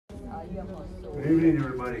Good evening,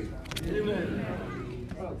 everybody. Amen.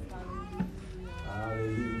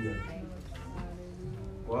 Hallelujah.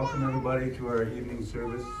 Welcome, everybody, to our evening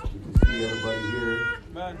service. Good to see everybody here.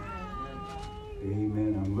 Amen.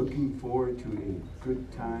 Amen. I'm looking forward to a good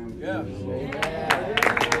time. Yeah.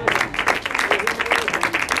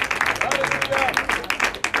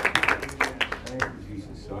 Thank you,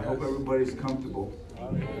 Jesus. So I hope everybody's comfortable.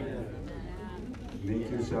 Make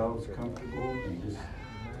yourselves comfortable and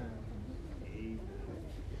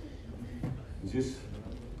just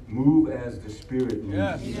move as the Spirit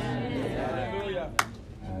moves you.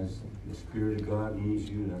 As the Spirit of God moves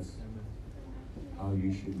you, that's how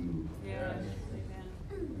you should move.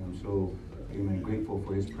 And I'm so, amen, grateful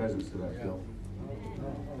for His presence that I feel.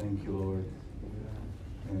 Thank you, Lord.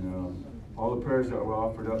 And all the prayers that were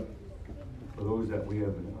offered up for those that we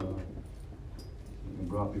have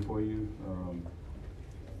brought before you.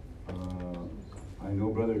 I know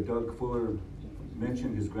Brother Doug Fuller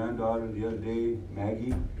mentioned his granddaughter the other day,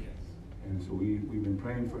 Maggie, and so we've been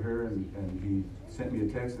praying for her, and he sent me a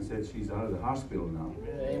text and said she's out of the hospital now.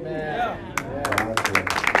 Amen. The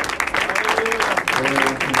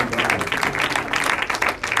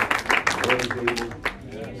Lord is able.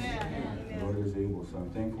 The Lord is able, so I'm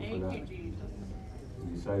thankful for that.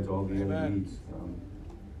 And besides all the other needs.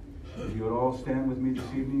 If you would all stand with me this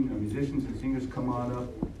evening, the musicians and singers come on up.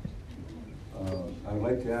 I'd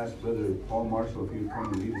like to ask Brother Paul Marshall if he would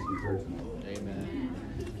come to lead us in prayer tonight. Amen.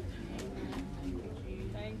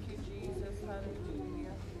 Thank you, Jesus.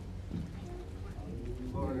 Hallelujah.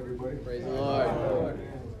 Lord, everybody. Praise the Lord. Lord.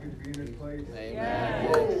 It's good to be in this place. Amen.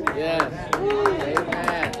 Yes.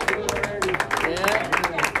 Amen. Yeah.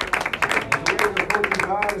 The hope of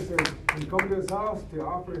God is to come to His house to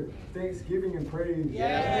offer thanksgiving and praise.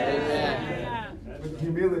 Amen. With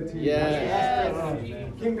humility.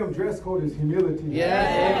 Yes. Kingdom dress code is humility. Yes.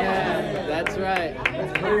 Amen. That's right.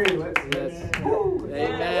 Let's pray. Yes.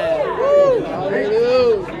 Amen.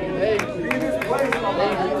 Hallelujah. Thank you. Be in this place.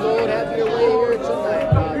 Thank you, Lord. Have your way here tonight,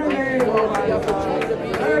 God. Thank you, Lord, for the opportunity to be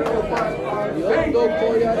here, God.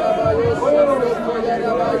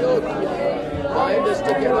 Bind us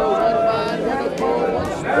together, one mind, one accord,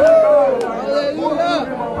 one spirit. Hallelujah.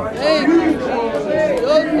 Thank you, Jesus.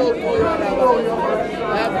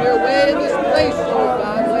 Have your way in this place, Lord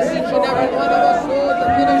God. Bless each and every one of us, Lord, the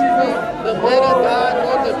ministry, the men of God,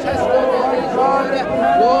 Lord, the testimonies,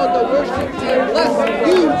 Lord, the worship team. Bless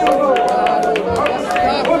you, Lord God. Oh, Lord, bless the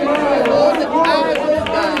offerings, Lord, the tithes, Lord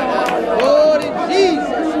God. Lord, in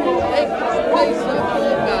Jesus, take this place up,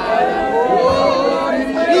 Lord God. Lord, in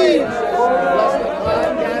Jesus, bless the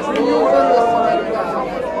podcast, Lord, and listening,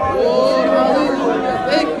 God. Lord, hallelujah.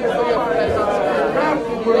 Thank you for your presence, God.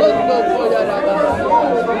 For your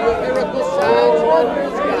miracle signs,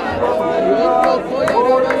 wonders, God.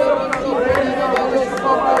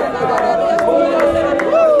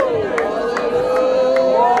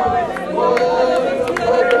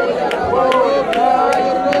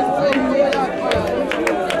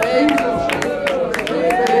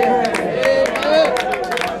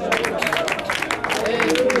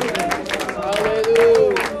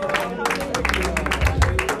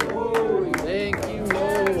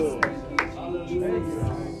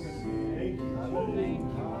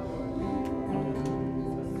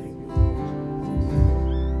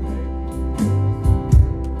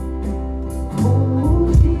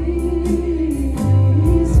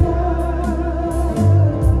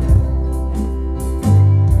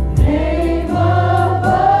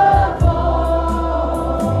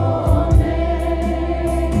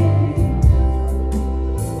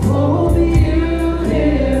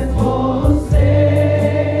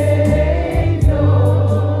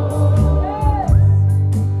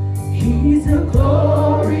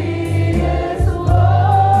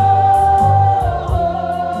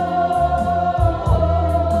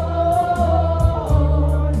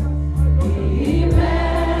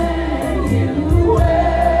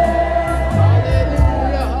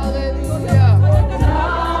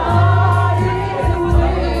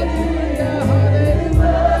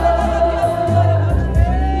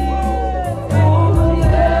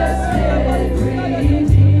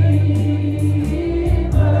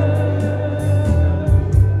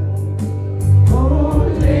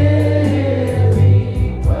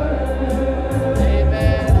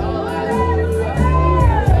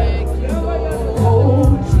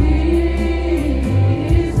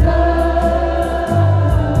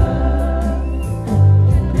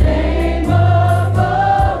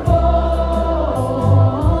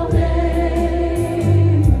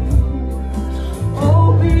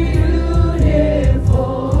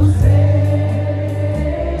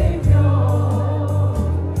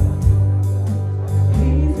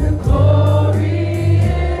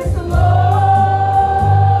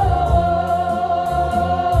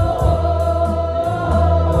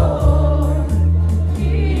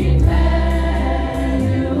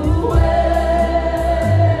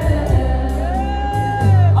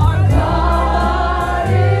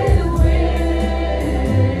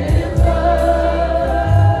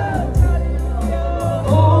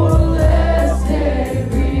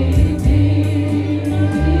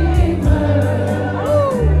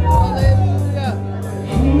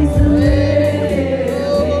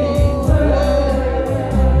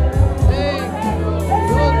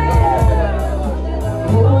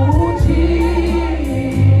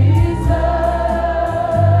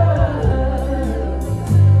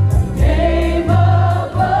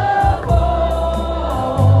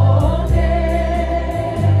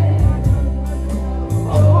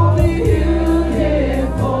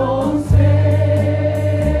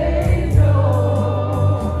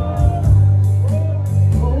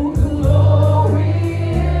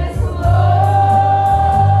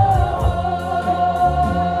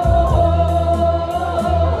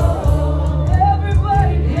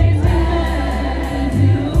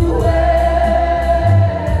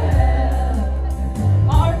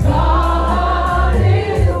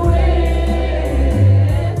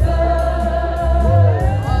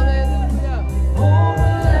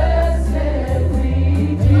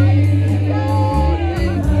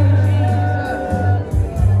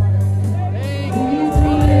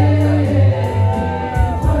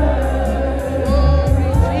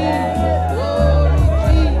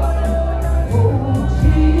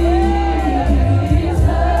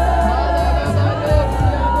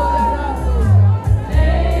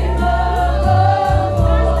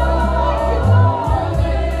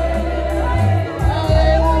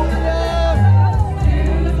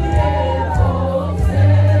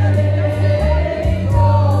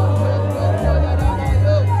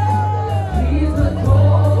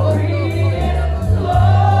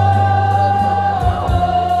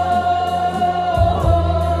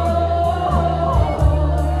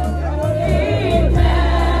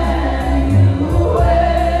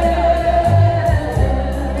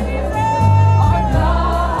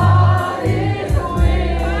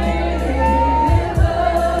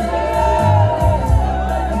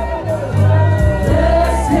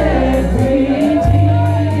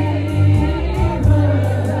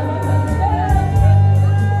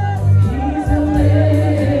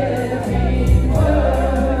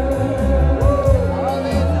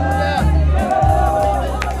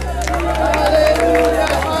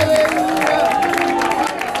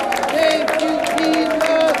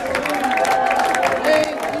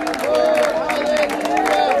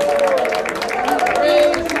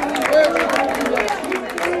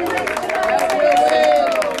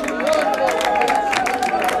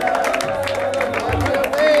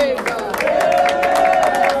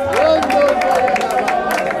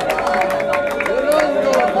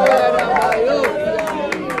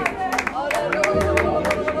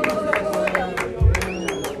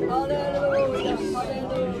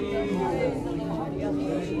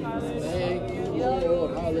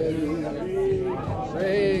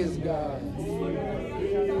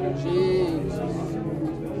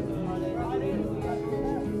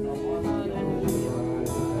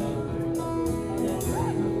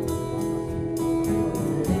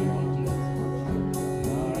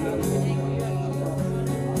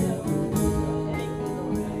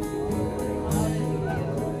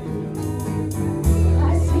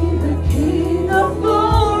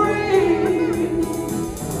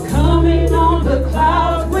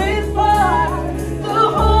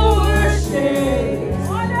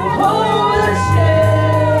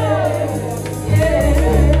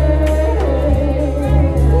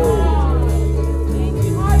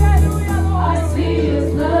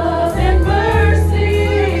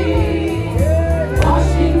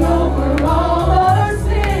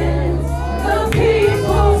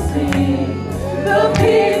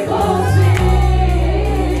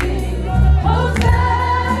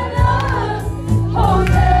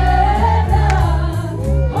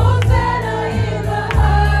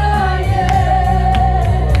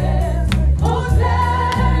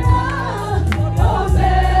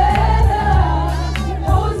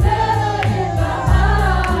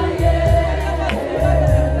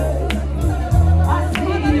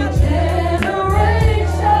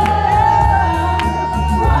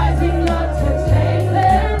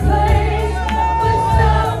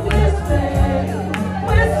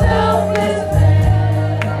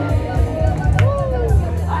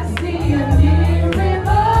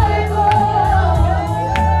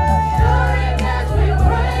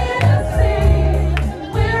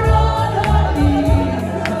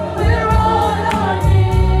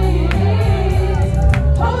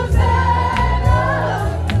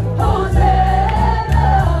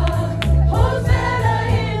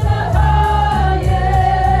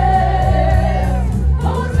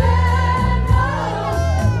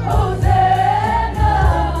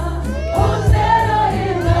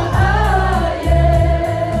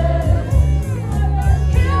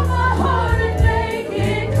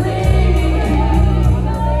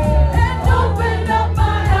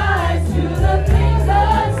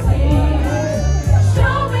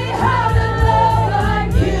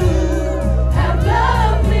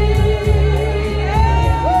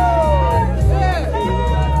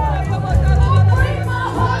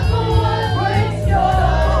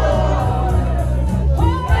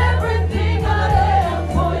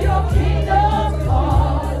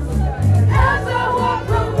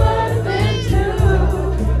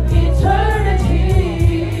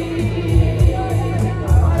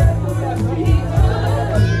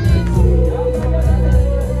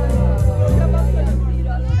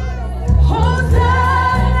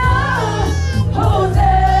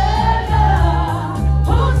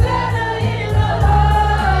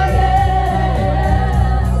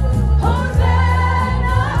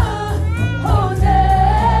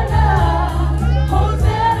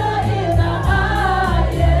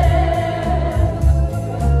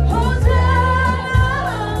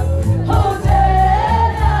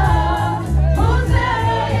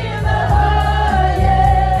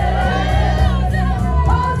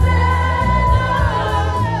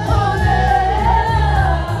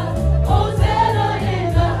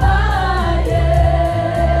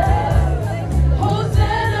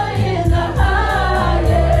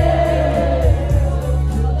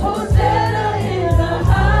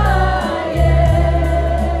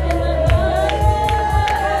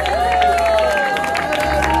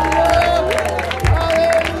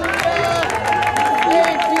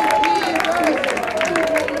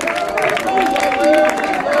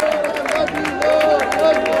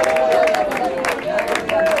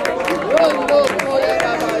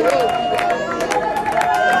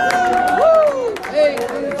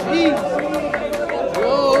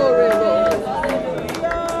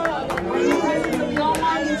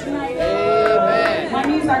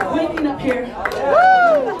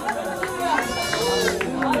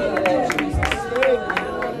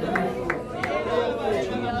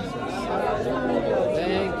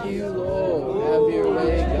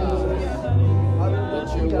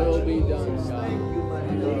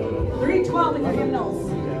 Father, give him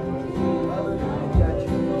those.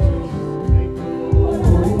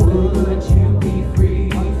 Would you be free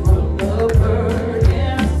from the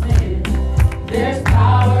burden of sin? There's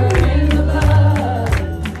power in the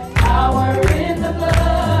blood, power in the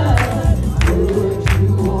blood. Would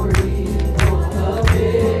you already know the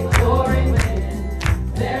victory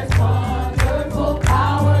win? There's wonderful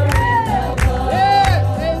power in the blood. Yes,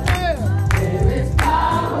 amen. There is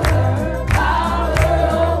power,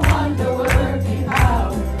 power, wonder-working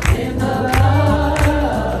power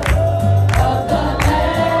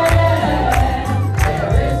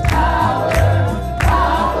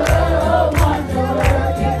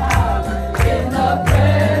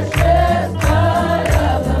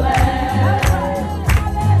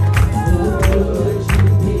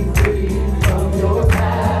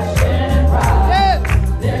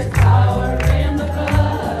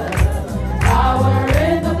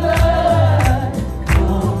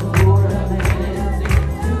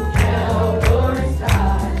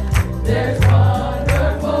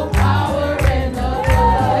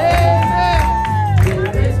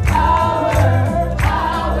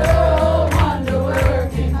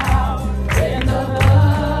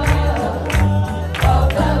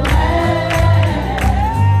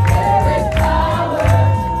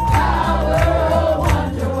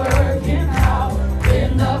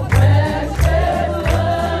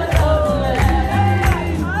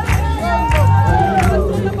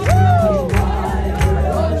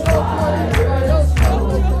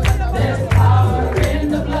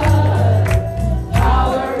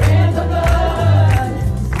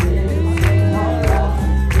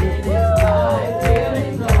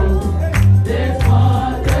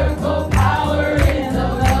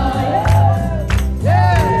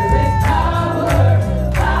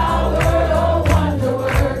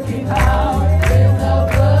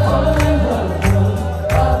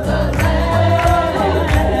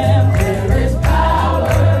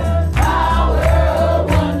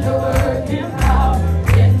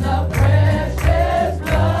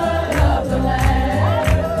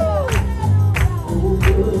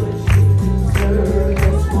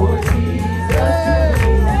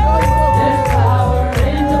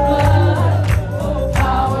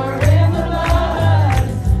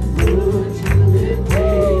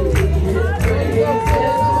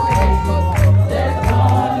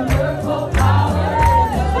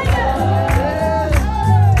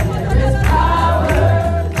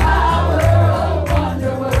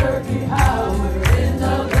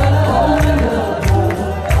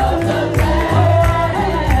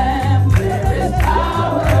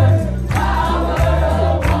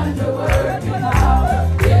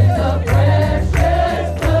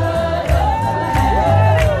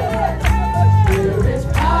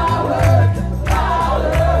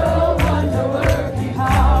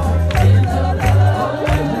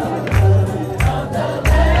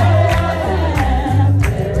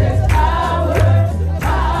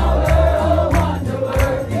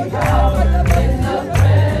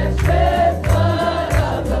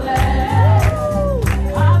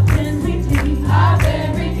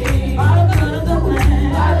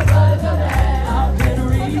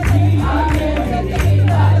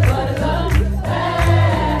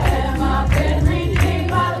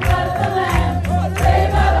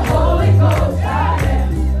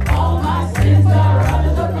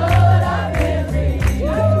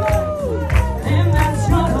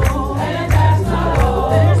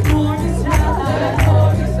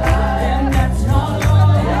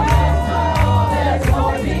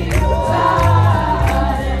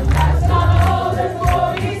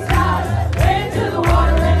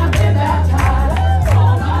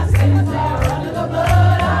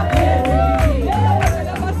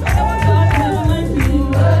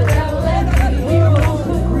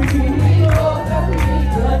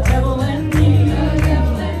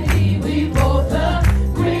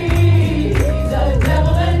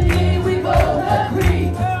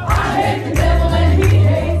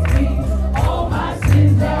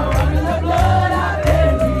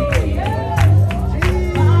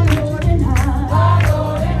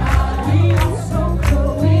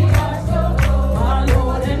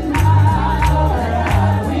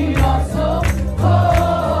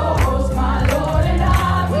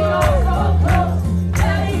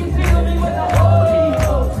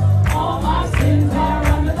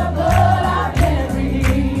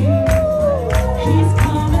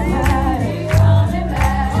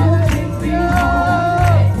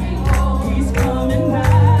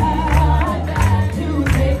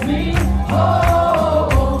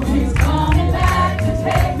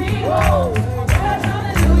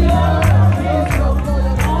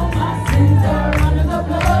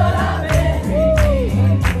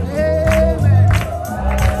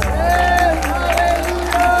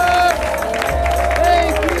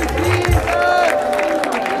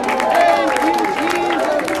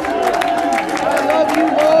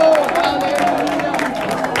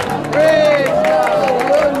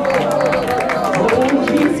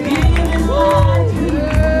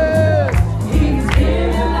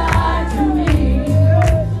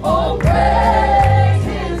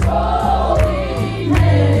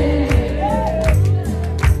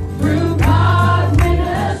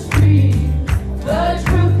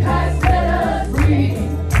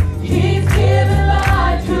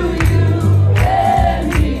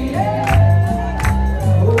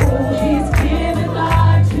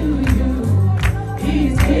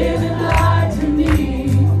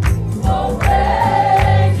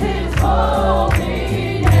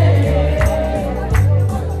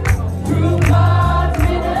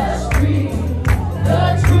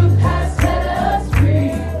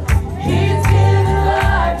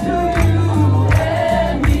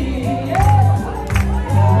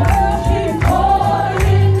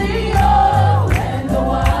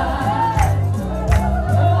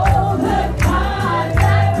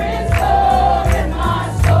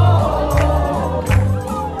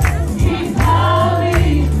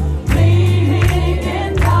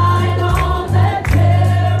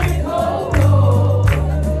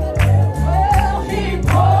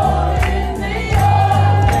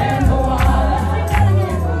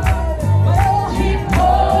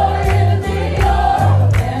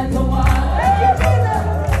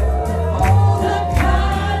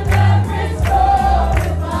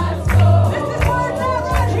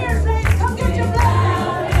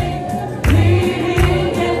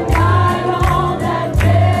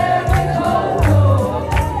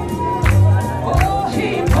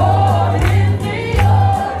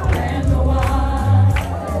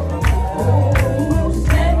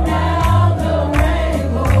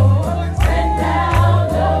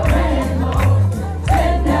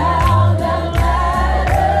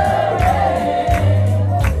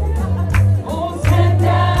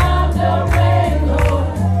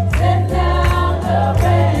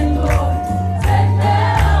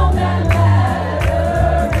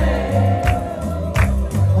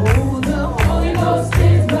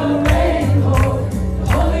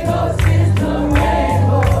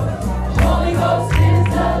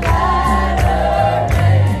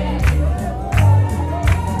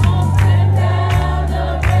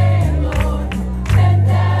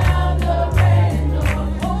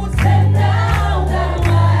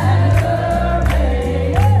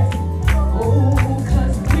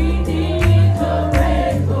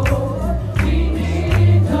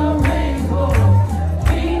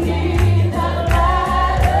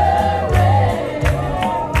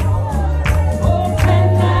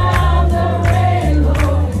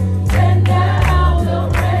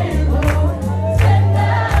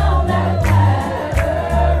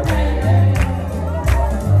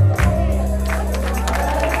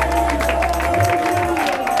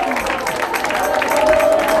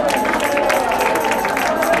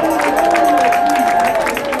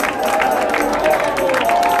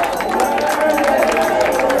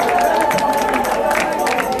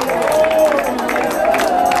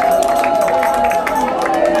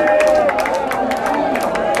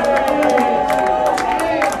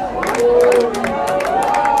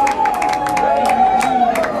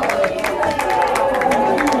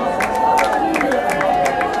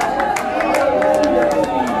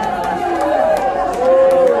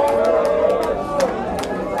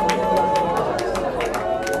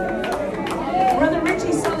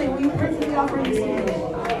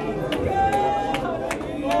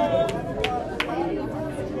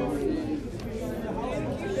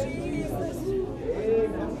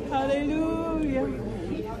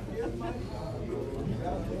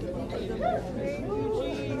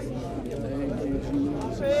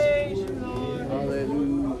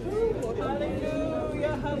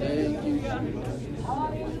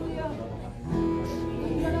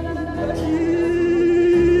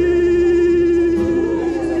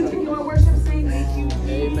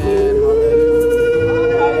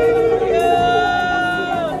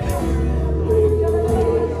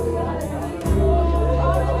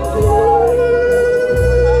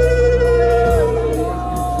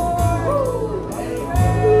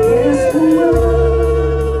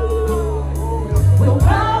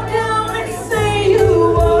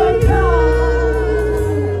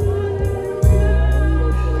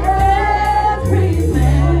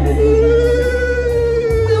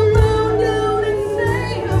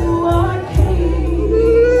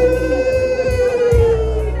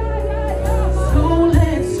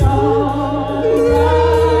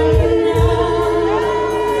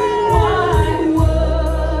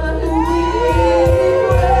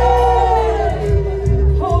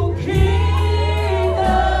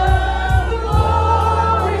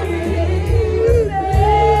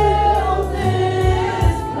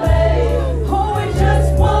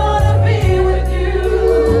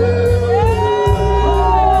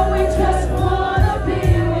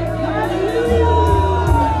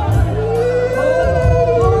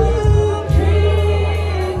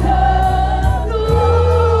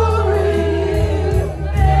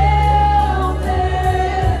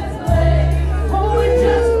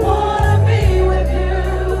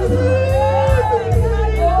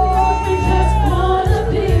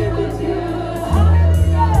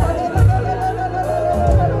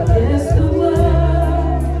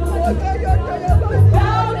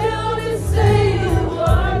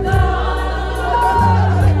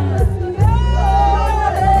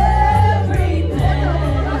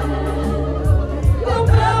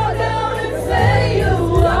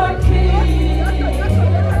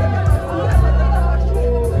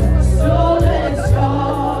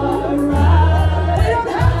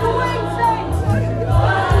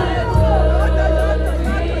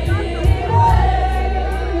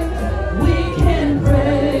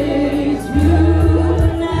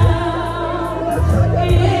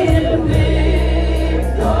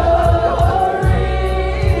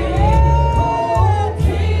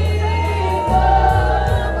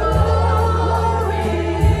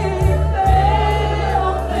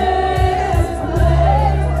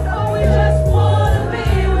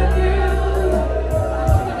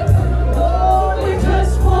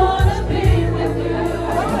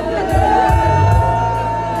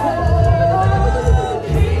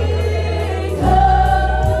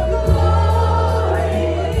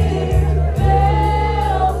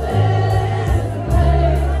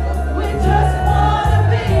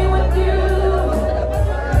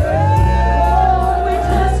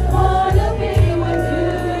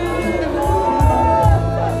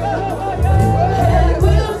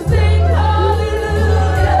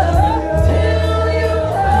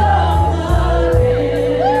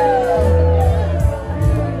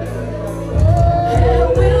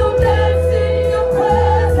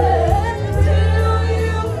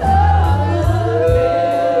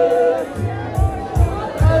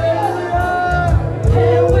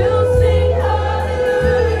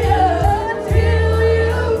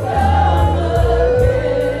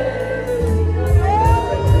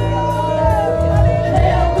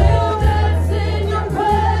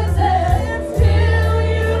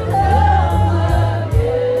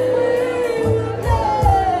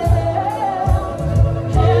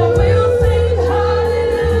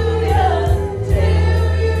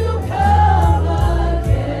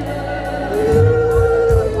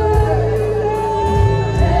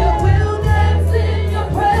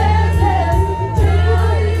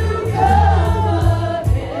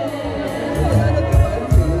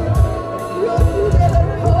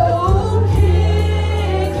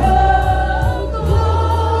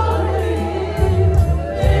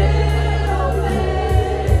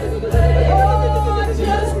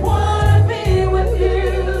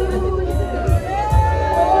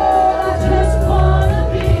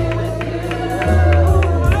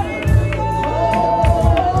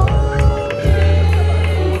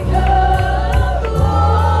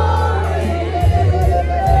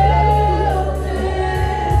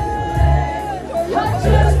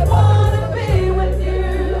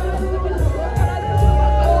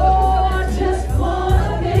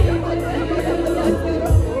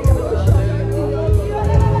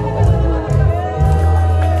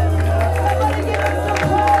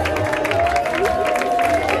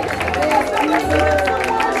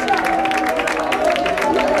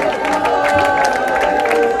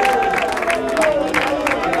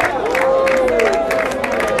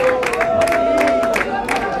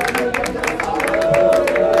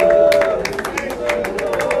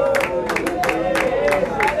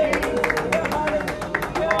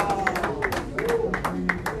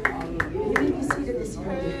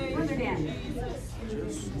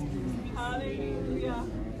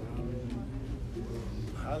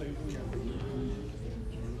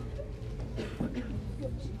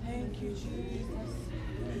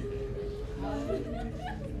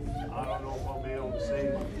I don't know if I'll be able to say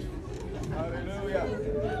much. Hallelujah.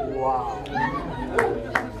 Wow. I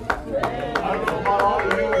don't know about all of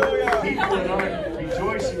you people that aren't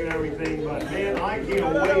rejoicing and everything, but man, I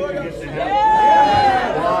can't wait to get to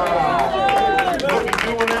heaven. Wow. We'll be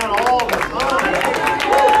doing that all the time.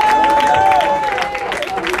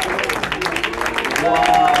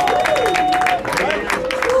 Wow. Man,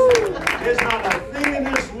 there's not a thing in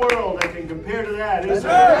this world that can compare to that, is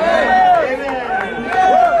there? Amen.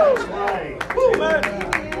 That's right.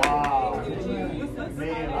 Wow.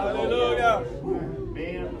 Man, Hallelujah.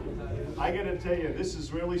 man, I got to tell you, this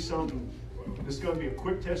is really something. This is going to be a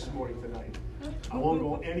quick testimony tonight. I won't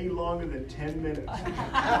go any longer than 10 minutes.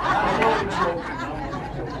 I'm only joking. I'm only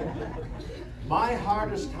joking. My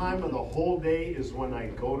hardest time of the whole day is when I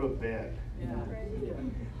go to bed.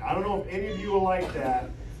 I don't know if any of you are like that,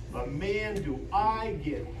 but man, do I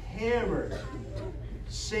get hammered.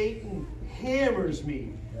 Satan hammers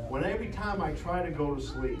me when every time I try to go to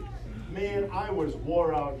sleep. Man, I was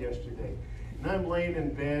wore out yesterday. And I'm laying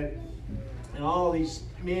in bed, and all these,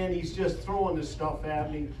 man, he's just throwing this stuff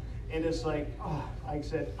at me. And it's like, oh, I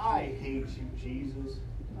said, I hate you, Jesus.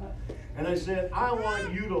 And I said, I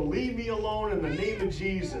want you to leave me alone in the name of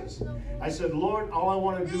Jesus. I said, Lord, all I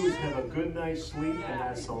want to do is have a good night's sleep, and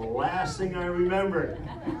that's the last thing I remembered.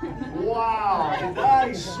 Wow, did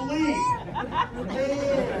I sleep?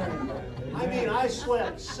 Man. I mean, I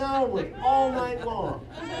slept soundly all night long.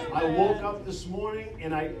 I woke up this morning,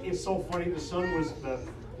 and it's so funny, the sun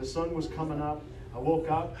was coming up. I woke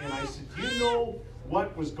up, and I said, you know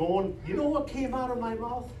what came out of my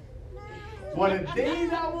mouth? What a day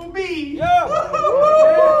that will be! Yeah.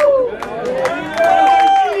 Oh,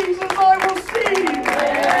 Jesus, I will see!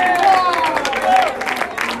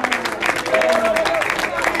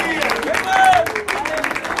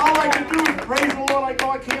 All I can do is praise the Lord. I go,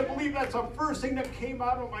 I can't believe that's the first thing that came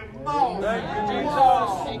out of my mouth. Thank you, Jesus.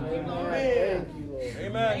 Wow. Thank you, Lord. Man.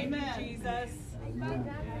 Amen. Amen, Jesus.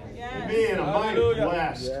 Yes. Man, am I Hallelujah.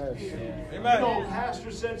 blessed. Amen. You know,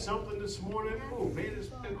 Pastor said something this morning. Oh, man, it's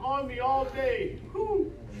been on me all day.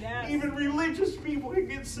 Whew. Yes. Even religious people can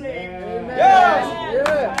get saved. Yes.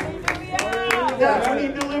 Hallelujah. That's what he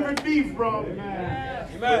delivered me from. Amen.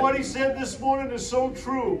 And what he said this morning is so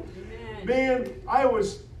true. Man,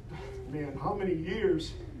 how many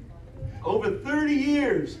years? Over 30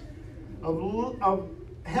 years of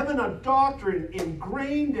having a doctrine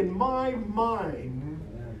ingrained in my mind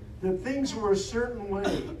that things were a certain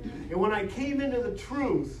way. And when I came into the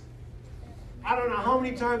truth, I don't know how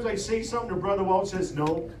many times I say something to Brother Walt says,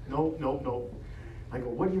 no. I go,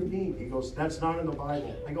 what do you mean? He goes, that's not in the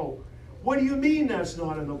Bible. I go, what do you mean that's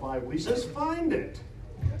not in the Bible? He says, find it.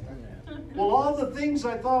 Well, all the things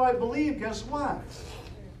I thought I believed, guess what?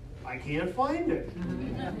 I can't find it.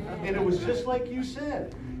 And it was just like you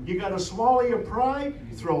said. You got to swallow your pride,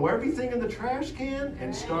 throw everything in the trash can,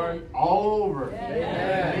 and start all over.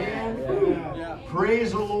 Man,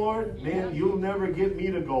 praise the Lord. Man, you'll never get me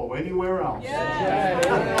to go anywhere else. I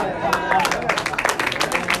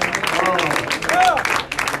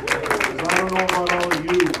don't know about all of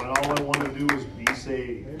you, but all I want to do is be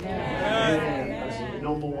saved. That's the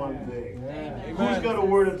number one thing. Who's got a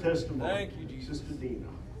word of testimony? Thank you, Jesus. Sister Dina.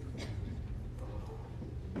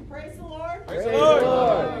 Praise the Lord. Praise the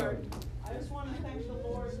Lord. I just want to thank the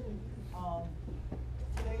Lord.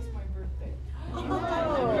 Today's my birthday.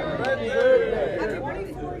 Happy birthday.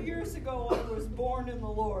 24 years ago, I was born in the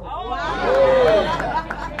Lord. Wow.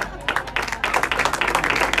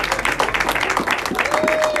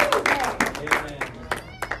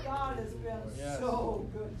 God has been so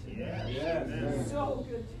good to me. So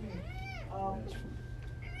good to me.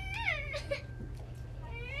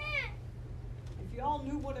 If y'all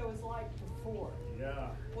knew what it was like before,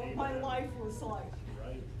 what my life was like,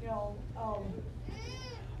 you know,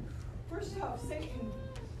 first off, Satan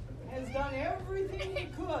has done everything he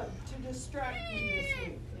could to distract me this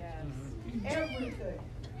week. Yes. Everything.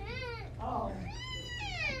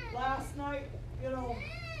 Last night, you know,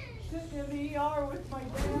 sitting in the ER with my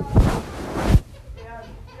dad, and,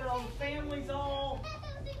 you know, the family's all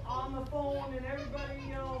on the phone, and everybody,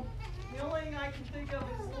 you know, the only thing I can think of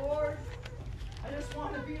is, Lord, I just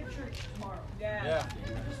want to be at church tomorrow. Yeah.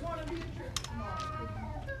 I just want to be at church tomorrow.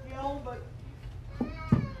 You know, but I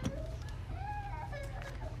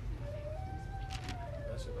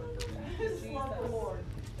just love the Lord.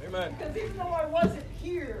 Amen. Because even though I wasn't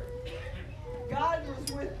here, God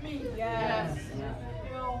was with me. Yes.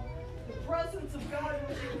 You know, the presence of God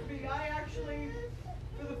was with me. I actually,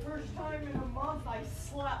 for the first time in a month, I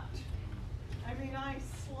slept. I mean, I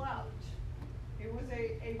slept. It was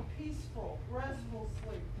a peaceful, restful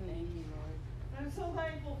sleep. Thank you, And I'm so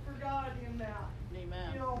thankful for God in that.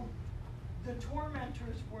 Amen. You know, the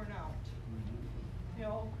tormentors weren't out. You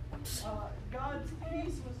know, God's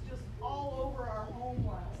peace was just all over our home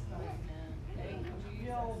last night. Thank you, You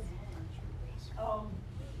know,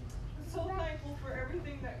 so thankful for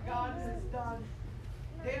everything that God has done.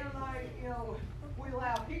 Dan and I, you know, we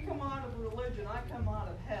laugh. He come out of religion, I come out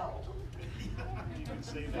of hell. You can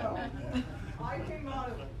say So, that. I came out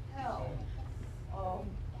of hell.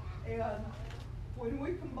 And when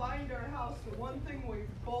we combined our house, the one thing we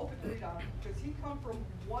both agreed on, because he come from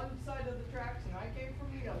one side of the tracks and I came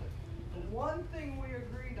from the other, the one thing we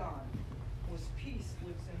agreed on was peace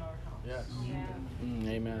lives in our house. Yes. Yeah.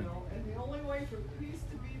 Amen. You know, and the only way for peace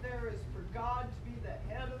to be there is for God to be the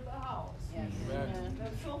head of the house. Yes. Amen. And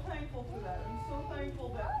I'm so thankful for that. I'm so thankful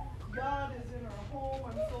that God is in our home.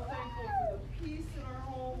 I'm so thankful for the peace in our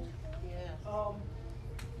home. Yes.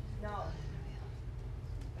 Now,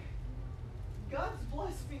 God's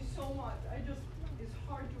blessed me so much. It's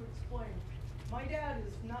hard to explain. My dad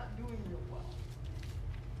is not doing real well.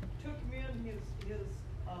 Took him in, his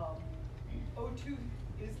O2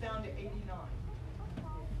 is down to 89.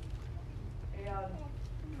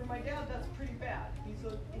 And for my dad, that's pretty bad. He's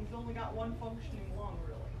only got one functioning lung,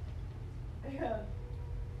 really. And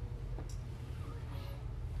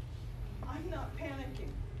I'm not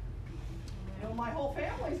panicking. You know, my whole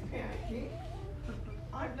family's panicking.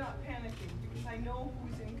 I'm not panicking because I know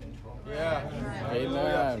who's in control. Yeah. I know who's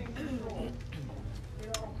Amen. in control. You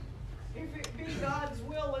know, if it be God's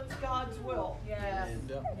will, it's God's will. Yes.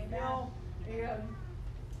 You know, and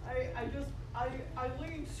I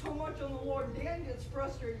lean so much on the Lord. Dan gets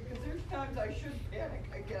frustrated because there's times I should panic,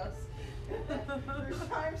 I guess. There's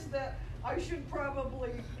times that I should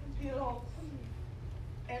probably, you know,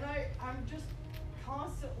 and I'm just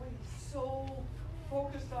constantly so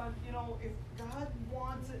focused on, you know, if God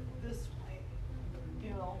wants it this way,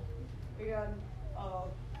 you know, and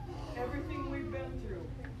everything we've been through,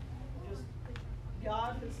 just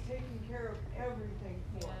God has taken care of everything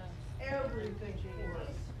for us. Everything for us.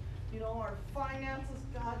 You know, our finances,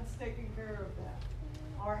 God's taking care of that.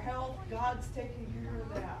 Our health, God's taking care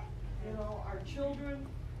of that. You know, our children,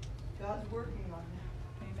 God's working on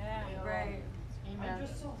that. Amen. You know, Right. I'm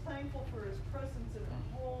just so thankful for His presence in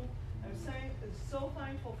our home. I'm so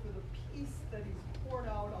thankful for the peace that He's poured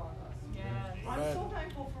out on us. Yes. I'm so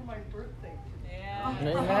thankful for my birthday today. Yeah.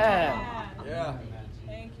 Amen. Yeah.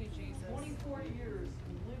 Thank you, Jesus. 24 years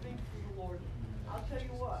living for the Lord. I'll tell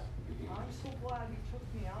you what, I'm so glad He took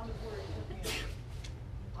me out of where He took me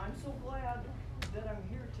out. I'm so glad that I'm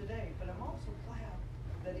here today, but I'm also glad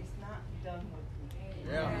that He's not done with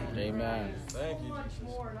me. Yeah. Amen. There's Thank so you, much Jesus.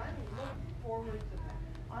 more, and I look forward to that.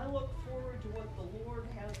 I look forward to what the Lord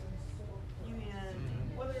has in store for us.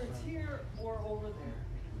 Whether it's here or over there.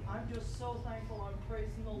 I'm just so thankful. I'm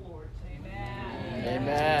praising the Lord. Amen.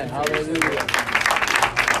 Amen. Hallelujah.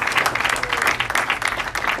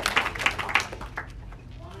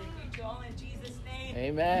 Honor you to all in Jesus' name.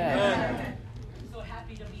 Amen. I'm so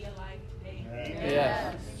happy to be alive today.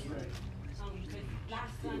 Yes. Because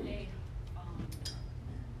last Sunday,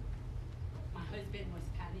 my husband was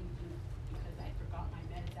panicking because I forgot my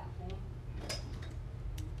meds at home.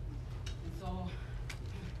 And so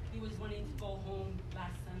he was wanting to go home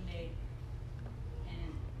last Sunday.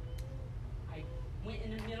 And I went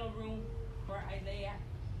in the middle room where I lay at.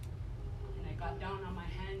 And I got down on my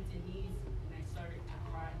hands and knees and I started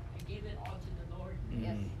to cry. I gave it all to the Lord.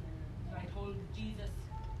 Yes. So I told Jesus,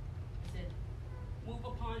 I said, move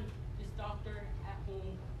upon this doctor at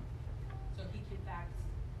home so he can fax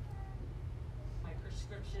my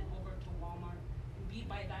prescription over to Walmart. And B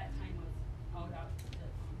by that time was out to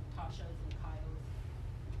Tasha's and Kyle's.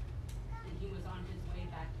 And he was on his way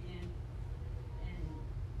back in. And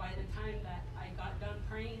by the time that I got done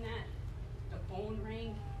praying that, the phone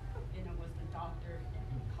rang and it was the doctor.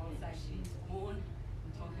 Called Sashin's phone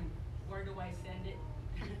and told him, where do I send it?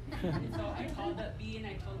 And so I called up B and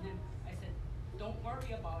I told him, I said, don't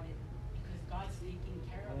worry about it because God's taking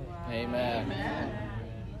care of it. Amen.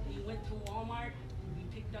 He went to Walmart and he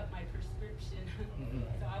picked up my prescription.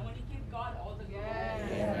 So I want to give God all the glory.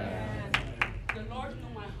 Yes. The Lord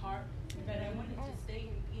knew my heart that I wanted to stay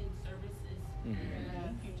and be in services.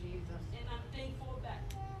 Thank you, Jesus. And I'm thankful that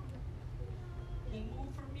He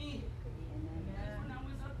moved for me. Because when I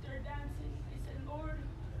was up there dancing, I said, Lord,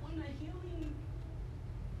 I want a healing.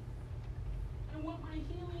 I want my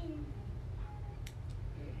healing.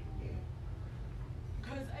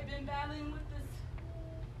 Because I've been battling with this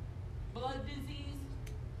blood disease,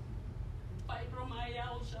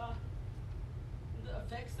 fibromyalgia, the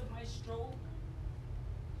effects of my stroke.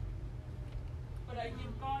 But I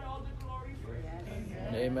give God all the glory for it.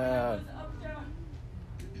 Amen. When I was up there,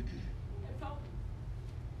 I felt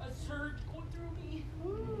a surge go through me.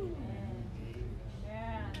 Amen.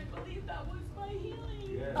 I believe that was my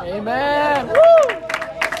healing. Amen. Woo!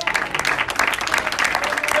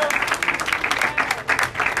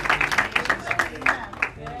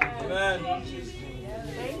 Amen. Thank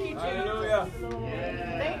you, Hallelujah.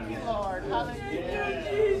 Thank you, Lord.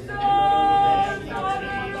 Hallelujah. Amen.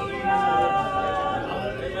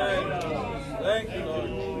 Thank you, Lord.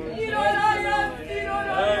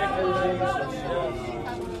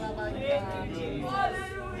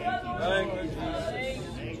 Thank you,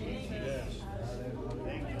 Jesus.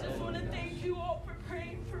 I just want to thank you all for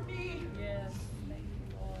praying for me. Yes. Thank you,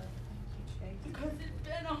 Lord. Because it's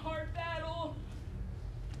been a hard battle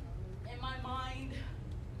in my mind.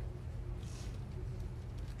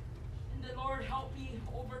 And the Lord helped me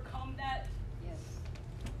overcome that. Yes.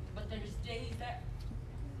 But there's days that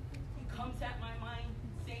He comes at my mind,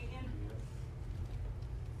 Satan.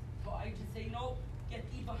 So I just say, nope, get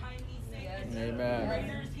thee behind me, Satan. Amen.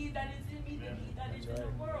 Greater is He that is in me than he that is in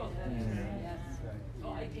the world. Yes. So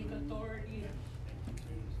I take authority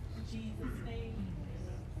in Jesus' name.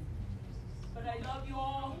 But I love you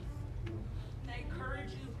all, and I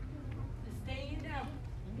encourage you to stay in there.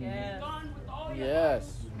 Yes. Be gone with all your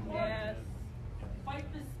Yes. heart. Yes. Fight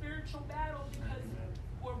the spiritual battle because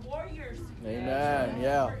we're warriors. Amen.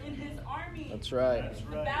 Yeah. We're in His army. That's right.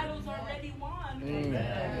 The battle's already won. Amen.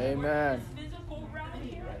 We're in Amen. this physical realm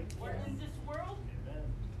here. We're in this world.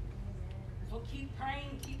 So keep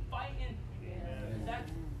praying, keep fighting.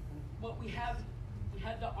 That's what we have. We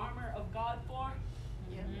have the armor of God for.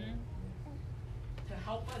 To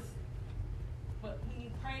help us. But when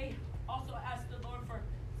you pray, also ask the Lord for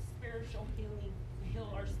spiritual healing, to heal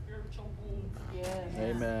our spiritual wounds. Yes.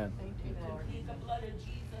 Amen. Thank you, To Lord. plead the blood of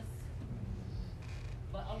Jesus.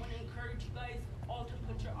 But I want to encourage you guys all to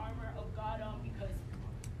put your armor of God on because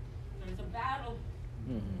there's a battle.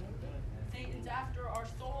 Satan's after our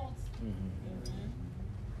souls.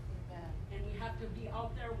 And we have to be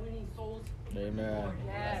out there winning souls. for the Amen. Lord.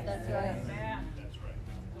 Yes, that's right. Amen.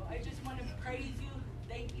 So I just want to praise you,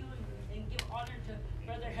 thank you, and give honor to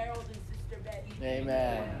Brother Harold and Sister Betty.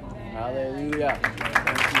 Amen. Hallelujah.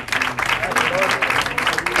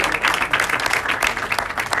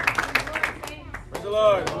 Praise the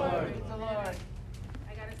Lord. Praise the Lord.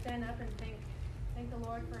 I gotta stand up and thank the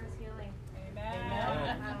Lord for His healing.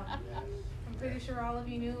 Amen. I'm pretty sure all of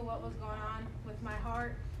you knew what was going on with my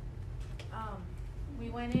heart. We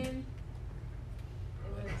went in.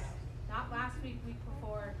 It was not last week, week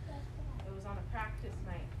before. It was on a practice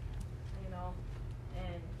night,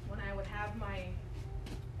 and when I would have my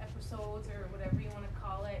episodes or whatever you want to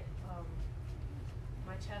call it,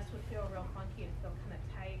 my chest would feel real funky and feel kind of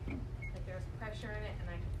tight, like there was pressure in it, and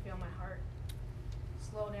I could feel my heart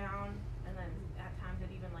slow down, and then at times it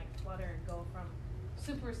even like flutter and go from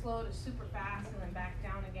super slow to super fast and then back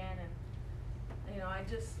down again. And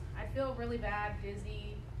I feel really bad,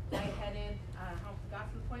 dizzy, lightheaded.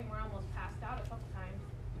 Got to the point where I almost passed out a couple times.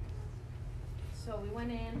 So we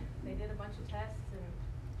went in, they did a bunch of tests, and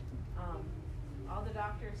all the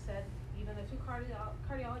doctors said, even the two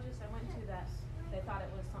cardiologists I went to, that they thought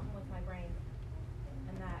it was something with my brain,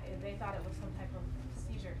 and that they thought it was some type of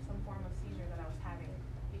seizure, some form of seizure that I was having,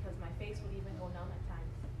 because my face would even go numb at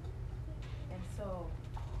times. And so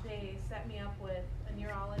they set me up with a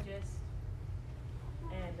neurologist,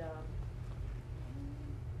 and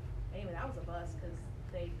anyway, that was a bust because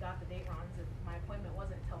they got the date wrong, and my appointment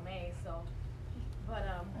wasn't until May. So, but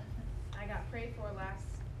I got prayed for last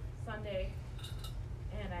Sunday,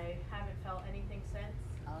 and I haven't felt anything since.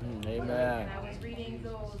 Amen. And I was reading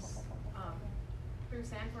those through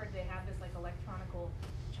Sanford. They have this like electronical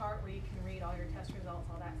chart where you can read all your test results,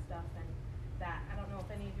 all that stuff, and that I don't know if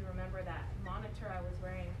any of you remember that monitor I was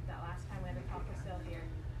wearing that last time we had a taco sale here.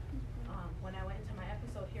 When I went into my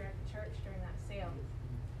episode here at the church during that sale,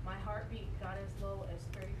 my heartbeat got as low as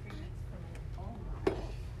 33 beats per minute. Oh my!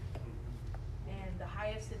 And the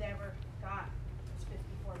highest it ever got was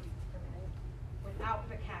 54 beats per minute, without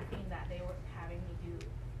the caffeine that they were having me do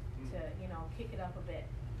to, kick it up a bit.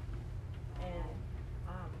 And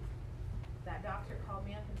that doctor called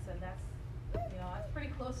me up and said that's pretty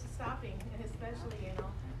close to stopping, and especially,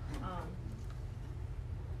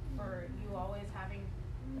 for you always having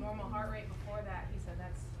normal heart rate before that, he said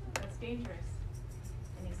that's dangerous.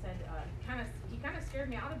 And he said he kind of scared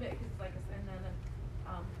me out a bit because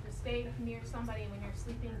to stay near somebody when you're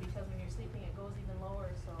sleeping, because when you're sleeping it goes even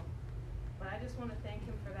lower. So, but I just want to thank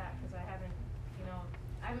him for that because I haven't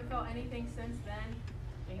felt anything since then.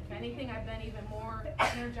 if anything, I've been even more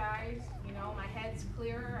energized. You know, my head's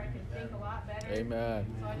clearer. I can think a lot better. Amen.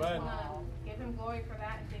 So I just want to give him glory for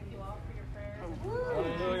that and thank you all for your prayers.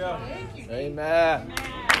 Hallelujah. Thank you. Amen.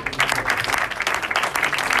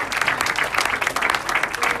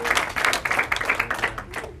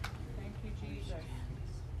 Thank you, Jesus.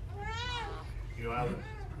 You know,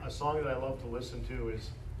 a song that I love to listen to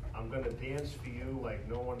is I'm going to dance for you like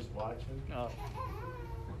no one's watching. Oh.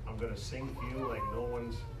 I'm going to sing for you like no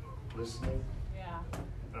one's listening. Yeah.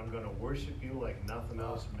 And I'm going to worship you like nothing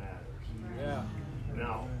else matters. Yeah.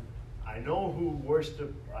 Now, I know who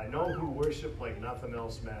worship like nothing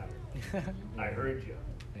else matters. I heard you.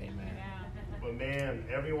 Amen. But man,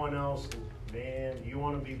 everyone else, man, you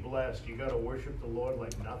want to be blessed. You got to worship the Lord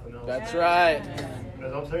like nothing else That's matters. right.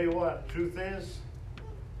 Because I'll tell you what, truth is,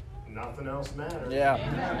 nothing else matters. Yeah.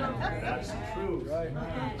 That's the truth.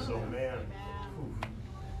 So man,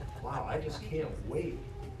 wow, I just can't wait.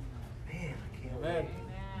 Man, I can't wait. Man,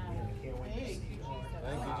 I can't wait to see you.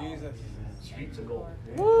 Thank you, Jesus. Streets of gold.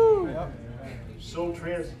 Woo! Yep. So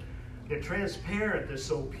they're transparent, they're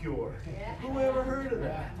so pure. Who ever heard of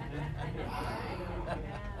that?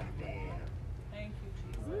 Man. Thank you,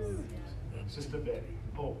 Jesus. Sister Betty.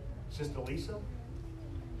 Oh, Sister Lisa?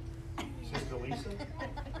 Sister Lisa?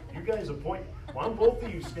 You guys are pointing. Why don't both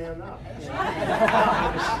of you stand up? She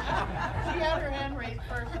had her hand raised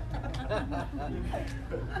first.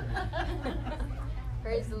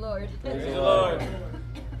 Praise the Lord. Praise the Lord.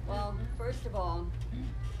 Well, first of all,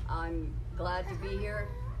 I'm glad to be here.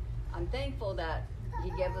 I'm thankful that He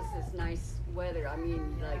gave us this nice weather. I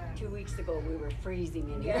mean, like 2 weeks ago, we were freezing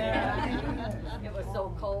in here. It was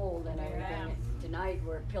so cold and everything. Tonight,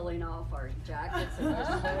 we're peeling off our jackets and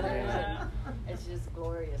our sweaters, and it's just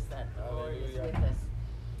glorious that the Lord is with us.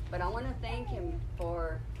 But I want to thank Him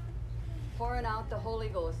for pouring out the Holy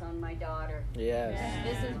Ghost on my daughter. Yes.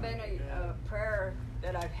 This has been a prayer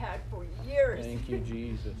that I've had for years. Thank you,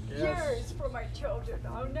 Jesus. Years for my children.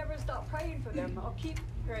 I'll never stop praying for them. I'll keep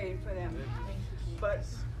praying for them. But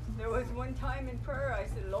there was one time in prayer I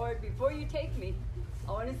said, Lord, before you take me,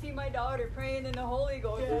 I want to see my daughter praying in the Holy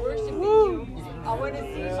Ghost and worshiping you. I want to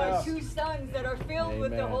see my two sons that are filled with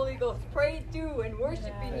the Amen. Holy Ghost pray through and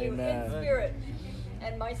worshiping you Amen. in spirit.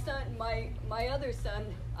 And my son, my other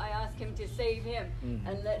son, I asked him to save him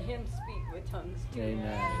and let him speak with tongues too.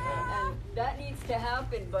 Amen. And that needs to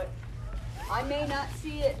happen, but I may not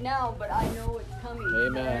see it now, but I know it's coming.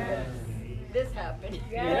 Amen. This happened.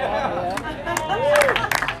 I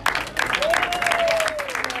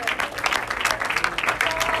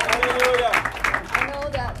know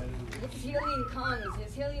that His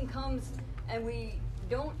healing comes, and we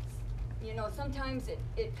don't, sometimes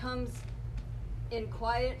it comes in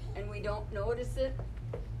quiet and we don't notice it.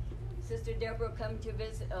 Sister Deborah come to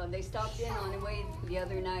visit, they stopped in on the way the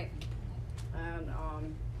other night, and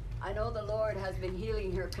I know the Lord has been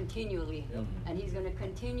healing her continually, and He's going to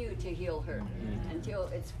continue to heal her until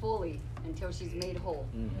it's until she's made whole,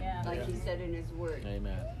 like He said in His Word.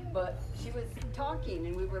 Amen. But she was talking,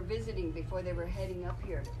 and we were visiting before they were heading up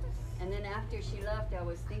here. And then after she left, I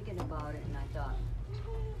was thinking about it, and I thought,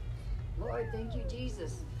 Lord, thank you,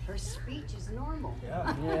 Jesus. Her speech is normal.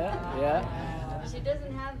 Yeah. She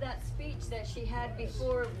doesn't have that speech that she had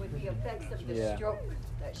before with the effects of the stroke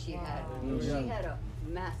that she had. She had a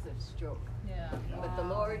massive stroke. But the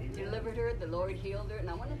Lord delivered her, the Lord healed her, and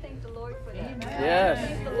I want to thank the Lord for that. Yes.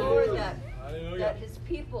 Thank the Lord that His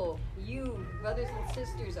people, you, brothers and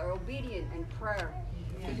sisters, are obedient in prayer.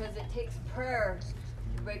 Because it takes prayer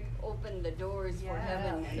to break open the doors for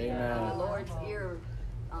heaven and the Lord's ear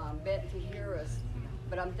bent to hear us.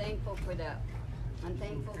 But I'm thankful for that. I'm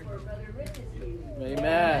thankful for Brother Rich's healing.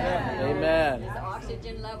 Amen. Amen. His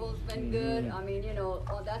oxygen level's been good. I mean,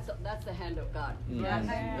 that's the hand of God.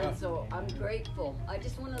 And so I'm grateful. I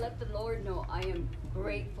just want to let the Lord know I am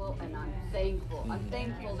grateful and I'm thankful. I'm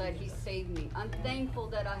thankful that He saved me. I'm thankful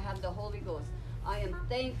that I have the Holy Ghost. I am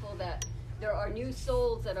thankful that there are new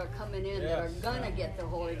souls that are coming in that are gonna get the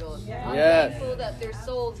Holy Ghost. I'm thankful that there's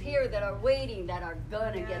souls here that are waiting that are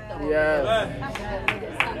gonna get the Holy Ghost. Because it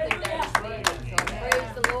is something that is needed. So I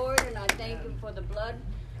praise the Lord and I thank Him for the blood.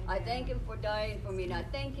 I thank Him for dying for me, and I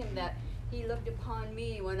thank Him that He looked upon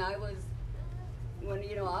me when I was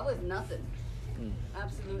nothing,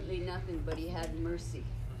 absolutely nothing, but He had mercy,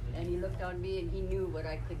 and He looked on me and He knew what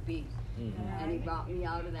I could be. And He brought me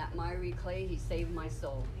out of that miry clay. He saved my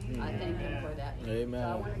soul. I thank Him for that. Amen. So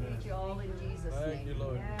I want to greet you all in Jesus' name. Thank you,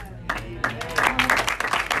 Lord.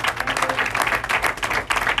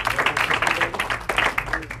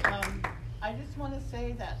 I just want to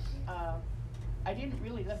say that I didn't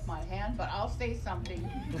really lift my hand, but I'll say something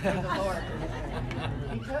for the Lord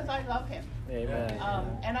because I love Him. Amen.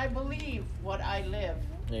 And I believe what I live.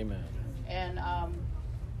 Amen. And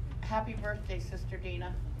happy birthday, Sister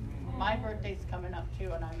Dina. My birthday's coming up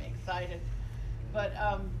too, and I'm excited. But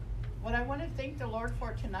what I want to thank the Lord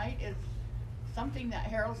for tonight is something that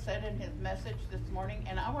Harold said in his message this morning.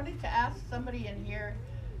 And I wanted to ask somebody in here,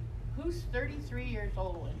 who's 33 years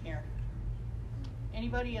old in here?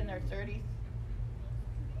 Anybody in their 30s?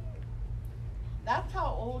 That's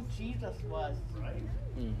how old Jesus was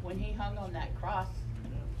when he hung on that cross.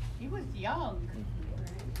 He was young.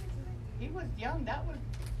 He was young. That was,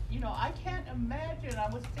 I can't imagine. I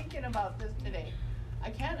was thinking about this today. I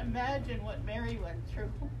can't imagine what Mary went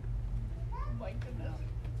through. Oh my goodness.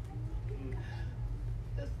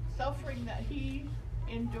 The suffering that he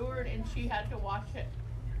endured, and she had to watch it.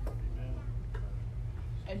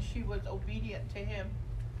 And she was obedient to him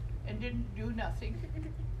and didn't do nothing.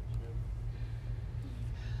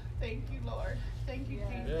 Thank you, Lord. Thank you,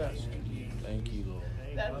 Jesus. Yes. Thank you, Lord.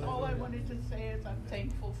 That's all I wanted to say is I'm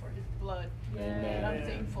thankful for his blood. Amen. And I'm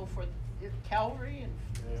thankful for his Calvary and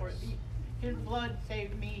for his blood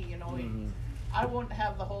saved me, I wouldn't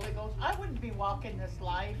have the Holy Ghost. I wouldn't be walking this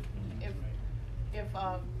life if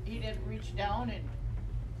he didn't reach down and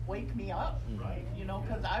wake me up.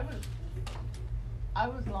 Because I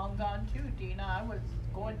was long gone too, Dina. I was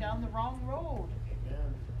going down the wrong road.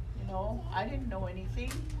 I didn't know anything.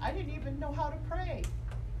 I didn't even know how to pray.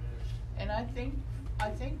 And I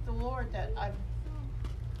thank the Lord that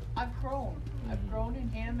I've grown. I've grown in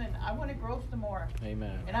Him, and I want to grow some more.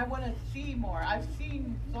 Amen. And I want to see more. I've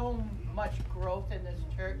seen so much growth in this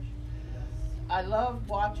church. I love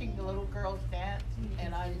watching the little girls dance,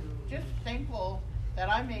 and I'm just thankful that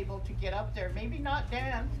I'm able to get up there. Maybe not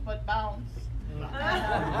dance, but bounce.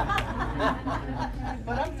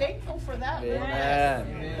 But I'm thankful for that.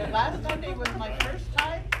 Amen. Last Sunday was my first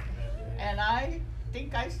time, and I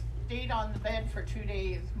think I stayed on the bed for 2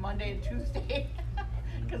 days, Monday and Tuesday,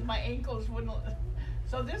 because my ankles wouldn't.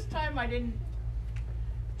 So this time I didn't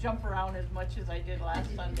jump around as much as I did last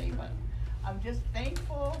Sunday, but I'm just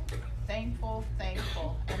thankful, thankful,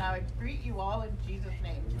 thankful. And I greet you all in Jesus'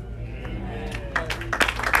 name. Amen.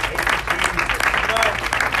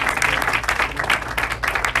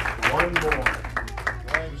 One more.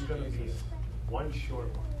 Who's going to be one short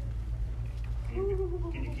one?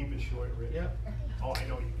 Can you keep it short, Rick? Yep. Oh, I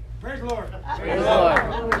know you. Praise the Lord. Praise the Lord.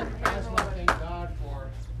 I just want to thank God for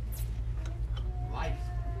life,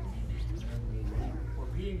 for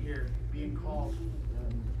being here, being called,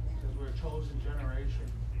 because we're a chosen generation,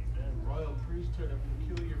 royal priesthood, a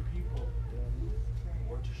peculiar people,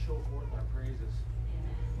 or to show forth our praises.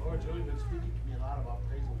 Lord, Joey's been speaking to me a lot about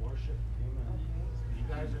praise and worship. You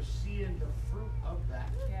guys are seeing the fruit of that.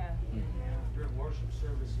 Yeah. During worship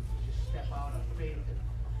service, if you just step out of faith and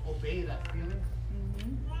obey that feeling,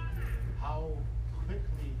 how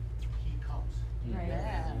quickly He comes.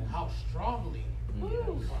 Amen. How strongly He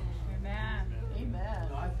comes. Amen. Amen.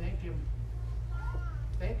 So I thank Him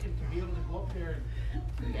to be able to go up there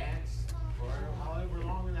and dance for however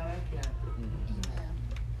long that I can.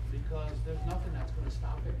 Because there's nothing that's going to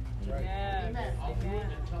stop it. Yes. Amen. I'll do it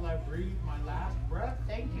until I breathe my last breath.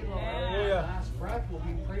 Thank you, Lord. My last breath will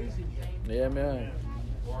be praising Him. Amen.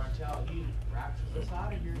 Or until He raptures us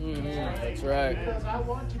out of here. That's right. Because I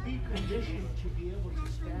want to be conditioned to be able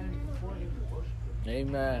to stand before Him and worship Him.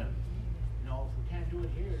 Amen. If we can't do it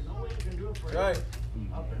here, no way you can do it for Right.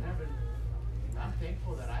 Him up in heaven. I'm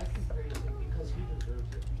thankful that I can praise Him because He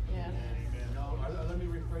deserves it. Yeah. Let me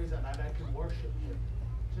rephrase that. I can worship Him.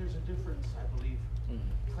 There's a difference, I believe.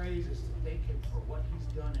 Praise is to thank Him for what He's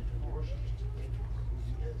done, and to worship is to thank Him for who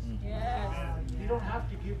He is. Yes. You don't have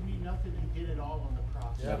to give me nothing. He did it all on the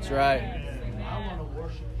cross. That's right. I want to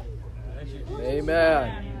worship Him for who He is. Amen.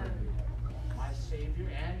 My Savior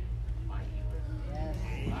and my Healer. Yes.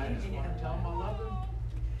 I just want to tell Him I love Him.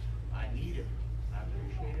 I need Him. I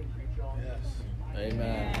appreciate Him. Preach all. Yes.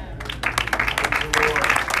 Amen.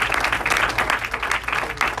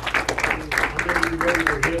 You ready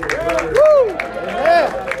to hear the word? Amen.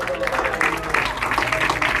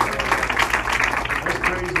 Let's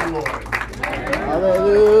praise the Lord.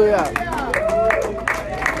 Hallelujah.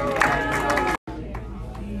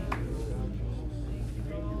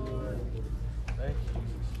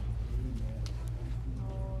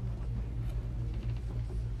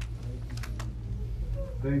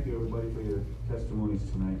 Thank you, everybody, for your testimonies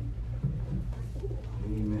tonight.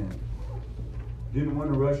 Amen. Didn't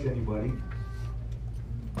want to rush anybody,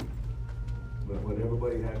 but what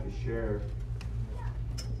everybody had to share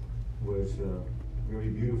was very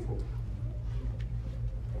beautiful.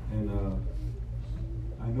 And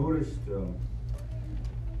I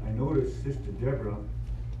noticed Sister Deborah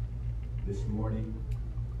this morning,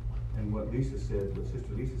 and what Sister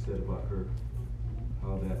Lisa said about her,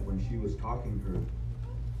 how that when she was talking,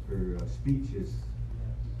 her speech is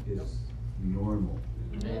normal.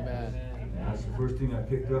 Amen. And that's the first thing I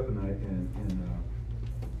picked up, and I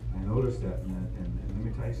noticed that, and let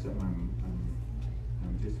me tell you something,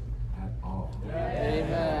 I'm just at awe.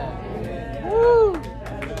 Amen. Woo!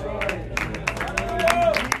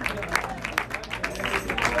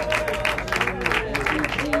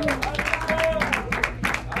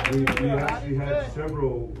 We actually had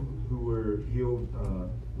several who were healed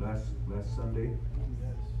last Sunday.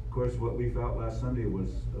 Of course, what we felt last Sunday was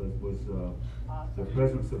the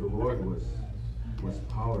presence of the Lord was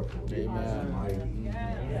powerful. It was mighty.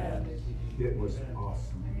 It was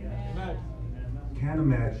awesome. Can't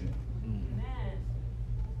imagine.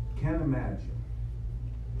 Can't imagine.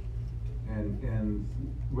 And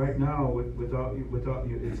right now, without you,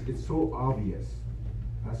 it's so obvious.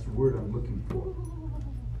 That's the word I'm looking for.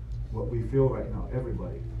 What we feel right now,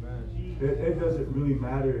 everybody. It doesn't really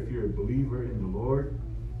matter if you're a believer in the Lord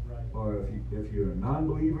or if you're a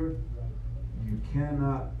non-believer. You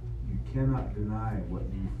cannot deny what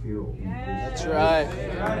you feel in this. That's right.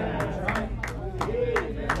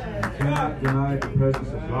 You cannot deny the presence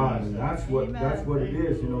of God, and that's what it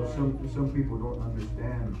is. You know, some people don't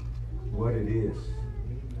understand what it is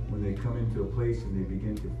when they come into a place and they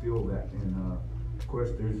begin to feel that. And of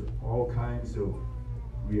course, there's all kinds of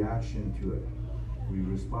reaction to it. We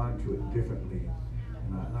respond to it differently.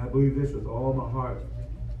 And I believe this with all my heart.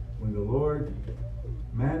 When the Lord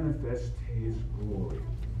manifests His glory,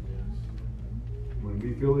 when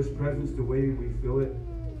we feel His presence the way we feel it,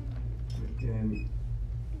 and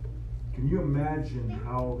can you imagine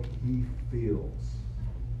how He feels?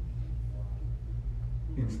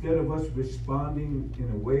 Instead of us responding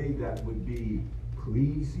in a way that would be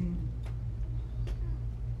pleasing,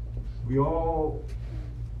 we all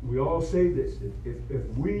say this, if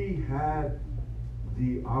we had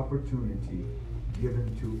the opportunity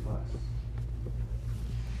given to us.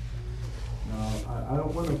 Now, I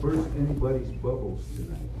don't want to burst anybody's bubbles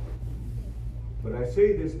tonight, but I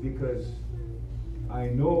say this because I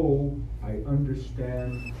know I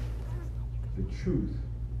understand the truth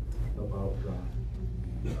about God.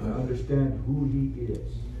 I understand who He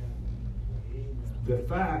is. The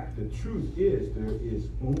truth is, there is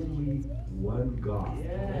only one God.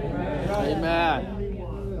 Amen.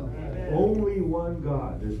 Only one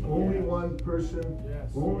God. There's only one person,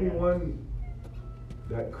 only one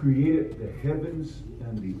that created the heavens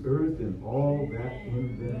and the earth and all that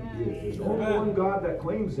in them is. There's only one God that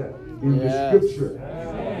claims that in the Scripture.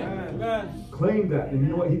 Claimed that. And you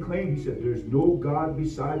know what He claimed? He said, there's no God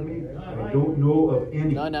beside me. I don't know of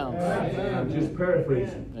any. None else. I'm just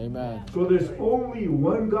paraphrasing. Amen. So there's only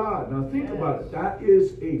one God. Now think about it. That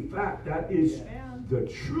is a fact. That is the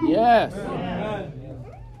truth. Yes.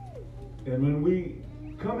 And when we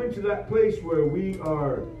come into that place where we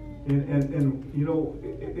are, and you know,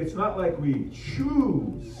 it's not like we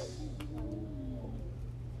choose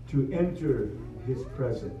to enter His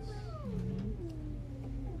presence.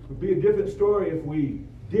 It would be a different story if we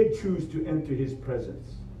did choose to enter His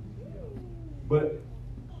presence. But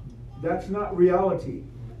that's not reality,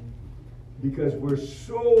 because we're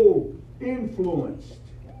so influenced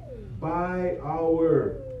by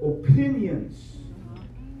our opinions.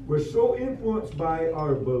 We're so influenced by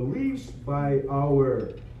our beliefs, by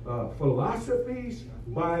our philosophies,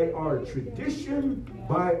 by our tradition,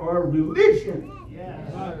 by our religion,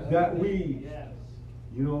 that we,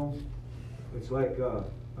 you know, it's like,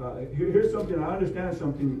 here's something, I understand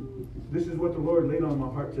something. This is what the Lord laid on my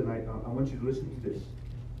heart tonight. I want you to listen to this.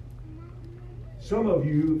 Some of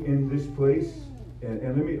you in this place,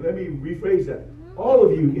 and let me rephrase that. All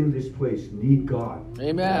of you in this place need God.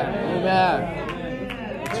 Amen.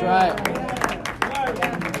 Amen. That's right.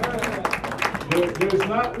 There's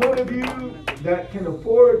not one of you that can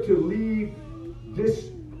afford to leave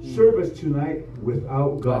this service tonight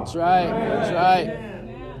without God. That's right. That's right.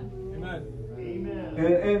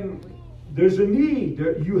 And there's a need.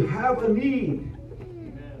 You have a need.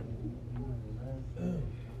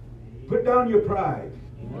 Put down your pride.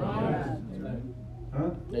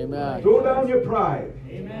 Huh? Amen. Throw down your pride.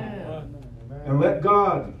 And let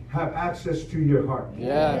God have access to your heart.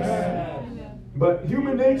 Yes. But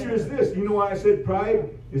human nature is this. You know why I said pride?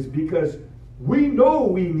 Is because we know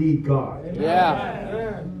we need God.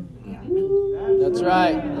 Yeah. That's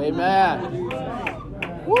right. Amen.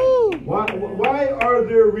 Woo. Why are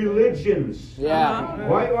there religions? Yeah.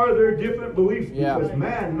 Why are there different beliefs? Because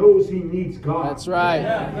man knows he needs God. That's right.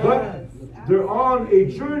 They're on a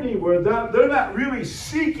journey where they're not really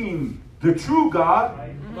seeking the true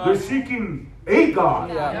God. They're seeking a God.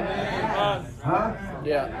 Yeah. Huh?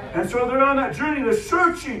 Yeah. And so they're on that journey. They're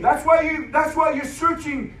searching. That's why you're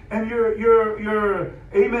searching, and you're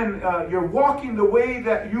amen. You're walking the way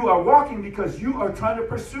that you are walking because you are trying to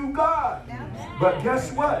pursue God. But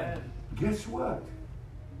guess what? Guess what?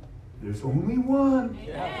 There's only one,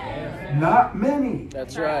 not many.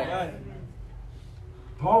 That's right.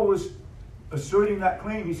 Paul was asserting that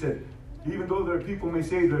claim. He said, even though there are people may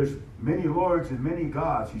say there's many lords and many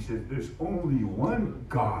gods, he said there's only one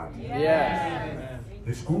God. Yes.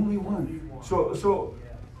 There's only one. So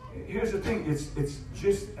here's the thing. It's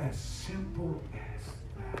just as simple as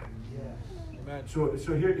that. So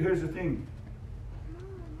here's the thing.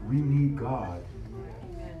 We need God.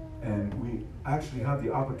 And we actually have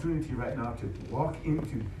the opportunity right now to walk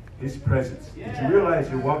into His presence. Did you realize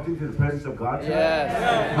you walked into the presence of God tonight?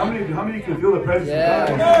 Yes. How many can feel the presence of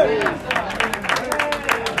God?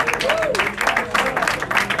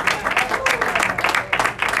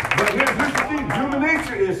 But here's the thing. Human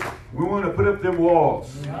nature is we want to put up them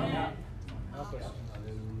walls.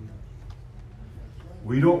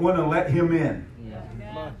 We don't want to let Him in.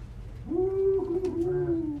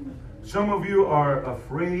 Some of you are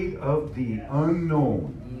afraid of the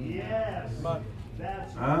unknown. Yes.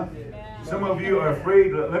 Huh? Some of you are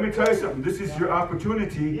afraid. Let me tell you something. This is your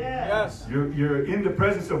opportunity. Yes. You're in the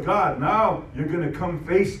presence of God. Now you're going to come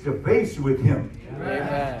face to face with Him.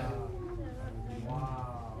 Amen.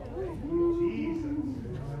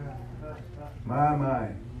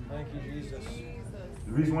 My. Thank you, Jesus.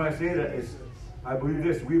 The reason why I say that is I believe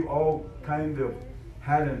this. We've all kind of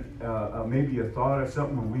had maybe a thought or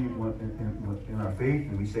something when we went in our faith,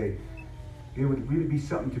 and we say it would really be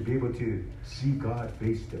something to be able to see God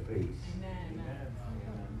face to face.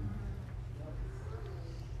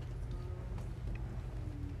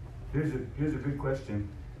 Here's a good question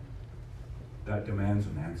that demands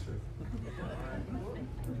an answer.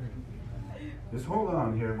 Just hold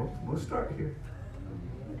on here. We'll start here.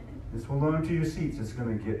 Just hold on to your seats. It's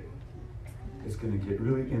gonna get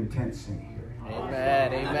really intense in here.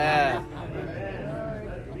 Amen. Amen.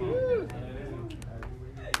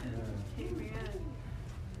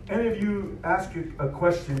 Any of you ask a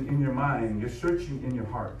question in your mind, you're searching in your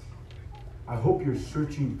heart. I hope you're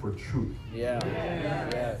searching for truth. Yeah.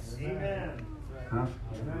 Yes. Amen. Huh?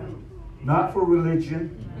 Not for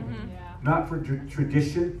religion, not for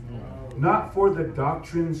tradition, not for the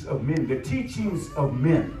doctrines of men, the teachings of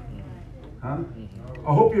men. Huh?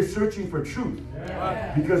 I hope you're searching for truth.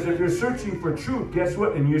 Because if you're searching for truth, guess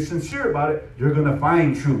what? And you're sincere about it, you're going to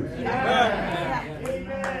find truth.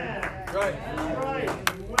 Right.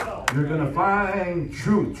 You're going to find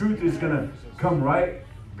truth. Truth is going to come right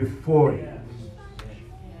before you.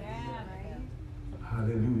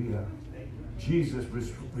 Hallelujah. Jesus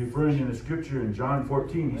was referring in the scripture in John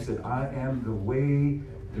 14. He said, I am the way,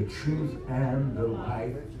 the truth, and the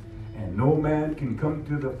life. And no man can come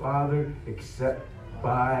to the Father except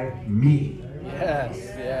by me. Yes.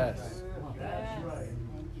 Yes. That's right.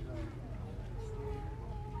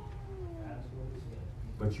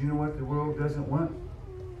 But you know what the world doesn't want?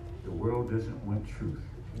 The world doesn't want truth.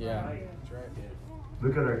 Yeah. That's right.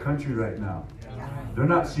 Look at our country right now. They're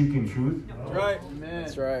not seeking truth. That's right.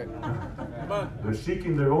 That's right. They're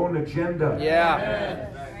seeking their own agenda. Yeah.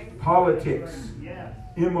 Politics,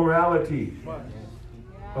 immorality,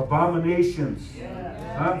 abominations.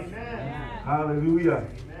 Huh? Hallelujah.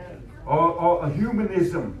 All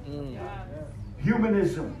humanism.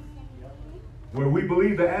 Humanism. Where we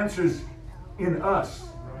believe the answer's in us.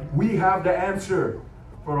 We have the answer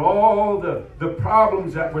for all the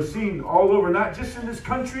problems that we're seeing all over, not just in this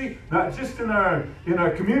country, not just in our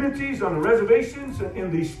communities, on the reservations, in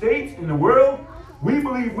these states, in the world. We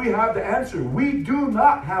believe we have the answer. We do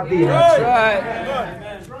not have the answer.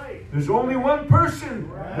 That's right. There's only one person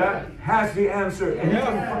that has the answer, and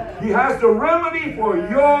he has the remedy for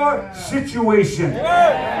your situation.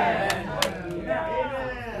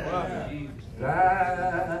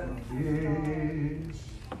 That is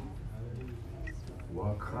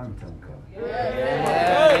Wakantanka.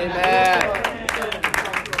 Amen.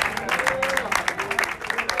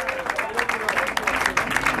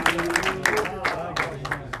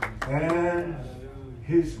 And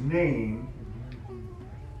His name.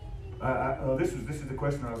 This is the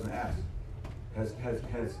question I was going to ask. Has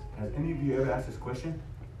any of you ever asked this question?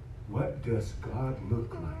 What does God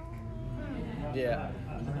look like? Yeah.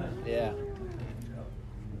 Yeah.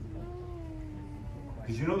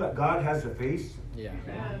 Did you know that God has a face? Yeah.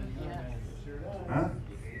 Huh?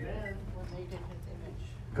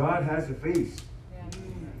 God has a face.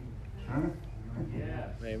 Huh?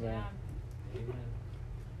 Amen.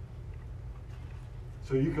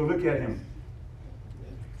 So you can look at him.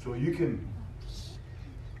 So you can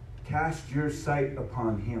cast your sight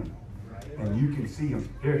upon him. And you can see him.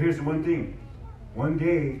 Here's the one thing. One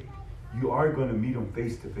day, you are going to meet him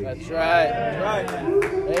face to face. That's right. That's right.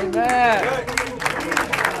 Amen.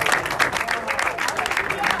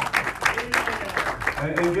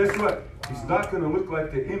 And guess what? He's not going to look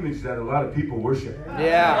like the image that a lot of people worship.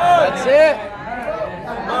 Yeah, that's it.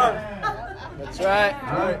 That's right.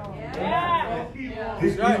 Huh?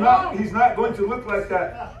 He's not going to look like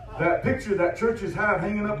that picture that churches have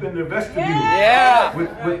hanging up in their vestibule. Yeah.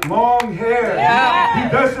 With long hair. Yeah. He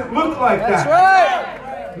doesn't look like That's that. right.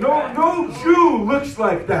 No Jew looks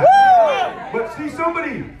like that. But see,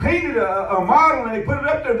 somebody painted a model and they put it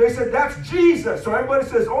up there. They said, that's Jesus. So everybody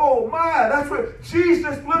says, oh my, that's what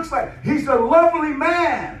Jesus looks like. He's a lovely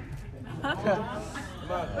man.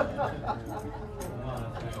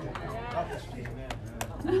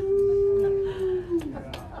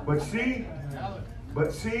 But see,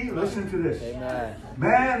 listen to this. Amen.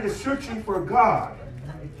 Man is searching for God,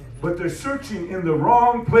 but they're searching in the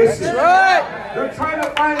wrong places. That's right. They're trying to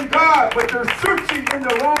find God, but they're searching in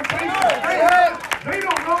the wrong places. They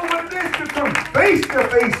don't know what it is to come face to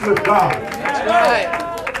face with God. That's right.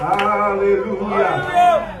 Hallelujah.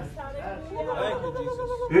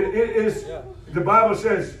 It is, the Bible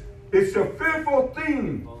says, it's a fearful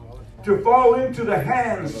thing to fall into the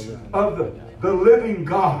hands of the living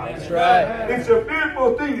God. That's right. It's a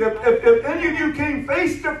fearful thing. If any of you came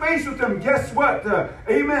face to face with him, guess what?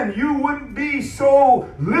 Amen. You wouldn't be so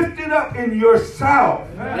lifted up in yourself.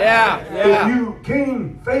 Yeah. If you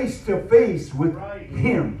came face to face with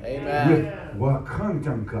him. Amen. With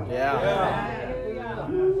Wakantanka. Yeah.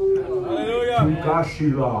 Hallelujah.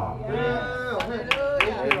 Tukashila.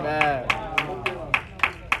 Amen.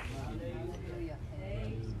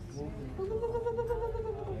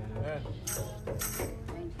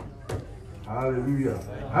 Hallelujah.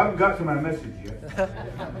 I haven't got to my message yet.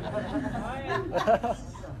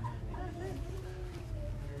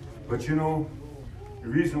 But you know, the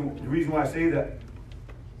reason why I say that,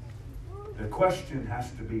 the question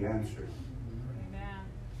has to be answered.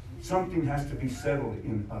 Something has to be settled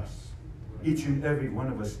in us. Each and every one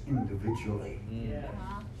of us individually.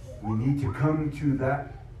 We need to come to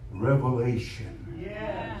that revelation.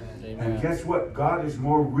 And guess what? God is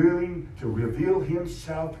more willing to reveal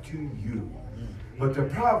himself to you. But the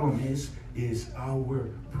problem is our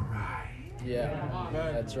pride. Yeah,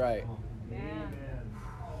 that's right.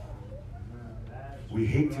 We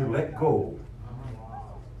hate to let go.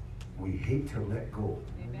 We hate to let go.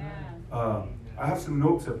 I have some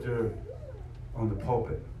notes up there on the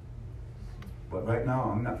pulpit. But right now,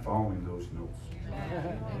 I'm not following those notes.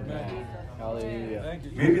 Amen. Hallelujah.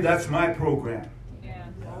 Maybe that's my program.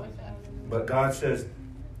 But God says,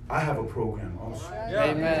 I have a program also.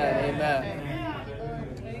 Amen. Amen.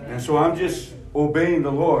 And so I'm just obeying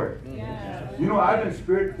the Lord. You know, I've been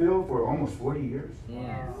spirit-filled for almost 40 years.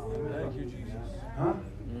 Thank you, Jesus. Huh?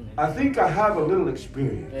 I think I have a little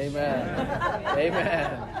experience. Amen.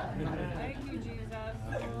 Amen. Thank you, Jesus.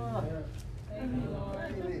 Thank you,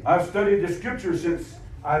 Lord. I've studied the scripture since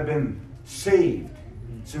I've been saved,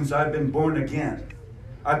 since I've been born again.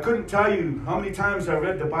 I couldn't tell you how many times I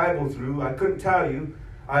read the Bible through. I couldn't tell you.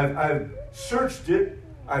 I've searched it.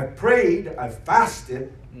 I've prayed. I've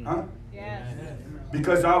fasted. Huh? Yes.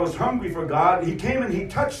 Because I was hungry for God. He came and he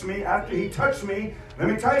touched me. After he touched me, let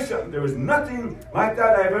me tell you something. There was nothing like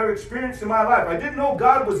that I've ever experienced in my life. I didn't know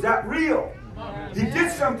God was that real. He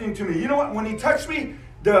did something to me. You know what? When he touched me,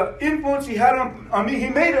 the influence he had on me, he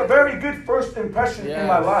made a very good first impression in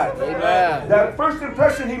my life. Amen. That first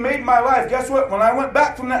impression he made in my life, guess what? When I went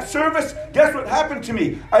back from that service, guess what happened to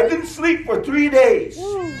me? I didn't sleep for 3 days.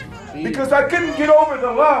 Because I couldn't get over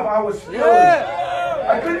the love I was feeling.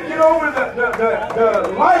 I couldn't get over the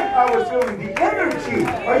light I was feeling, the energy.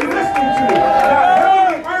 Are you listening to me? That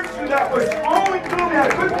heavenly virtue that was flowing through me, I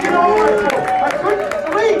couldn't get over it. I couldn't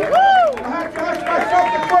sleep. I had to ask myself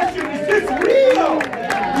the question, is this real?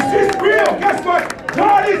 Is this real? Guess what?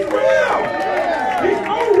 God is real. He's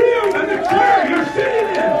more real than the chair you're sitting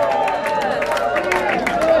in.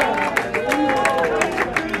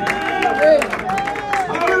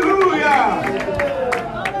 Hallelujah.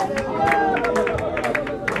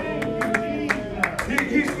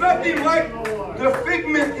 He's nothing like the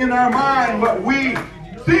figment in our mind, what we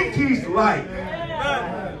think he's like.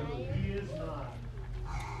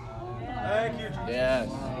 Thank you, Jesus. Yes.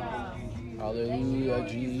 Hallelujah,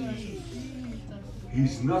 Jesus.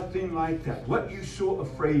 He's nothing like that. What you so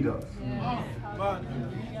afraid of.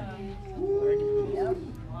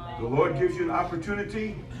 The Lord gives you an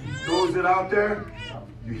opportunity, throws it out there.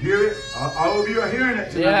 You hear it. All of you are hearing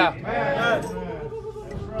it tonight. Yeah.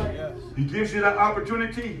 He gives you that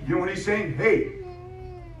opportunity. You know what he's saying? Hey,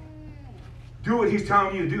 do what he's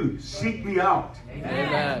telling you to do. Seek me out.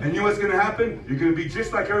 Amen. And you know what's going to happen? You're going to be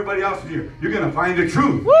just like everybody else in here. You're going to find the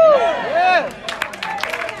truth. Woo! Yeah.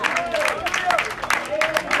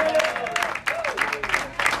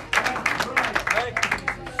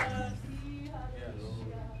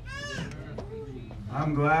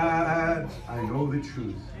 I'm glad I know the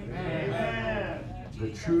truth. Amen. The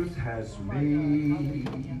truth has made me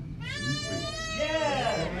free.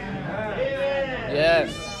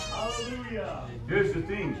 Yes. Hallelujah. Here's the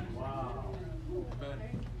thing. Wow.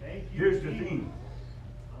 Thank you. Here's the thing.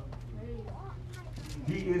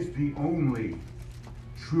 He is the only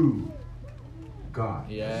true God.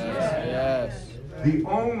 Yes. The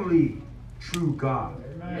only true God.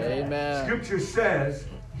 Amen. Scripture says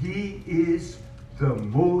he is the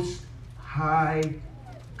most high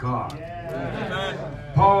God.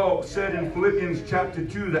 Paul said in Philippians chapter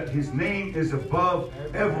 2 that his name is above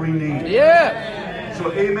every name. Yeah.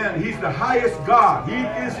 So amen. He's the highest God. He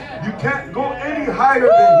is, you can't go any higher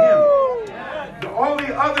than him. All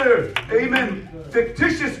the other, amen,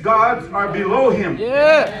 fictitious gods are below him.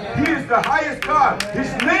 Yeah. He is the highest God.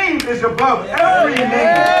 His name is above every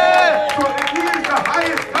name. So if he is the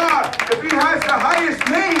highest God, if he has the highest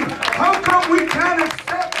name, how come we can't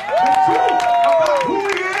accept the truth about who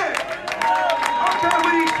he is? How can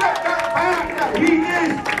we accept that fact that he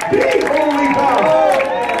is the only God?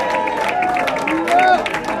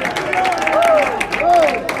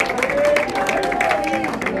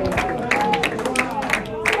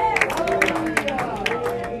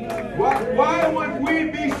 Why would we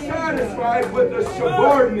be satisfied with a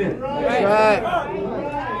subordinate? That's right.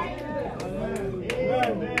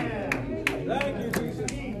 Thank you,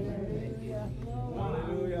 Jesus.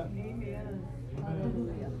 Hallelujah.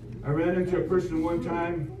 I ran into a person one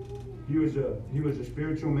time. He was a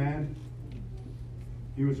spiritual man.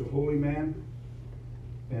 He was a holy man.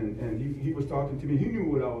 And he was talking to me. He knew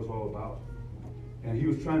what I was all about. And he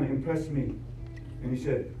was trying to impress me. And he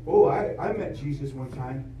said, oh, I met Jesus one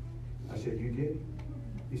time. I said, you did?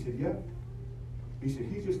 He said, yeah. He said,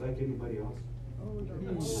 he's just like anybody else.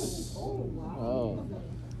 Oh.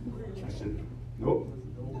 I said, nope.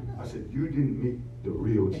 I said, you didn't meet the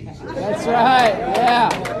real Jesus. That's right. Yeah.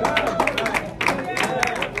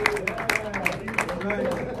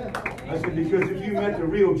 I said, because if you met the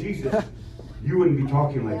real Jesus, you wouldn't be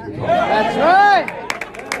talking like you're talking. That's right.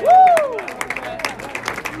 Woo!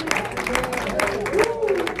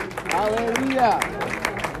 Hallelujah.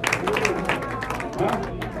 Huh?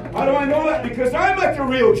 How do I know that? Because I met the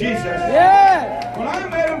real Jesus. Yeah. When I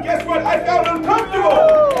met him, guess what? I felt uncomfortable.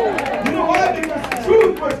 You know why? Because the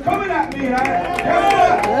truth was coming at me. And guess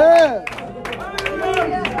what? Yeah.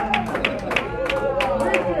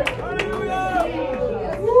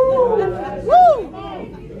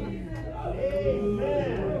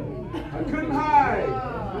 I couldn't hide.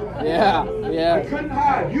 Yeah. Yeah. I couldn't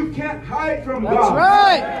hide. You can't hide from That's God.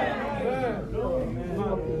 right.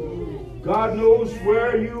 God knows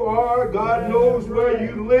where you are. God knows where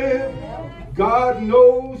you live. God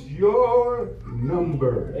knows your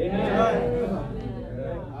number.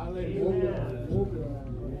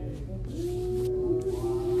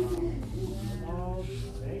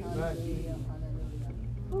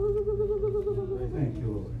 Thank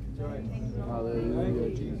you, Lord. Hallelujah,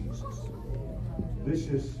 Jesus. This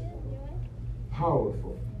is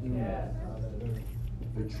powerful.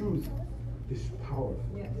 The truth is powerful.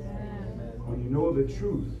 When you know the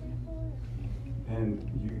truth and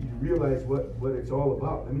you realize what it's all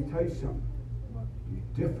about, let me tell you something.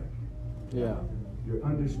 You're different. Yeah. You're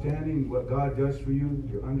understanding what God does for you.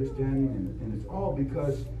 You're understanding, and it's all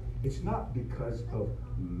because, it's not because of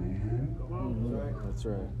man. Mm-hmm. That's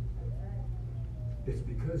right. It's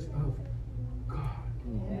because of God.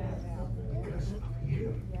 Because of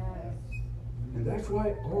Him. And that's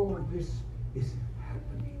why all of this is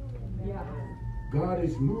happening. God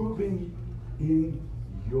is moving in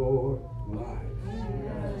your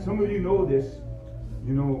lives. Some of you know this.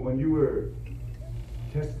 You know, when you were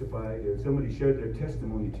testified, or somebody shared their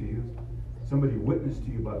testimony to you, somebody witnessed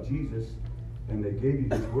to you about Jesus, and they gave you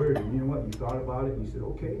His word, and you know what? You thought about it, and you said,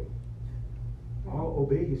 okay, I'll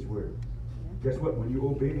obey His word. Guess what? When you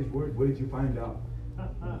obeyed His word, what did you find out?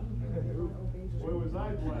 Where was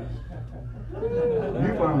I blessed?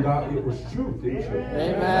 You found out it was truth, didn't you?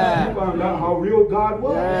 Amen. You found out how real God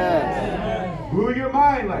was. Yes. Blew your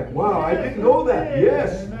mind like, wow, I didn't know that.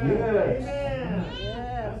 Yes, yes.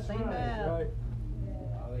 Yes, amen.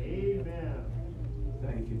 Amen.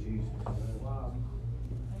 Thank you, Jesus.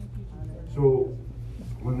 So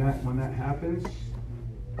when that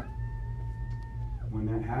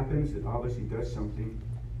happens, it obviously does something.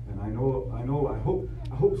 And I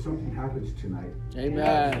hope something happens tonight.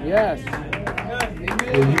 Amen. Yes.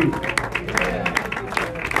 For you.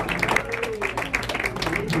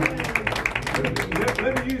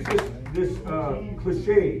 Let me use this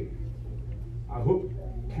cliche. I hope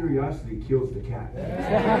curiosity kills the cat.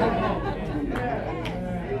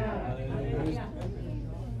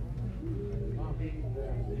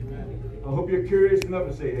 I hope you're curious enough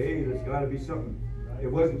to say, hey, there's got to be something. It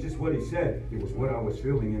wasn't just what he said, it was what I was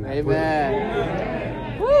feeling in that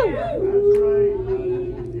Amen.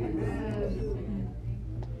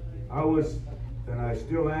 I was, and I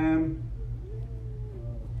still am,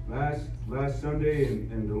 last Sunday,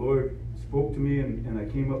 and the Lord spoke to me, and I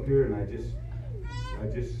came up here, and I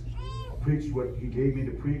just preached what he gave me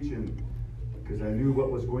to preach, and because I knew what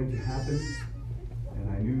was going to happen, and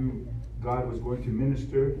I knew God was going to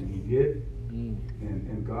minister, and he did.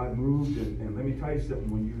 And God moved, and let me tell you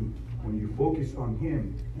something, when you focus on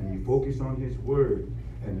him and you focus on his word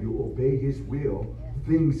and you obey his will,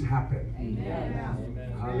 things happen. Amen.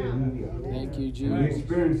 Hallelujah. Thank you, Jesus. And we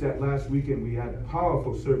experienced that last weekend. We had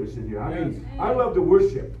powerful service in here. I mean, I love the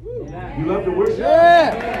worship. You love the worship?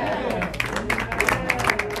 Yeah.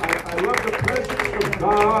 I love the presence of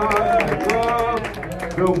God. I love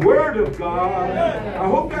the word of God. I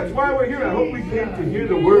hope that's why we're here. I hope we came to hear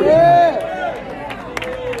the word. Yeah.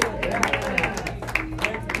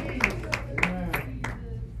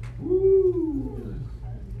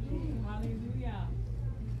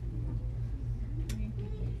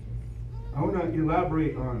 I want to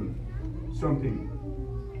elaborate on something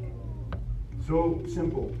so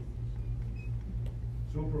simple,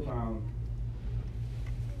 so profound,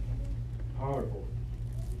 powerful.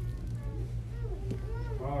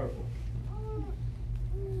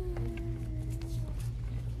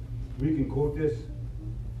 We can quote this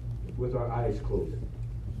with our eyes closed.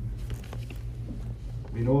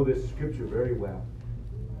 We know this scripture very well.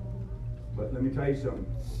 But let me tell you something.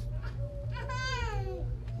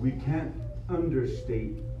 We can't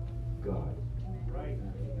understate God. Right.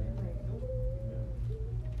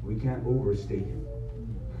 We can't overstate him.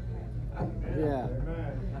 Yeah.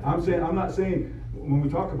 I'm not saying when we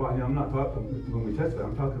talk about him, I'm not talking when we testify,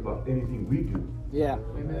 I'm talking about anything we do. Yeah.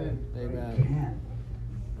 Amen. We Amen. can't.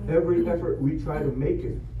 Every effort we try to make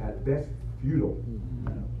it at best futile.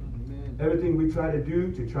 Amen. Everything we try to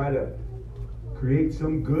do to try to create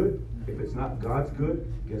some good, if it's not God's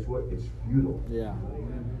good, guess what? It's futile. Yeah.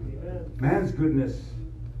 Man's goodness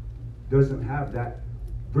doesn't have that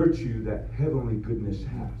virtue that heavenly goodness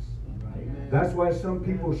has. That's why some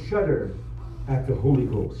people shudder at the Holy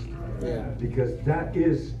Ghost. Yeah. Because that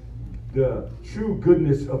is the true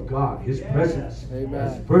goodness of God, his presence, Amen.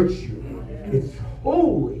 his virtue. It's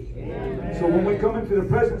holy. So when we come into the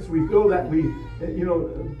presence, we feel that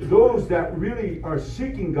those that really are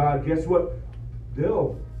seeking God, guess what?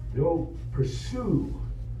 They'll pursue.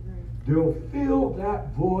 They'll fill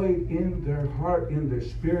that void in their heart, in their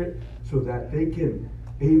spirit, so that they can,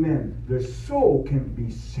 amen, their soul can be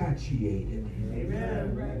satiated.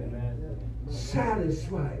 Amen.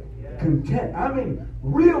 Satisfied. Content. I mean,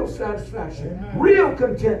 real satisfaction, real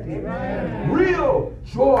contentment, real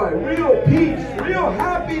joy, real peace, real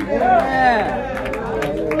happiness.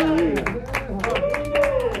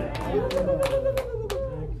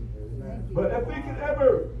 But if we could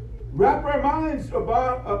ever wrap our minds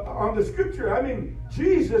about on the scripture, I mean,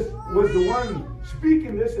 Jesus was the one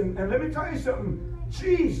speaking this, and let me tell you something.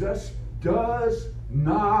 Jesus does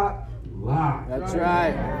not lie. That's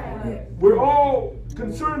right. We're all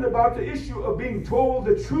concerned about the issue of being told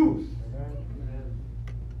the truth.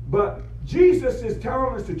 But Jesus is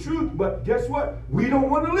telling us the truth, but guess what? We don't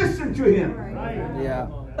want to listen to him. Yeah.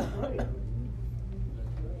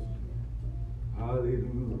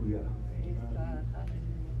 Hallelujah.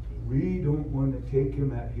 We don't want to take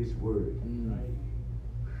him at his word.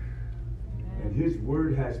 And his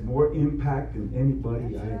word has more impact than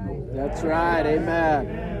anybody I know. That's right.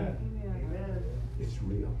 Amen. It's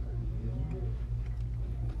real.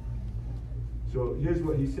 So here's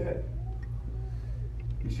what he said.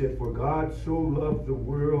 He said, for God so loved the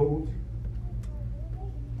world.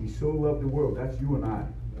 He so loved the world. That's you and I.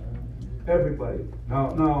 Everybody.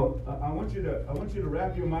 Now, I want you to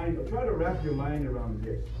wrap your mind. Try to wrap your mind around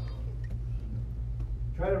this.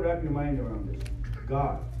 Try to wrap your mind around this.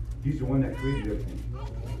 God, he's the one that created everything.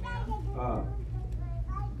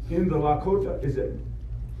 In the Lakota, is it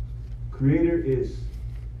creator is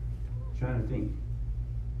trying to think.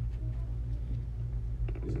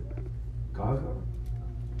 Is it Gaga?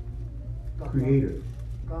 Creator.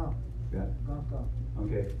 Yeah.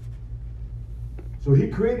 Okay. So he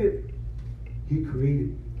created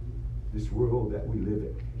this world that we live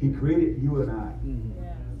in. He created you and I.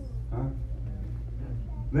 Huh?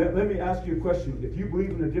 Let me ask you a question. If you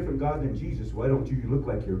believe in a different God than Jesus, why don't you look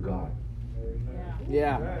like your God?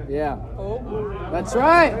 Yeah, yeah. That's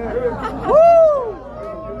right.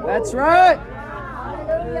 Woo! That's right.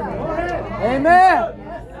 Amen.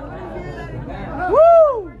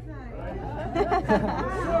 Woo!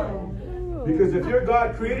 Because if your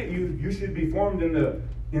God created you, you should be formed in the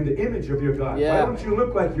image of your God. Yeah. Why don't you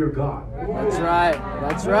look like your God? That's right.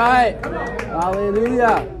 That's right.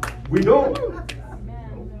 Hallelujah. We don't.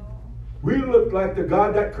 We look like the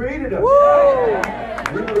God that created us. Woo!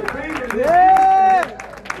 We were created in Yeah.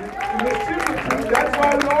 the similitude. That's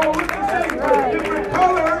why we all look the same. We're different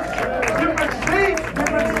colors, different shapes,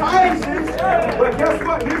 different sizes. But guess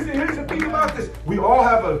what? Here's the thing about this. We all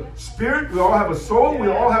have a spirit, we all have a soul, we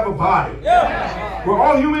all have a body. We're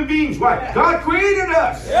all human beings. Why? God created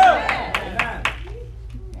us.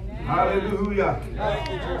 Hallelujah. Thank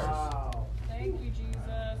you, Jesus.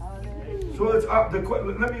 So it's up.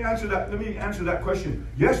 Let me answer that. Let me answer that question.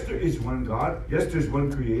 Yes, there is one God. Yes, there's one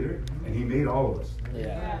Creator, and He made all of us.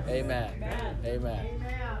 Yeah. Amen. Amen.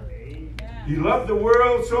 He loved the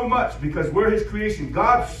world so much because we're His creation.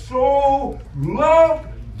 God so loved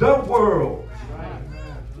the world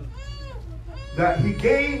that He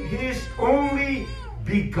gave His only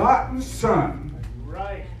begotten Son.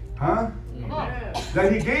 Right. Huh?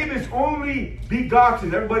 That He gave His only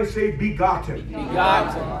begotten. Everybody say begotten.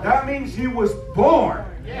 Begotten. That means He was born.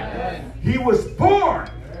 He was born.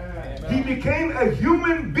 He became a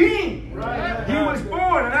human being. He was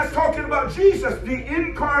born. And that's talking about Jesus, the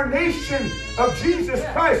incarnation of Jesus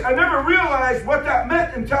Christ. I never realized what that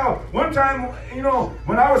meant until one time,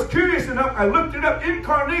 when I was curious enough, I looked it up.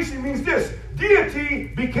 Incarnation means this. Deity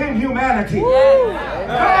became humanity.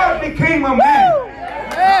 God became a man.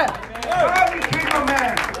 God became a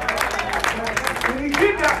man. And He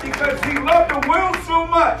did that because He loved the world so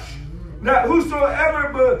much that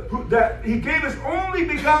that He gave His only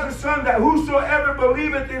begotten Son, that whosoever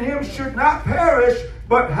believeth in Him should not perish,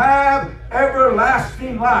 but have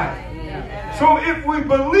everlasting life. So if we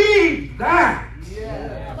believe that,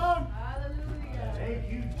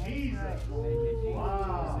 Thank you, Jesus.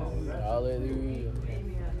 Wow. Hallelujah.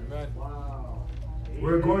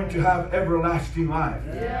 we're going to have everlasting life.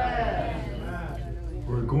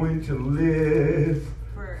 We're going to live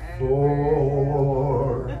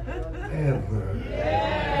forever.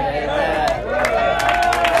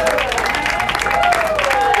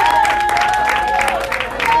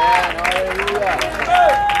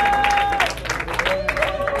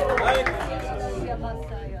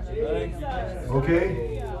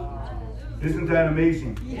 Okay? Isn't that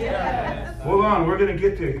amazing? Hold on, we're going to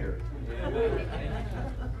get there here.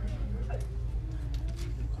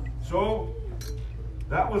 So,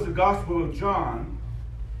 that was the Gospel of John,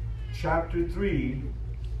 chapter 3,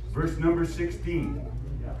 verse number 16.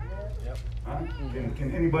 Huh?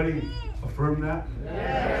 Can anybody affirm that?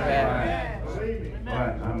 All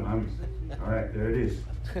right, all right, there it is.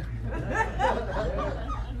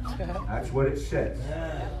 That's what it says.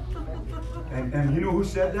 And you know who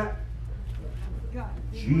said that?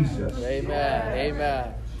 Jesus. Amen.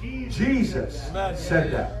 Amen. Jesus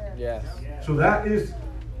said that. Yes. So that is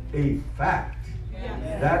a fact.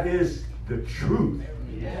 That is the truth.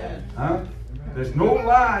 Huh? There's no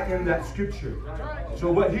lie in that scripture.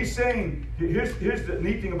 So what he's saying, here's the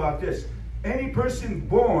neat thing about this. Any person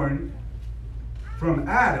born from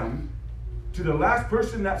Adam to the last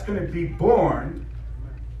person that's going to be born,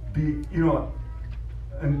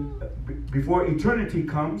 before eternity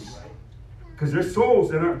comes, because there's souls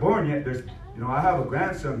that aren't born yet. There's, I have a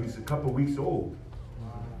grandson who's a couple weeks old,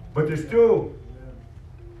 but there's still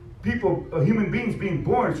people, human beings being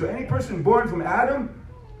born. So any person born from Adam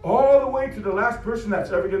all the way to the last person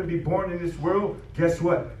that's ever going to be born in this world, guess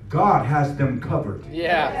what? God has them covered.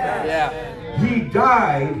 Yeah. He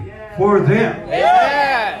died for them.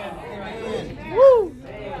 Amen. Woo.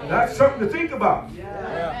 That's something to think about.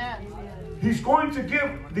 He's going to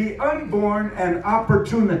give the unborn an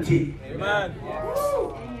opportunity. Amen.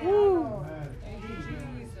 Woo.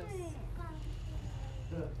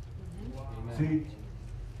 See,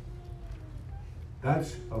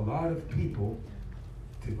 that's a lot of people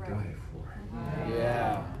to die for.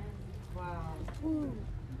 Yeah.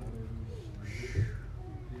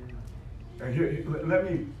 And here, let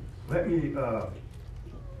me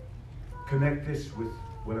connect this with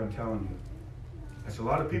what I'm telling you. That's a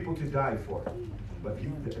lot of people to die for, but he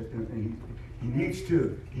needs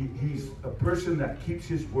to. He's a person that keeps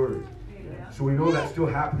his word. So we know that's still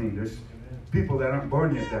happening. There's people that aren't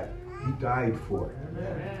born yet that he died for.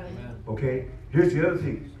 Okay? Here's the other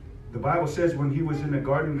thing. The Bible says when he was in the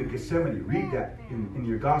Garden of Gethsemane, read that in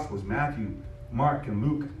your Gospels, Matthew, Mark, and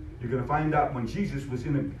Luke. You're going to find out when Jesus was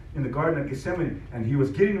in the Garden of Gethsemane and he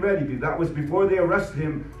was getting ready. That was before they arrested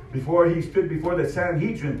him, before he stood before the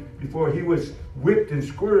Sanhedrin, before he was whipped and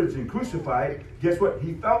scourged and crucified. Guess what?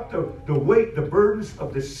 He felt the weight, the burdens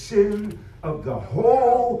of the sin of the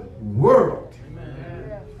whole world.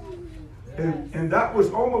 And that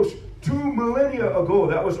was almost 2 millennia ago.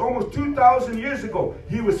 That was almost 2,000 years ago.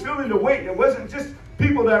 He was feeling the weight. It wasn't just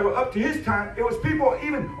people that were up to his time. It was people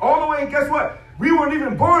even all the way. And guess what? We weren't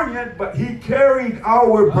even born yet, but he carried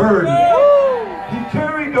our burden. He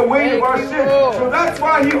carried the weight of our sin. So that's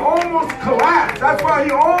why he almost collapsed. That's why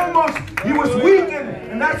he was weakened.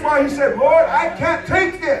 And that's why he said, Lord, I can't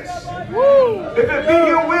take this. If it be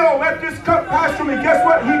your will, let this cup pass from me. Guess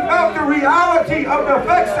what? He felt the reality of the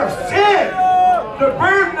effects of sin. The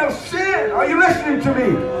burden of sin. Are you listening to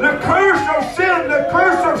me? The curse of sin. The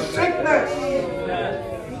curse of sickness.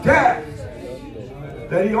 Death.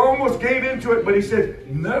 That he almost gave into it, but he said,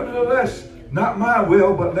 nevertheless, not my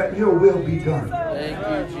will, but let your will be done.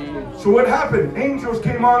 Thank you, Jesus. So what happened? Angels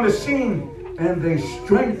came on the scene and they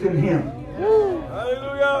strengthened him.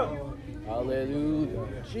 Hallelujah. Hallelujah.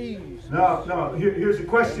 Jesus. Now, here's a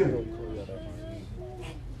question.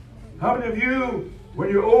 How many of you, when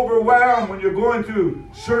you're overwhelmed, when you're going through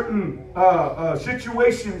certain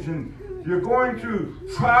situations and you're going through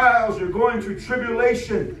trials, you're going through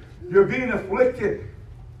tribulation, you're being afflicted,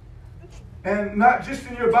 and not just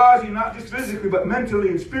in your body, not just physically, but mentally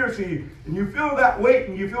and spiritually, and you feel that weight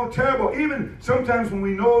and you feel terrible. Even sometimes when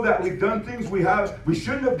we know that we've done things we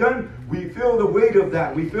shouldn't have done, we feel the weight of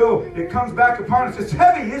that. We feel it comes back upon us. It's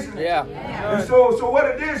heavy, isn't it? Yeah. And so what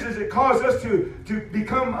it is it causes us to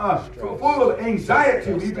become full of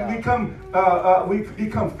anxiety. We become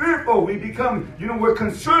fearful. We become, we're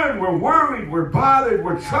concerned, we're worried, we're bothered,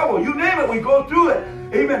 we're troubled. You name it, we go through it.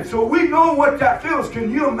 Amen. So we know what that feels.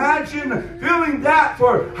 Can you imagine feeling that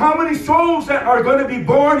for how many souls that are going to be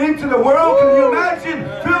born into the world? Can you imagine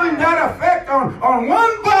feeling that effect on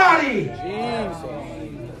one body? Jesus.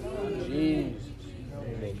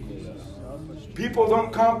 People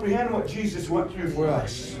don't comprehend what Jesus went through for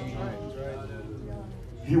us.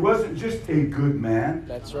 He wasn't just a good man.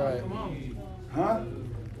 That's right. Huh?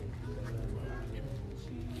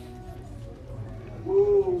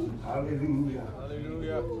 Woo. Hallelujah.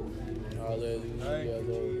 Hallelujah. Hallelujah,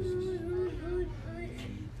 Lord.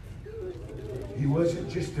 He wasn't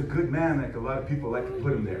just a good man like a lot of people like to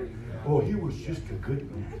put him there. Oh, he was just a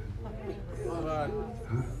good man. Huh?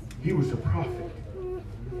 He was a prophet.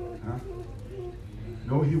 Huh?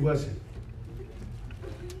 No, he wasn't.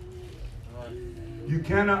 You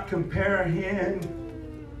cannot compare him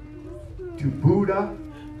to Buddha.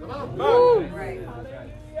 Amen.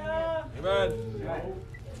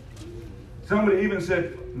 Somebody even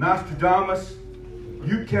said Nostradamus.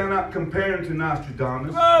 You cannot compare him to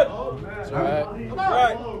Nostradamus.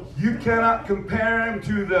 Right. You cannot compare him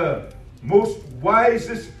to the most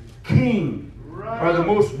wisest king, or the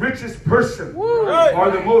most richest person, or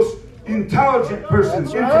the most intelligent person,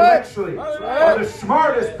 intellectually, or the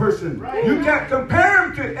smartest person. You can't compare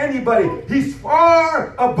him to anybody. He's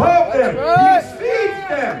far above them. He feeds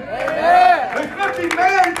them. There's nothing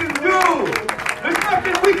man can do. There's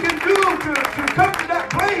nothing we can do to come to that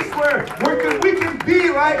place where we can be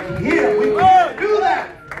like him. We can't do that.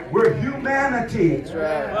 We're humanity. That's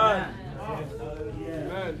right.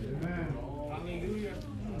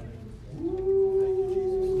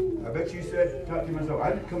 I bet you thought to yourself, I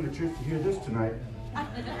didn't come to church to hear this tonight.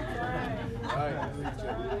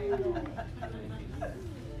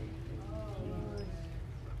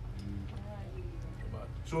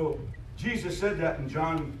 So Jesus said that in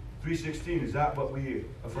John 3:16. Is that what we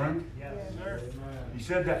affirmed? Yes, sir. He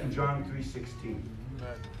said that in John 3:16.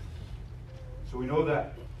 So we know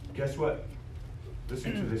that. Guess what?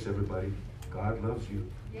 Listen to this, everybody. God loves you.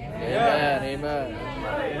 Amen. Amen.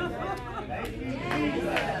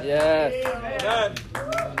 Yes.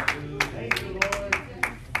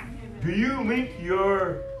 Do you link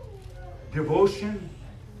your devotion?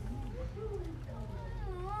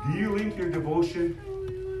 Do you link your devotion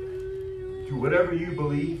to whatever you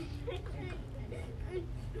believe?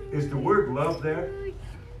 Is the word love there?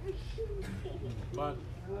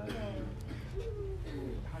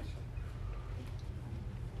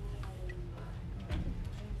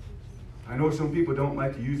 I know some people don't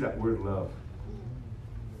like to use that word love.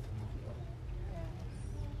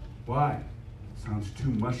 Why? It sounds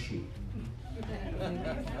too mushy.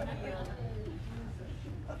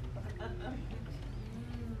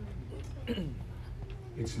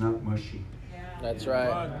 It's not mushy. That's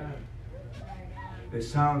right. It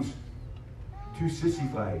sounds too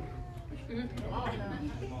sissified.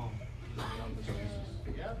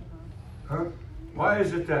 Huh? Why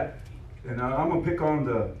is it that? And I'm going to pick on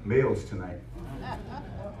the males tonight.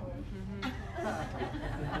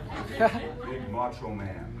 Big macho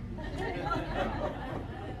man.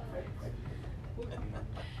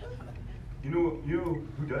 You know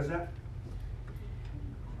who does that?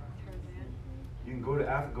 You can go to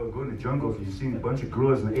Africa, go in the jungles, and you've seen a bunch of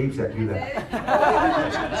gorillas and apes that do that.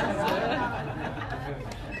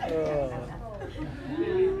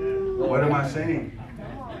 What am I saying?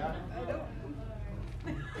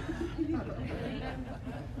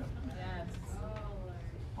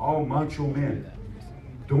 All macho men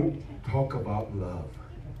don't talk about love.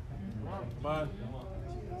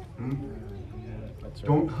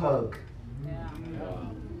 Don't hug.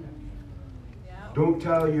 Don't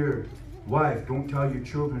tell your wife, don't tell your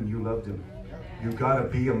children you love them. You gotta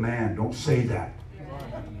be a man. Don't say that.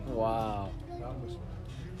 Wow.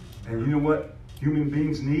 And you know what human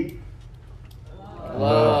beings need?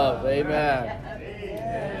 Love. Amen.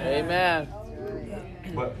 Amen.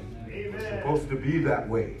 But it's supposed to be that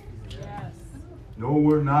way. No,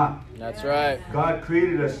 we're not. That's right. God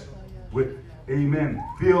created us with, amen,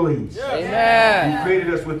 feelings. Amen. He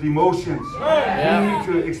created us with emotions. Yeah. We need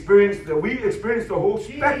to experience we experience the whole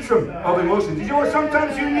spectrum of emotions. You know what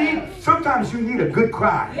sometimes you need? Sometimes you need a good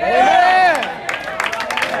cry. Amen.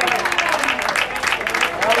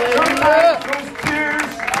 Sometimes those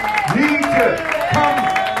tears need to come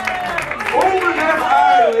over their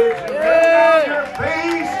eyelids and run down your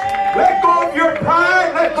face. Let go of your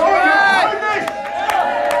pride. Let go of your hardness.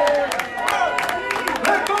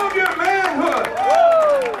 Let go of your manhood.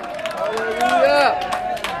 Hallelujah.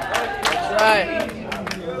 That's right.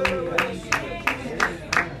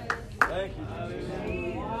 Thank you.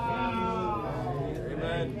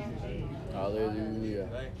 Amen. Hallelujah.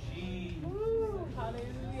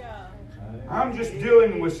 I'm just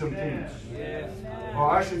dealing with some things. Or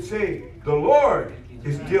I should say, the Lord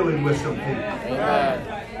is dealing with some things. Amen.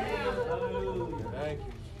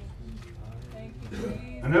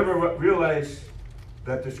 I never realized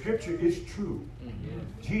that the scripture is true.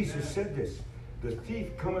 Jesus said this. The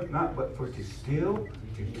thief cometh not but for to steal,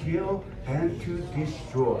 to kill, and to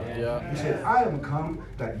destroy. Yeah. He said, I am come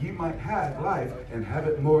that ye might have life and have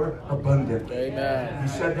it more abundantly. Amen. He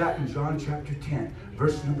said that in John chapter 10,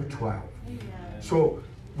 verse number 12. So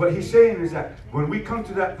what he's saying is that when we come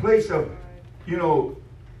to that place of,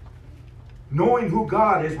 knowing who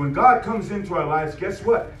God is, when God comes into our lives, guess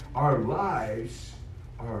what? Our lives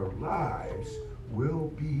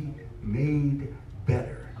will be made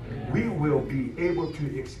better. We will be able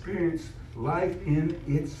to experience life in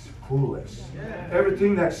its fullest.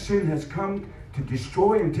 Everything that sin has come to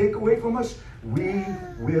destroy and take away from us, we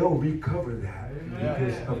will recover that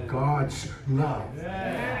because of God's love.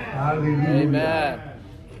 Hallelujah. Amen.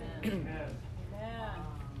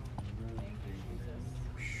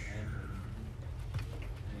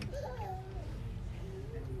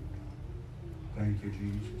 Thank you,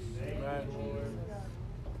 Jesus. Amen.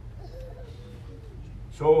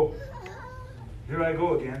 So, here I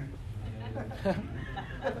go again.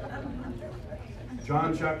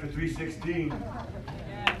 John chapter 3:16.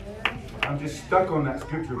 I'm just stuck on that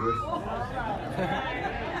scripture verse.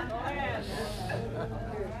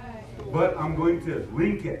 But I'm going to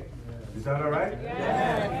link it. Is that all right?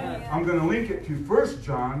 Yes. I'm going to link it to 1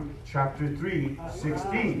 John chapter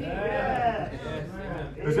 3:16.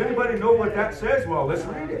 Does anybody know what that says? Well, let's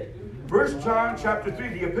read it. 1 John chapter 3,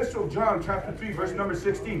 the epistle of John chapter 3, verse number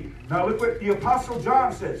 16. Now look what the apostle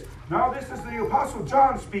John says. Now this is the apostle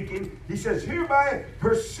John speaking. He says, hereby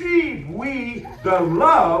perceive we the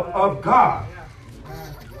love of God.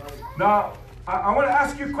 Now, I want to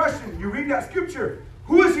ask you a question. You read that scripture.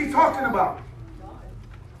 Who is he talking about?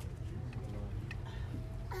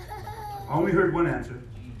 I only heard one answer.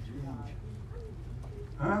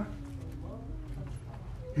 Huh?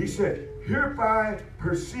 He said, hereby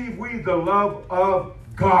perceive we the love of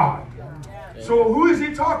God. So who is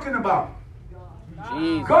he talking about?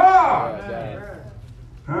 Jesus. God. Yeah.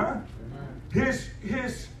 Huh?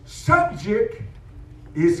 His subject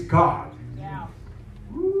is God.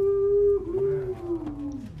 Woo-hoo.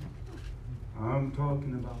 I'm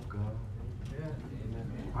talking about God.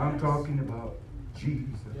 I'm talking about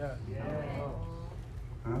Jesus.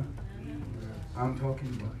 Huh? I'm talking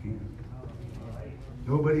about him.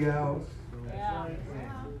 Nobody else.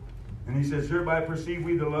 And he says, hereby perceive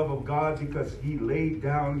we the love of God because he laid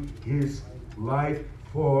down his life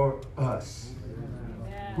for us.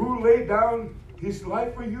 Who laid down his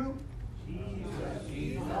life for you?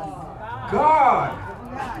 God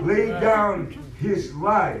laid down his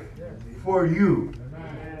life for you.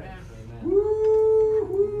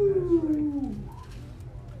 Woo-hoo.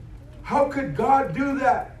 How could God do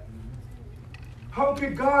that? How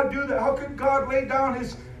could God do that? How could God lay down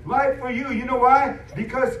his life for you? You know why?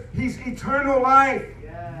 Because he's eternal life.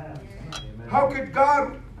 How could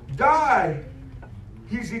God die?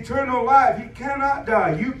 He's eternal life. He cannot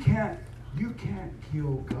die. You can't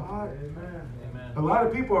kill God. A lot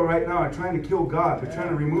of people right now are trying to kill God. They're trying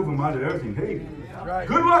to remove him out of everything. Hey,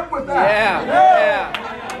 good luck with that.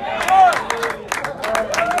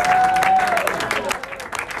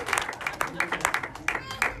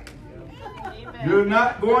 You're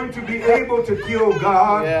not going to be able to kill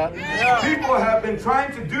God. People have been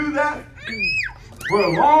trying to do that for a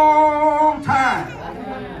long time.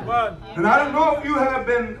 And I don't know if you have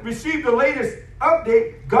received the latest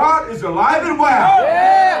update. God is alive and well.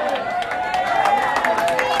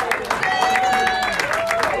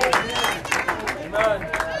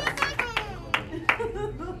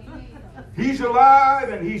 He's alive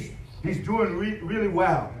and he's doing really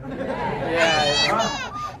well.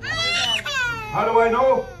 How do I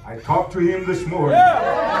know? I talked to him this morning.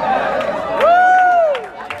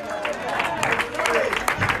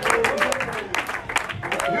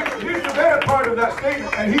 Here's the better part of that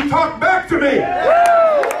statement, and he talked back to me.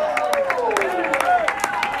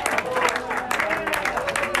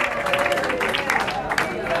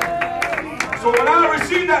 So when I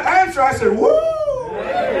received that answer, I said, woo!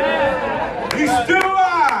 He's still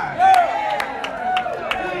alive.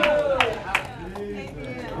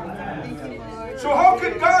 So how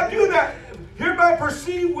could God do that? Hereby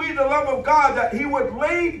perceive we the love of God, that he would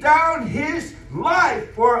lay down his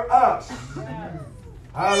life for us.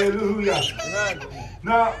 Hallelujah.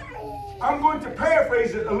 Now, I'm going to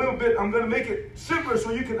paraphrase it a little bit. I'm going to make it simpler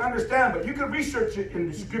so you can understand, but you can research it in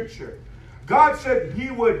the scripture. God said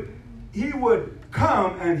he would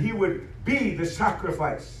come and he would be the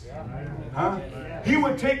sacrifice. He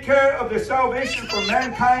would take care of the salvation for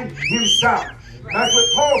mankind himself. That's what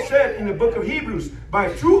Paul said in the book of Hebrews.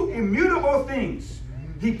 By two immutable things,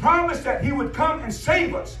 he promised that he would come and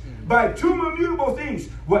save us. By two immutable things.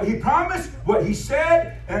 What he promised, what he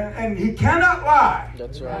said, and he cannot lie.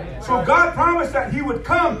 That's right. So God promised that he would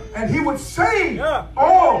come and he would save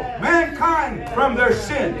all mankind from their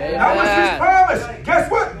sin. That was his promise. Guess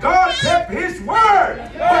what? God kept his word.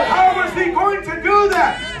 But how was he going to do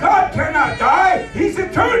that? God cannot die. He's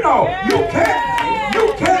eternal. You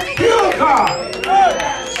can't kill God.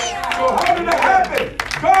 So how did it happen?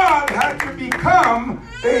 God had to become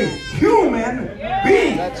a human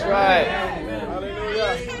being. That's right.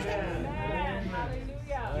 Hallelujah.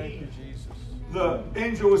 Thank you, Jesus. The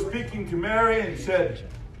angel was speaking to Mary and said,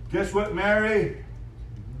 guess what, Mary?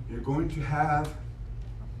 You're going to have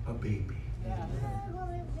a baby.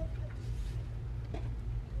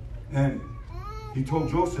 And he told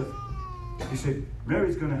Joseph, he said,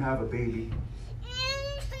 Mary's going to have a baby.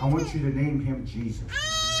 I want you to name him Jesus.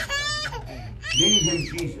 Name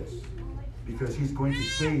him Jesus, because he's going to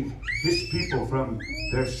save his people from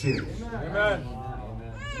their sins. Amen.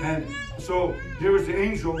 And so here was the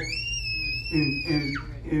angel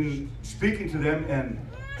in speaking to them,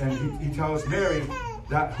 and he tells Mary,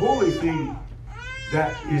 that holy thing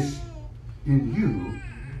that is in you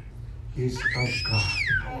is of God.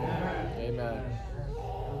 Amen.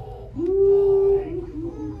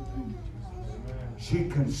 She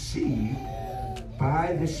conceived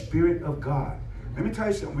by the Spirit of God. Let me tell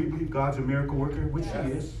you something. We believe God's a miracle worker, which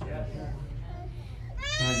he is.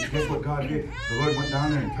 And guess what God did? The Lord went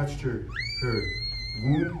down there and touched her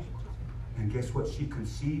womb. And guess what? She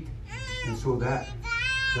conceived. And so that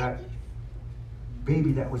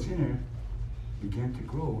baby that was in her began to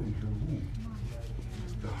grow in her womb.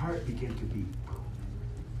 The heart began to beat. Boom,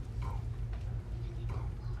 boom, boom.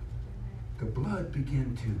 The blood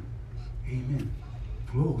began to, amen,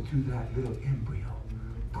 flow through that little embryo.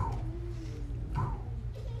 Boom, boom,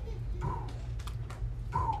 boom,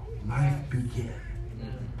 boom. Life began.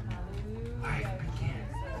 Life began.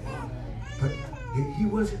 But he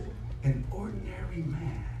wasn't an ordinary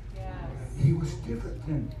man. He was different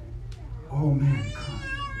than all mankind.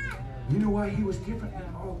 You know why he was different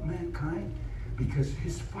than all mankind? Because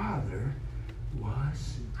his father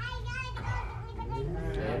was God.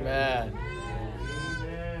 Amen.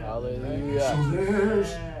 Hallelujah. So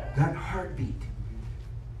there's that heartbeat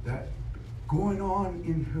that going on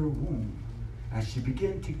in her womb as she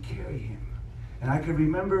began to carry him. And I can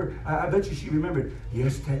remember, I bet you she remembered,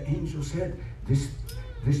 yes, that angel said, this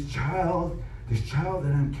child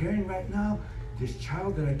that I'm carrying right now, this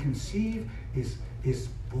child that I conceive is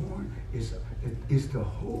born, is the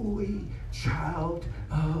holy child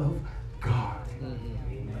of God.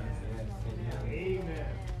 Amen.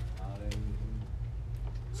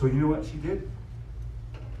 So you know what she did?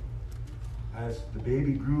 As the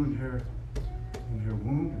baby grew in her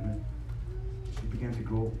womb, and she began to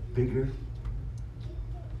grow bigger.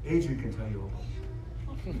 Adrian can tell you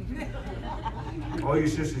all. All your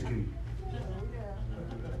sisters can.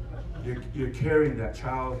 You're carrying that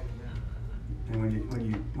child, and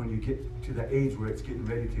when you get to the age where it's getting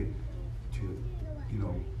ready to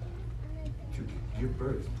give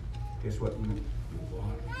birth, guess what? You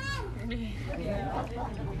water.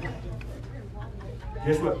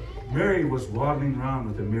 Guess what? Mary was waddling around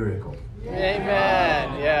with a miracle.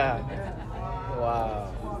 Amen. Yeah. Wow.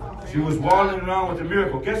 She was waddling around with a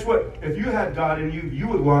miracle. Guess what? If you had God in you, you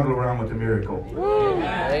would waddle around with a miracle.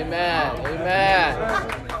 Amen. Amen.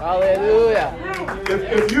 Hallelujah.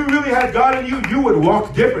 If you really had God in you, you would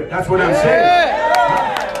walk different. That's what I'm saying.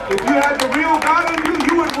 If you had the real God in you,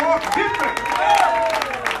 you would walk different.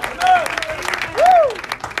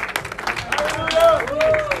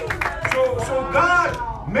 So God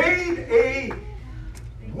made a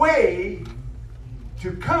way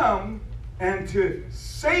to come and to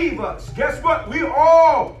save us. Guess what? We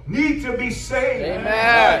all need to be saved.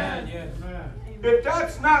 Amen. If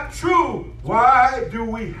that's not true, why do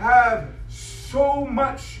we have so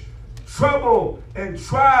much trouble and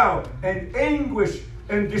trial and anguish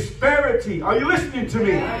and disparity? Are you listening to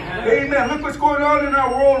me? Amen. Look what's going on in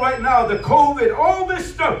our world right now. The COVID, all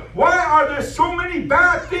this stuff. Why are there so many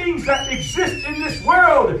bad things that exist in this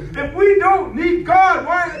world? If we don't need God,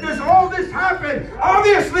 why does all this happen?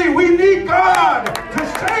 Obviously, we need God to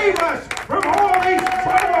save us from all these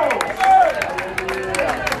troubles.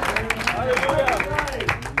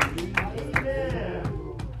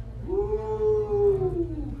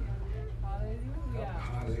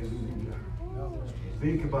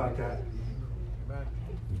 Think about that.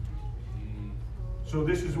 So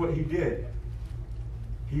this is what he did.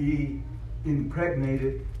 He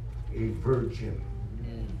impregnated a virgin.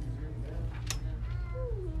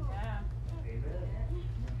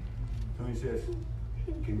 Somebody says,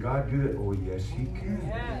 can God do that? Oh, yes, he can.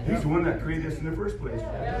 He's the one that created us in the first place.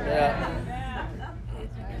 Yeah.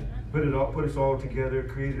 Put us all together,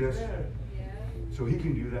 created us. So he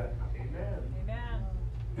can do that.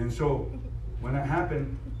 And so when that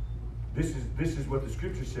happened, this is what the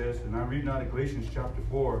scripture says, and I'm reading out of Galatians chapter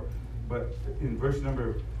 4, but in verse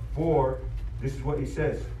number 4, this is what he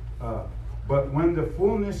says. But when the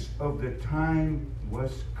fullness of the time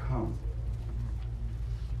was come,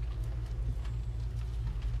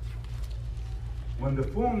 when the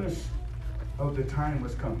fullness of the time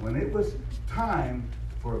was come, when it was time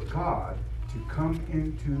for God to come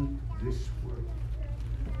into this world,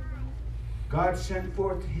 God sent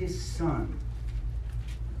forth his Son.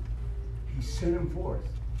 He sent him forth,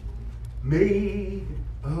 made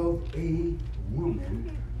of a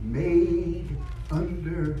woman, made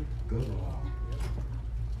under the law,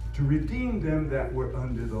 to redeem them that were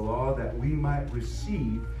under the law, that we might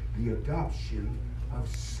receive the adoption of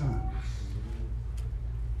sons.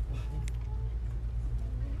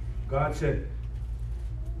 God said,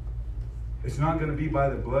 it's not going to be by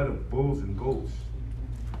the blood of bulls and goats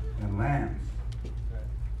and lambs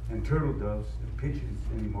and turtle doves and pigeons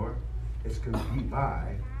anymore. It's going to be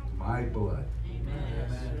by my blood.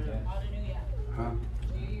 Amen.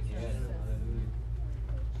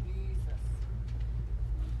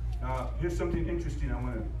 Huh? Here's something interesting I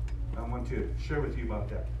want to share with you about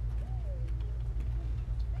that.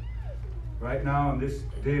 Right now in this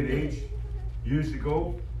day and age, years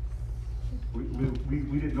ago, we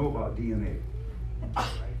didn't know about DNA.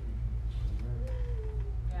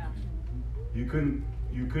 You couldn't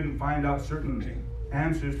find out certain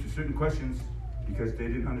answers to certain questions because they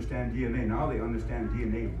didn't understand DNA. Now they understand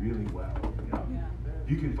DNA really well.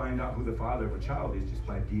 You can find out who the father of a child is just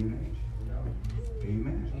by DNA.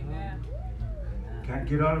 Amen. Can't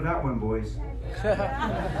get out of that one, boys. Huh?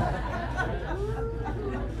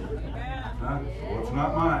 Well, it's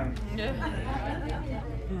not mine.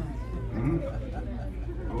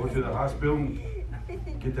 Go to the hospital and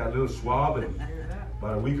get that little swab, and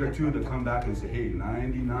about a week or two they'll come back and say, hey,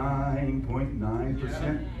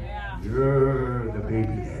 99.9%, you're the baby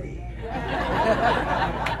daddy.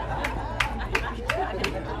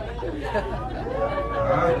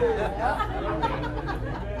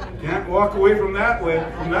 Can't walk away from that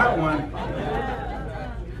one.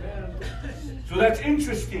 So that's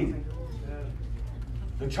interesting.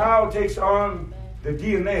 The child takes on the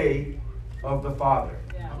DNA of the father.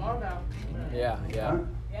 Yeah. Huh?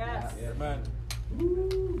 Yes. Amen.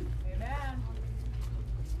 Amen.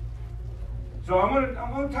 So I'm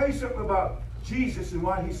gonna tell you something about Jesus and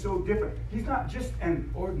why he's so different. He's not just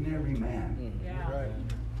an ordinary man. Yeah.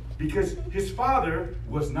 Because his father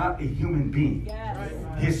was not a human being. Yes.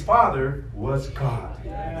 His father was God.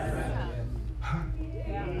 Yes.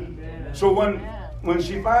 So when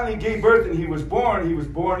she finally gave birth and he was born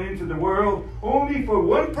into the world only for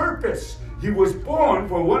one purpose. He was born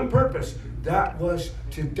for one purpose. That was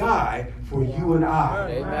to die for you and I.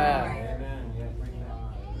 Amen.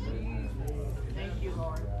 Thank you,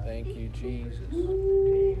 Lord. Thank you, Jesus.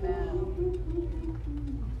 Amen.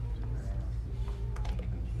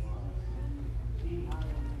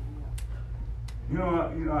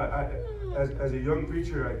 As a young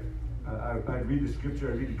preacher, I'd read the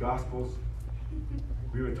scripture, I'd read the Gospels.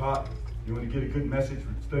 We were taught, you want to get a good message,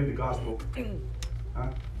 study the Gospel. Huh?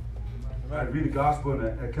 I'd read the Gospel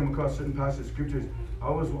and I'd come across certain passages of scriptures. I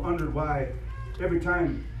always wondered why every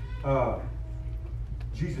time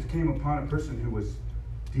Jesus came upon a person who was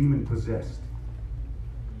demon possessed,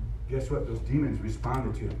 guess what? Those demons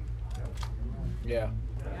responded to him. Yeah.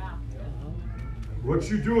 What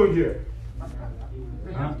you doing here?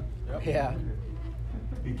 Huh? Yeah.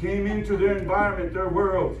 He came into their environment, their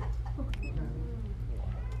world.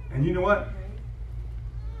 And you know what?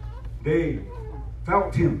 They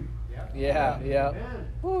felt him. Yeah. Yeah.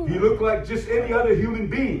 He looked like just any other human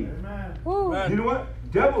being. Woo. You know what?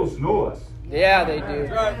 Devils know us. Yeah, they do.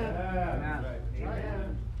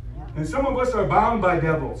 And some of us are bound by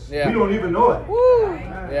devils. Yeah. We don't even know it. Woo.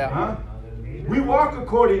 Yeah. Huh? We walk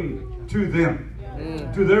according to them,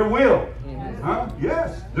 to their will. Huh?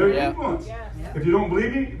 Yes, their influence. If you don't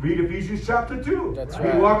believe me, read Ephesians chapter 2. That's We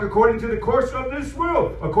right. walk according to the course of this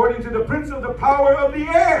world, according to the prince of the power of the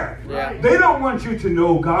air. Yeah. They don't want you to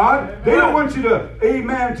know God. They don't want you to,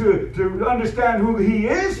 amen, to understand who he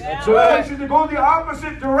is. So they want you to go the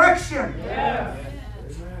opposite direction.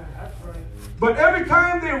 But every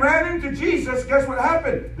time they ran into Jesus, guess what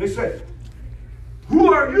happened? They said,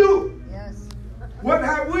 "Who are you? Yes. What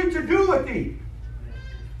have we to do with thee?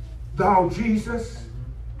 Thou Jesus."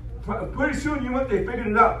 Pretty soon, you know what? They figured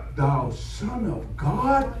it out. Thou Son of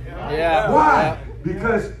God? Yeah. Why?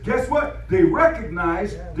 Because guess what? They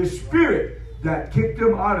recognized the spirit that kicked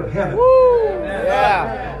them out of heaven. Woo.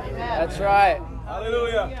 Yeah. That's right.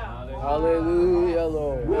 Hallelujah. Hallelujah,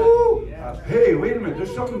 Lord. Woo! Hey, wait a minute.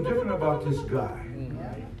 There's something different about this guy.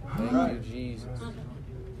 Thank you, Jesus.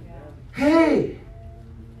 Hey,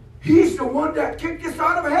 he's the one that kicked us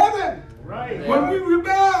out of heaven when we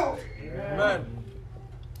rebelled. Amen.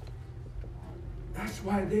 That's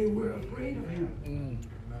why they were afraid of him.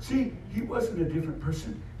 See, he wasn't a different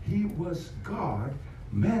person. He was God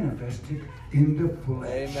manifested in the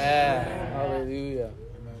flesh. Amen. Hallelujah.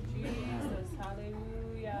 Jesus.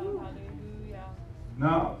 Hallelujah. Hallelujah.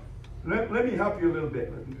 Now, let me help you a little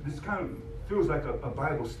bit. This kind of feels like a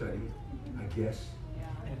Bible study, I guess.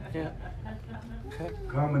 Yeah.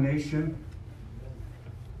 Combination.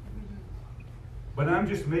 But I'm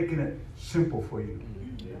just making it simple for you.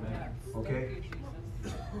 Okay?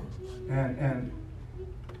 And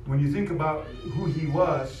when you think about who he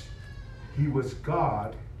was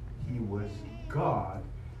God. He was God.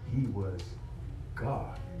 He was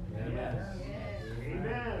God. Amen.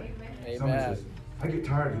 Someone Amen. says, I get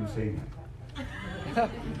tired of him saying that.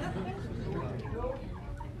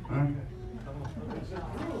 Huh?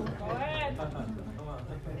 Go ahead.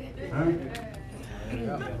 Huh?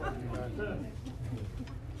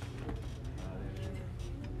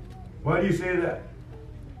 Why do you say that,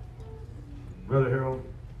 Brother Harold?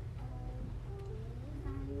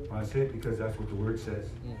 Well, I say it because that's what the Word says.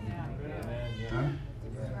 Huh?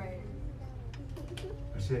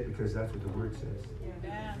 I say it because that's what the Word says.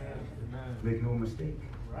 Make no mistake.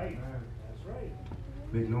 Right. That's right.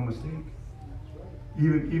 Make no mistake.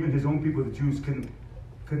 Even his own people, the Jews, couldn't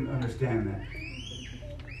understand that.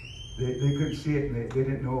 They couldn't see it, and they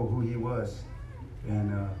didn't know who he was.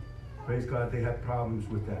 And praise God, they had problems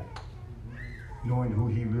with that, knowing who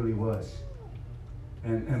he really was.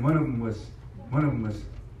 And one of them was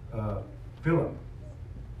Philip.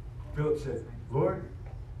 Philip said, Lord,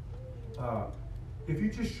 if you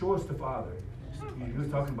just show us the Father, he was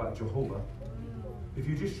talking about Jehovah. If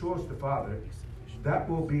you just show us the Father, that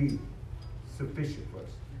will be sufficient for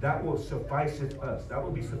us. That will suffice us. That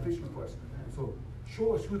will be sufficient for us. So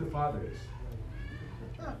show us who the Father is.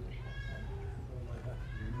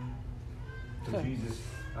 So Jesus,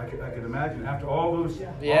 I could imagine after all those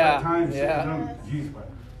all that time sitting on Jesus.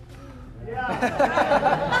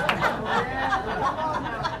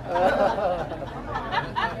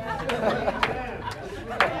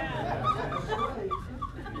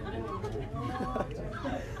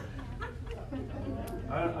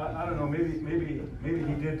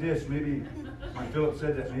 my Philip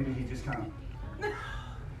said that maybe he just kind of.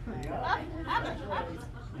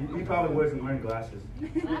 He probably wasn't wearing glasses. But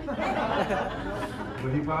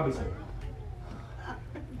he probably said.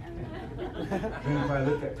 Then if I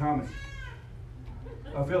looked at Thomas,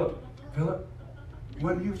 Philip,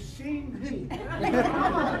 when you've seen me,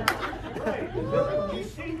 you've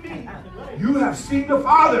seen me, you have seen the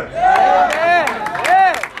Father.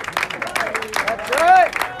 Yeah. That's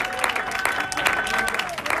right.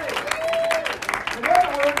 In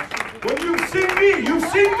other words, when you've seen me, you've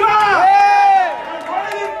seen God. I'm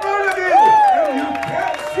right in front of you, and you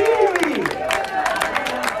can't see me.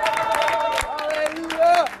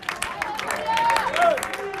 Hallelujah.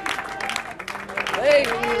 Thank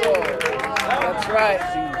you, Lord. That's right,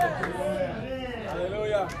 Jesus.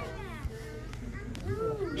 Hallelujah.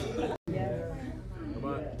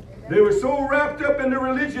 They were so wrapped up in their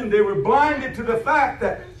religion, they were blinded to the fact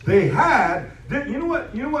that they had. You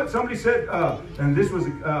know what? Somebody said, and this was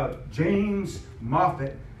James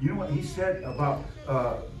Moffat. You know what he said about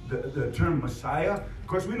the term Messiah? Of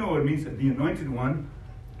course, we know what it means: the anointed one,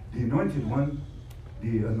 the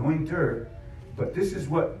anointer. But this is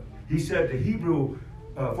what he said. The Hebrew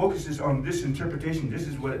focuses on this interpretation. This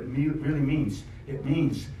is what it really means. It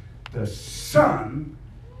means the Son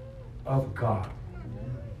of God.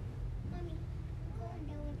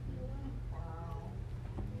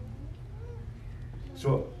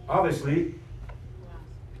 So obviously,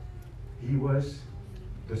 he was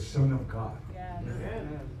the Son of God.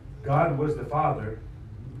 God was the Father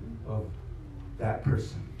of that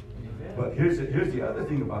person. But here's the other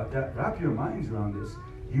thing about that. Wrap your minds around this.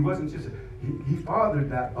 He wasn't just he fathered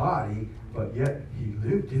that body, but yet he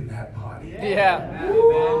lived in that body. Yeah.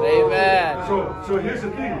 Amen. So here's the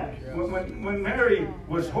thing. When Mary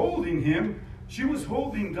was holding him, she was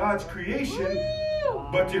holding God's creation,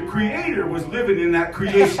 but the Creator was living in that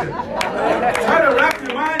creation. Try to wrap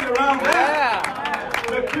your mind around that.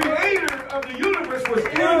 The Creator of the universe was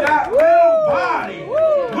in that little body,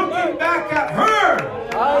 looking back at her.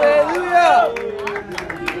 Hallelujah.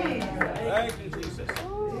 Thank you, Jesus.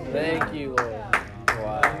 Thank you, Lord.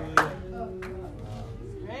 Wow.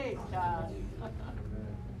 Great God.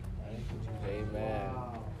 Amen.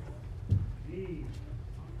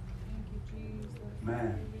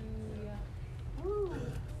 Man,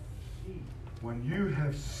 when you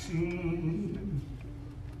have seen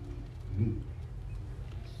me,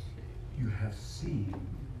 you have seen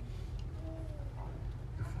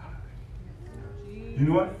the Father. You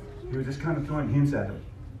know what? He was just kind of throwing hints at him.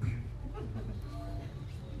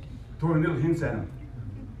 Throwing little hints at him.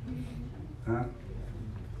 Huh?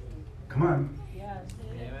 Come on. Yes.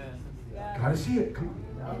 Amen. Gotta see it. Come on.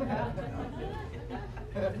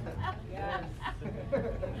 Yes.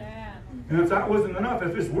 And if that wasn't enough,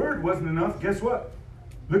 if his word wasn't enough, guess what?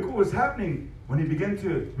 Look what was happening when he began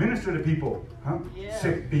to minister to people. Huh? Yeah.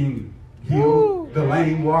 Sick being healed, the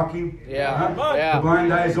lame walking, Yeah. huh? Yeah. The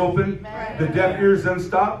blind eyes open, the deaf ears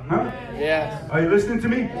unstopped. Huh? Yes. Are you listening to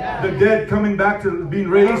me? The dead coming back to being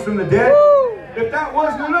raised from the dead. If that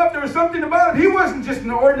wasn't enough, there was something about it. He wasn't just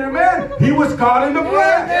an ordinary man. He was God in the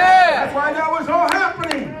flesh. That's why that was all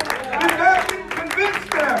happening. And that didn't convince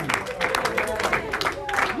them.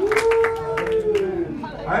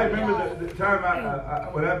 I remember the time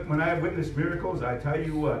when I witnessed miracles. I tell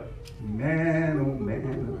you what, man, oh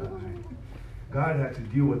man, God had to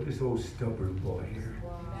deal with this old stubborn boy here.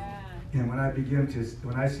 And when I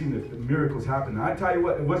seen the miracles happen, I tell you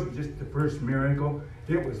what, it wasn't just the first miracle.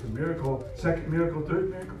 It was the miracle, second miracle, third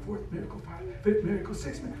miracle, fourth miracle, fifth miracle,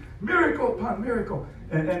 sixth miracle upon miracle.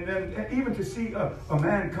 And then even to see a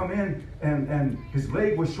man come in and his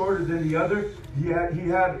leg was shorter than the other. He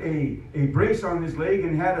had a brace on his leg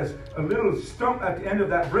and had a little stump at the end of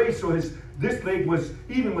that brace, so this leg was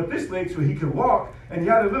even with this leg, so he could walk. And he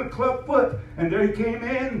had a little club foot, and there he came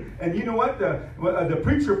in. And you know what? The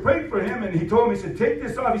preacher prayed for him, and he told him, he said, "Take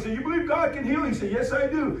this off." He said, "You believe God can heal?" He said, "Yes, I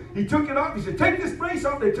do." He took it off. He said, "Take this brace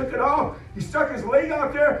off." They took it off. He stuck his leg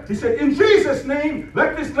out there. He said, "In Jesus' name,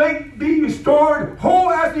 let this leg be restored whole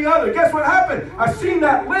as the other." Guess what happened? I seen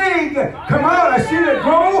that leg come out. I seen it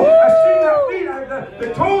grow. I seen that feet.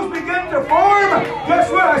 The toes begin to form. Guess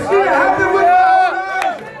what? I seen it happen with my own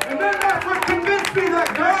eyes. And then that's what convinced me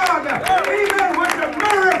that God, even was a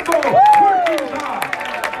miracle working God.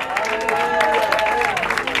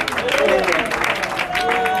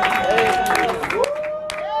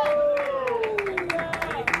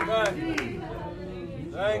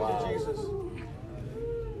 Thank you, Jesus.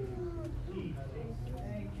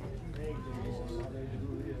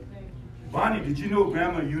 Bonnie, did you know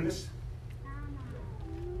Grandma Eunice?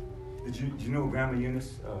 Did you know Grandma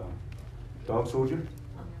Eunice, dog soldier?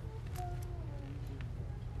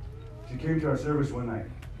 She came to our service one night,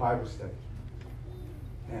 Bible study.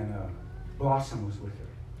 And Blossom was with her.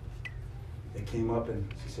 They came up and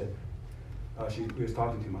she said, we was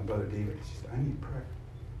talking to my brother David. She said, I need prayer.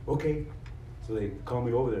 Okay. So they called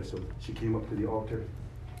me over there. So she came up to the altar.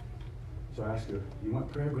 So I asked her, you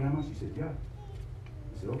want prayer, Grandma? She said, yeah.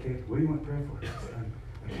 I said, okay, what do you want prayer for? She said,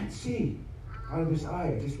 I can't see out of this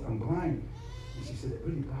eye. I'm blind. And she said, it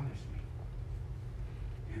really bothers me.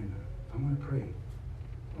 And I want to pray.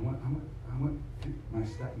 I want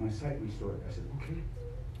my sight restored. I said, okay.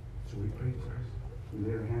 So we prayed for her. We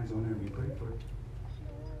laid our hands on her and we prayed for her.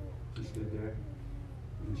 She stood there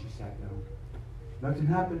and then she sat down. Nothing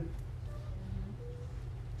happened.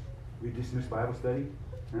 We dismissed Bible study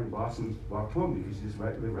and Blossom walked home because she just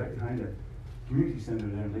lived right behind the community center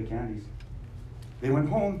there in Lake Andes. They went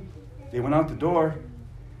home. They went out the door.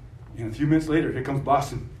 And a few minutes later, here comes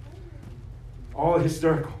Blossom. All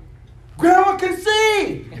hysterical. Grandma can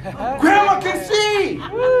see! Grandma can see!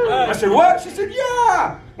 I said, what? She said,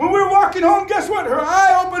 yeah! When we were walking home, guess what? Her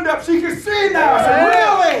eye opened up. She can see now. I said,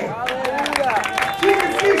 really? Hallelujah. She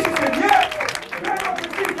can see. She said, yeah. Grandma can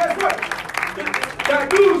see. Guess what?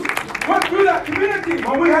 That news went through that community.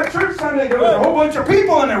 When we had church Sunday, there was a whole bunch of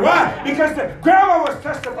people in there. Why? Because the grandma was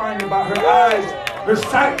testifying about her eyes, her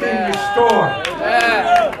sight being restored.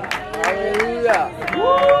 Amen. Hallelujah.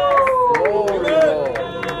 Glory, Lord.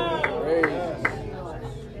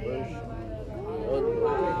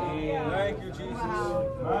 Thank you, Jesus.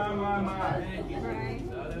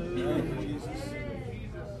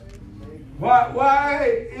 My. Why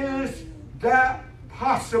is that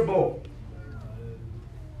possible?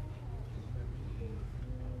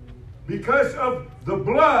 Because of the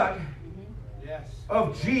blood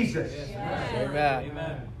of Jesus.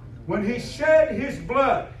 Amen. When he shed his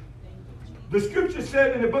blood, the scripture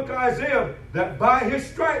said in the book of Isaiah that by his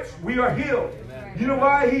stripes we are healed. You know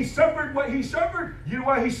why he suffered what he suffered? You know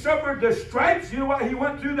why he suffered the stripes? You know why he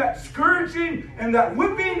went through that scourging and that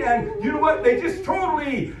whipping? And you know what? They just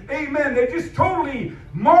totally, amen, they just totally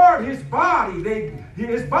marred his body.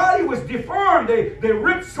 His body was deformed. They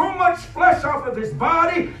ripped so much flesh off of his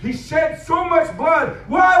body. He shed so much blood.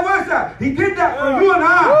 Why was that? He did that for you and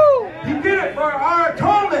I. He did it for our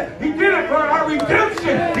atonement. He did it for our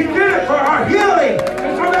redemption. He did it for our healing.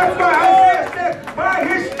 And so that's why Isaiah said, by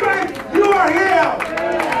his stripes you are healed.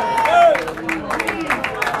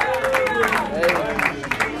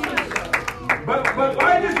 But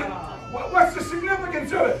why does it? What's the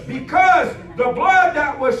significance of it? Because the blood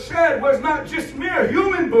that was shed was not just mere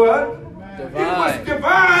human blood. It was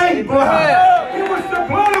divine blood. It was the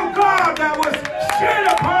blood of God that was shed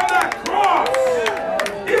upon that cross.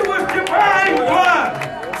 It was divine blood.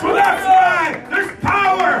 So that's why there's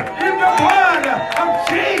power in the blood of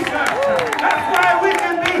Jesus. That's why we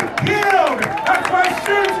can be healed. That's why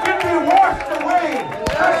sins can be washed away.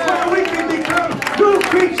 That's why we can become new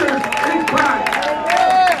creatures in Christ.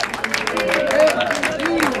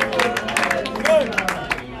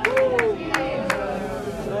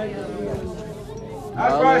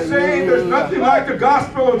 That's why I say there's nothing like the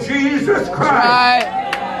gospel of Jesus Christ.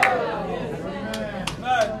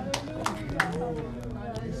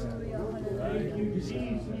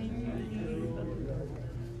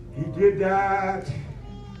 He did that.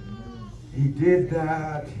 He did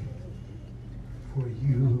that for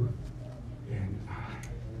you and I.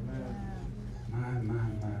 My.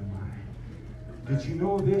 Did you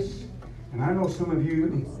know this? And I know some of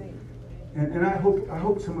you, and I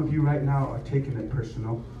hope some of you right now are taking it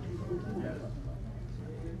personal.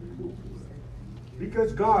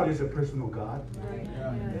 Because God is a personal God.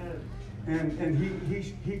 And he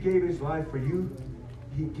gave his life for you.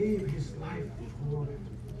 He gave his life for you.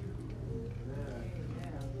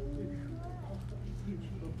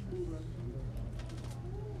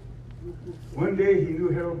 One day he knew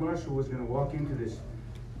Harold Marshall was going to walk into this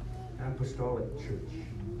apostolic church.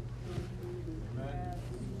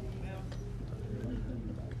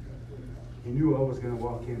 He knew I was going to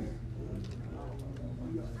walk in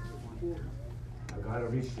there. I got to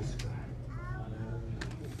reach this guy.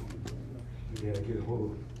 He had to get a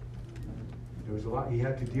hold of him. There was a lot he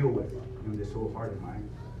had to deal with in this whole heart of mine.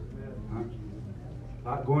 A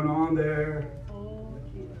lot going on there.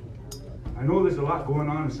 I know there's a lot going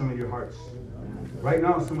on in some of your hearts. Right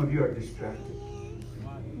now, some of you are distracted.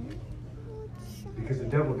 Because the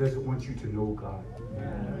devil doesn't want you to know God.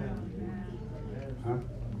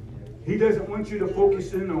 He doesn't want you to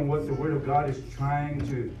focus in on what the Word of God is trying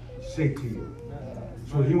to say to you.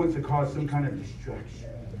 So he wants to cause some kind of distraction.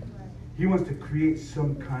 He wants to create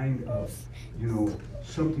some kind of,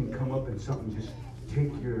 something come up and something just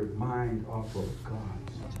take your mind off of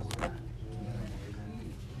God.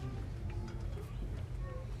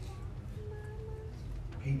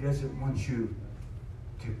 doesn't want you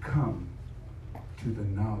to come to the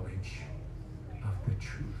knowledge of the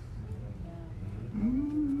truth.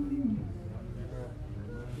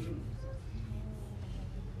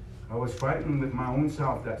 I was fighting with my own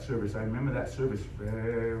self that service. I remember that service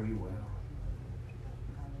very well.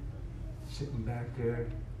 Sitting back there,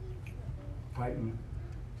 fighting.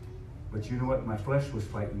 But you know what? My flesh was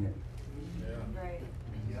fighting it. Right.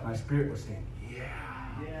 My spirit was saying, yeah.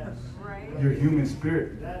 Yes. Right. Your human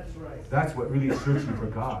spirit. That's right. That's what really is searching for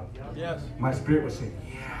God. Yes. My spirit was saying,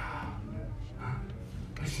 yeah.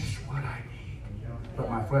 This is what I need. But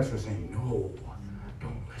my flesh was saying, no,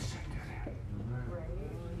 don't listen to them.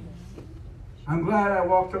 I'm glad I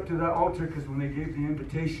walked up to that altar, because when they gave the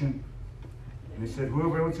invitation, and they said,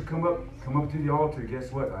 whoever wants to come up to the altar.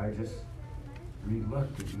 Guess what? I just,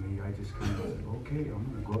 reluctantly, I just kind of said, okay, I'm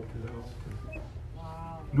going to go up to the altar.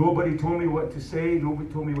 Wow. Nobody told me what to say. Nobody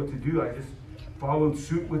told me what to do. I just followed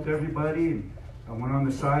suit with everybody. And I went on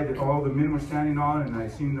the side that all the men were standing on, and I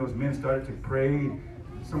seen those men started to pray.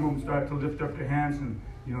 Some of them started to lift up their hands and,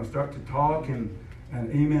 start to talk and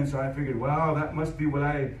amen. So I figured, wow, that must be what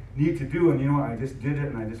I need to do. And, I just did it,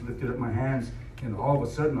 and I just lifted up my hands. And all of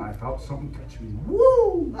a sudden, I felt something touch me.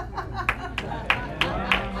 Woo!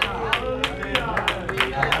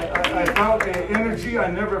 I felt an energy I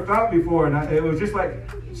never felt before. And it was just like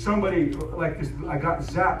somebody, like this, I got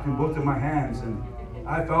zapped in both of my hands. And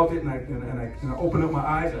I felt it, and I opened up my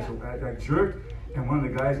eyes. I jerked. And one of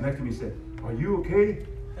the guys next to me said, are you okay?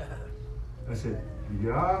 I said,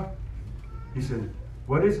 yeah. He said,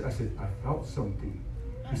 what is it? I said, I felt something.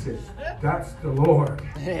 He said, that's the Lord.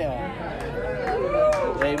 Yeah.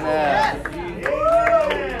 Amen.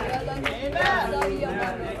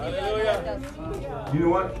 You know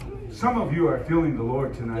what? Some of you are feeling the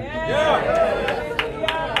Lord tonight.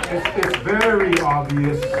 It's very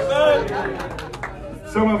obvious.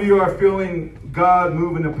 Some of you are feeling God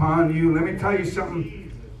moving upon you. Let me tell you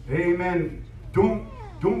something. Amen.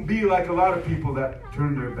 Don't be like a lot of people that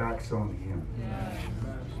turn their backs on Him.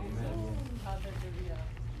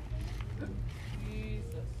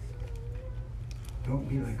 Don't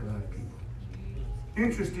be like a lot of people.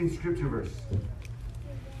 Interesting scripture verse.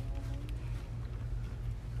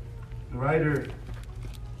 The writer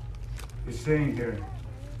is saying here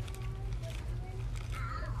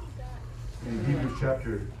in Hebrews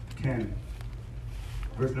chapter 10,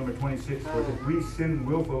 verse number 26, for if we sin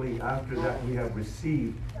willfully after that we have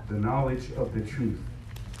received the knowledge of the truth.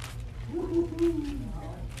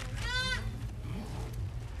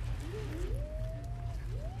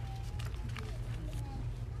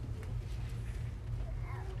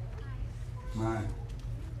 My.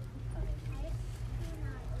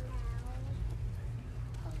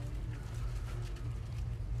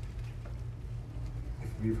 If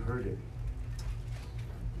we've heard it.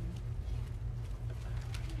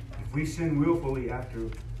 If we sin willfully after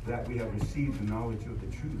that we have received the knowledge of the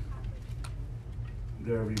truth,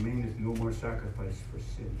 there remaineth no more sacrifice for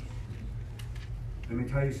sin. Let me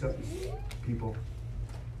tell you something, people.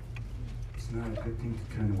 It's not a good thing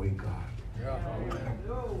to turn away God.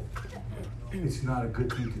 It's not a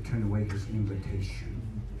good thing to turn away His invitation.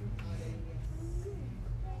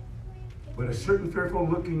 But a certain fearful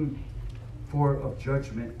looking for of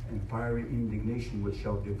judgment and fiery indignation which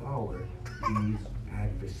shall devour these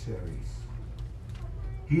adversaries.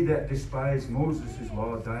 He that despised Moses'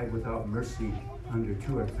 law died without mercy under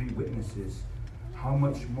 2 or 3 witnesses. How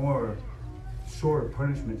much more sore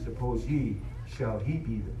punishment, suppose ye, shall he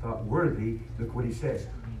be thought worthy, look what he says,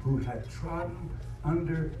 who had trodden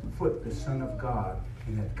under foot the Son of God,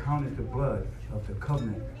 and had counted the blood of the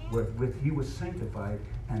covenant wherewith he was sanctified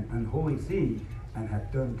an unholy thing, and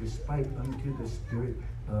hath done despite unto the Spirit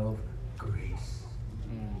of grace.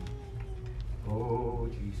 Oh,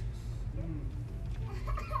 Jesus.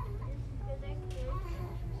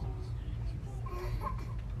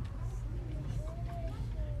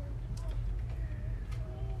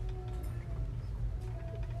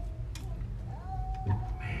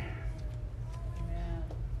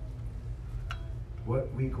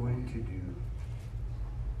 What we going to do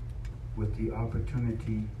with the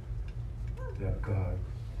opportunity that God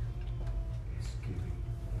is giving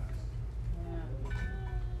us?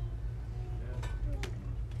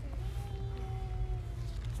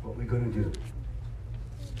 What we going to do?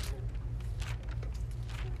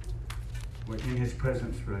 We're in His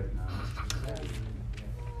presence right now.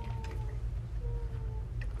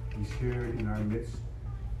 He's here in our midst,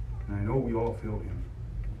 and I know we all feel Him.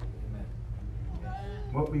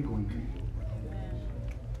 What we going to do?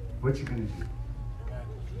 What you going to do?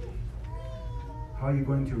 How are you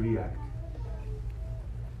going to react?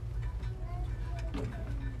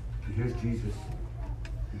 And here's Jesus.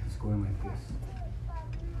 And he's going like this.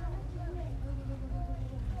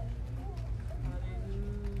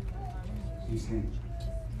 He's saying,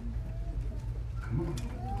 come on.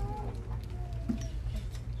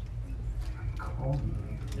 I'm calling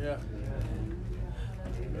you. Yeah.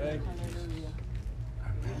 Thank you, Jesus.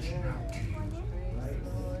 I'm reaching out to you.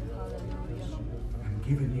 I'm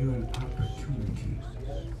giving you an opportunity.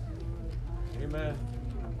 Amen.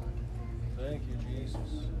 Thank you, Jesus.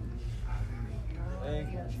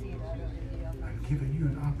 Thank you, Jesus. I'm giving you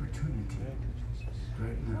an opportunity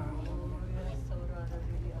right now.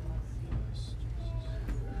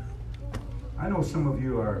 I know some of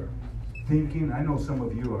you are thinking. I know some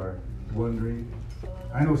of you are wondering.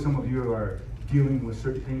 I know some of you are dealing with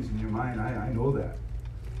certain things in your mind. I know that.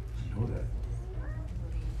 I know that.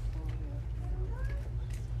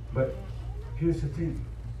 But here's the thing.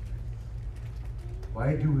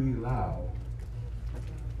 Why do we allow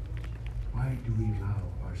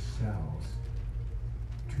ourselves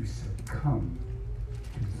to succumb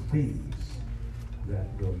to things that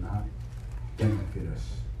will not benefit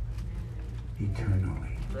us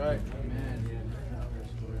eternally? Right. Amen.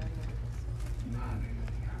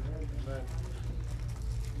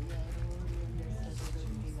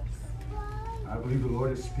 I believe the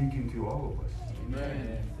Lord is speaking to all of us.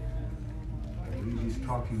 Amen. I believe He's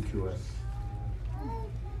talking to us.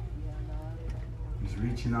 He's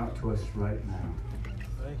reaching out to us right now.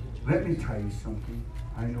 Thank you, Jesus. Let me tell you something.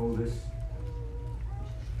 I know this.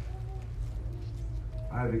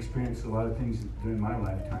 I've experienced a lot of things during my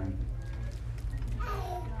lifetime.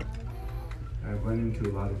 I've run into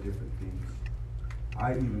a lot of different things.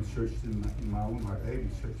 I even searched in my own heart. I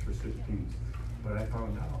even searched for certain things. But I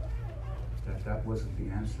found out that that wasn't the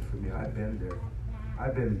answer for me. I've been there.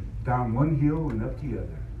 I've been down one hill and up the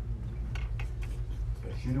other.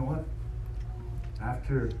 But you know what?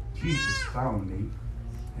 After Jesus found me,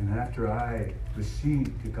 and after I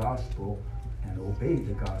received the gospel and obeyed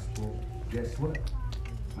the gospel, guess what?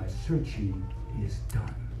 My searching is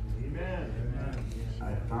done. Amen.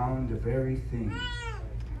 I found the very thing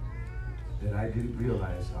that I didn't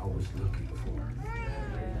realize I was looking for.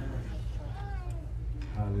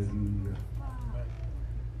 Hallelujah.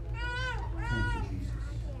 Thank you, Jesus.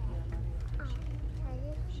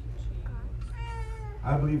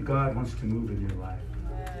 I believe God wants to move in your life.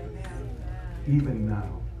 Even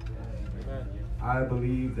now. I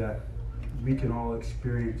believe that we can all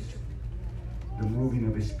experience the moving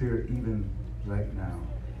of His Spirit even right now.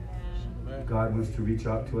 God wants to reach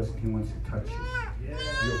out to us and He wants to touch us.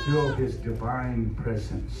 You'll feel His divine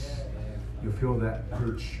presence. You'll feel that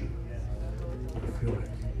virtue. You'll feel it.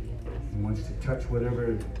 He wants to touch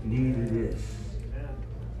whatever need it is.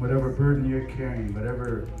 Whatever burden you're carrying,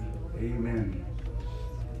 whatever, amen.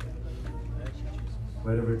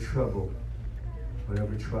 Whatever trouble,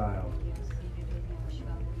 whatever trial.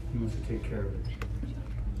 He wants to take care of it.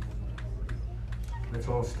 Let's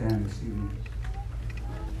all stand this evening.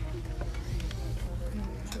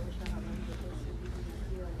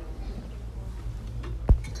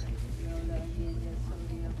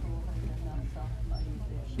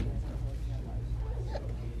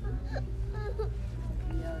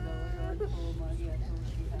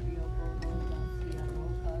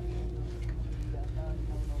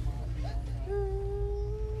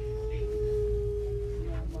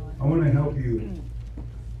 I want to help you.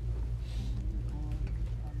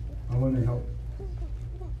 I want to help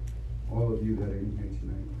all of you that are in here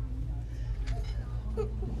tonight.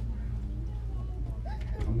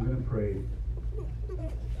 I'm going to pray.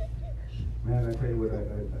 Man, I tell you what, I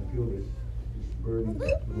feel this burden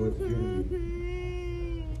that the Lord's given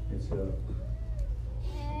me. It's a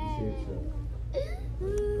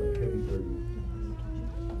heavy burden.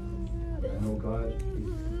 But I know God is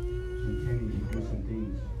intending to do some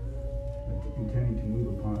things, intending to move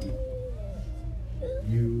upon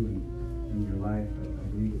you and in your life. I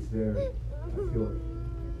believe it's there. I feel it.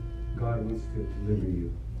 God wants to deliver you.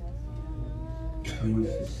 He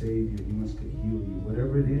wants to save you. He wants to heal you.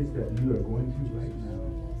 Whatever it is that you are going through right now,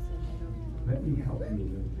 let me help you a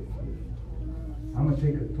little bit here. I'm going to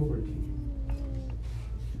take authority.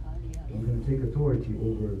 I'm going to take authority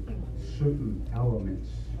over certain elements,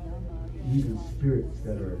 even spirits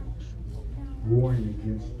that are warring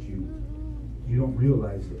against you. You don't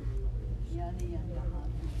realize it.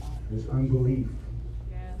 There's unbelief.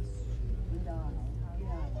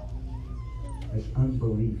 There's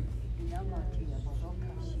unbelief.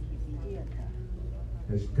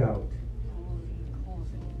 There's doubt.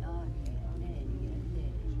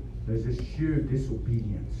 There's a sheer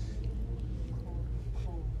disobedience.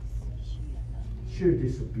 Sheer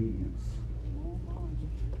disobedience.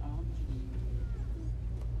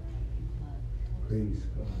 Praise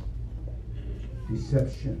God.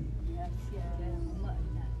 Deception.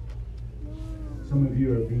 Some of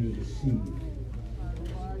you are being deceived.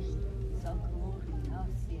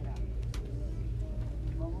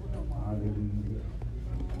 Hallelujah.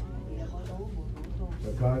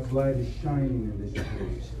 But God's light is shining in this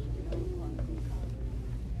place.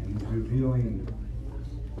 And He's revealing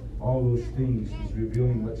all those things. He's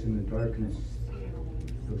revealing what's in the darkness.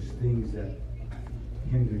 Those things that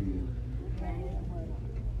hinder you.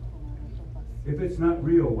 If it's not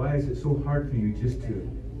real, why is it so hard for you just to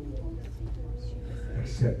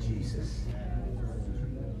accept Jesus?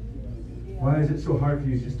 Why is it so hard for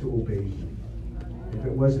you just to obey Him? If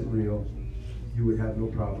it wasn't real, you would have no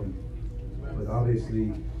problem. But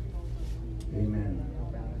obviously, amen,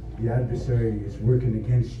 the adversary is working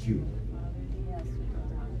against you.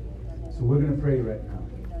 So we're going to pray right now.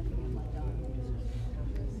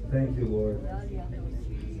 Thank you, Lord.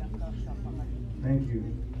 Thank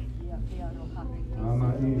you.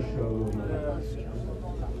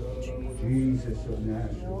 Jesus of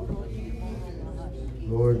Nazareth.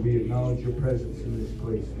 Lord, we acknowledge your presence in this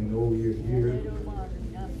place. We know you're here.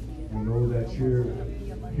 We know that you're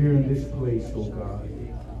here in this place, oh God.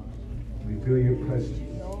 We feel your presence.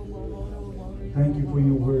 Thank you for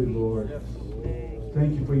your word, Lord.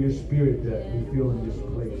 Thank you for your spirit that we feel in this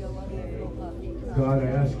place. God, I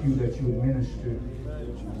ask you that you would minister.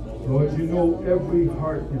 Lord, you know every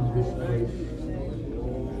heart in this place.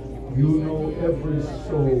 You know every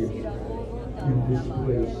soul in this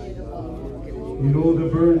place. You know the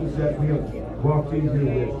burdens that we have walked in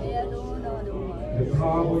here with. The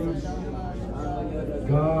problems,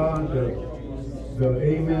 God, the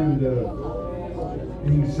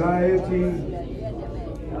anxiety,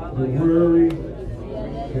 the worry,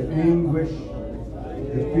 the anguish,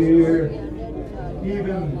 the fear,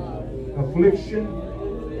 even affliction,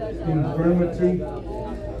 infirmity,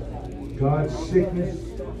 God's sickness.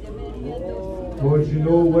 Lord, you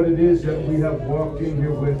know what it is that we have walked in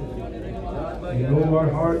here with. You know our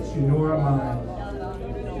hearts, you know our minds.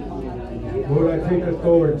 Lord, I take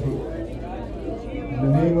authority. In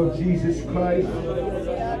the name of Jesus Christ,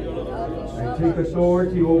 I take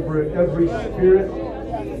authority over every spirit.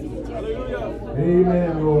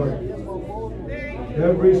 Amen, Lord.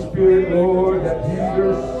 Every spirit, Lord, that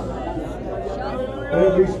hinders.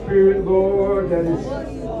 Every spirit, Lord, that is,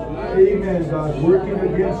 amen, God, working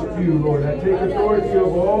against you, Lord. I take authority of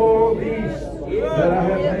all these that I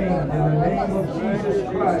have named in the name of Jesus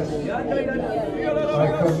Christ. I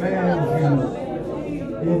command you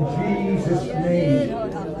in Jesus' name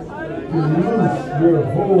to loose your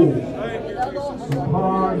hold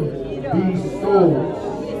upon these souls.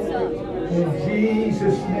 In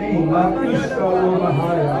Jesus' name,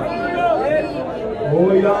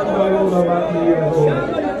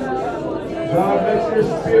 God, let your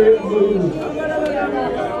spirit move.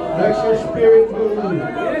 Let your spirit move.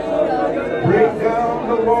 Break down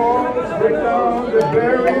the walls, break down the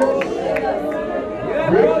barriers,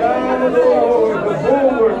 break down, Lord, the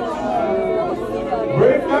bulwarks,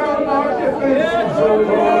 break down our defenses, oh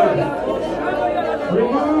Lord.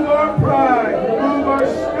 Remove our pride, remove our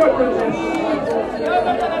stubbornness.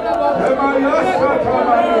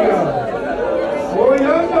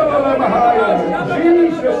 In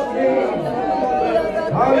Jesus' name,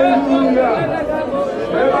 hallelujah.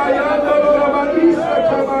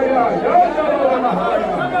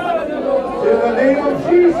 In the name of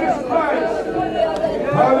Jesus Christ.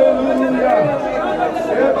 Hallelujah.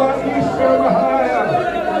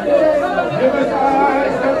 Give us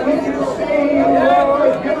eyes that we can see,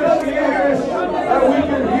 Lord. Give us ears that we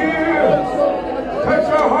can hear. Touch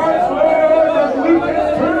our hearts, Lord, that we can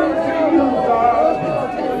turn to you, God.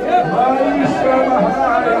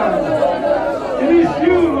 It is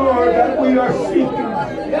you, Lord, that we are seeking.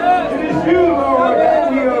 It is you, Lord,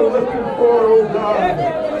 that we are looking for, oh God.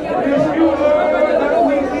 It is you, Lord, that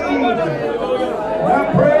we need. And I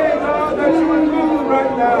pray, God, that you would move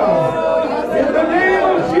right now. In the name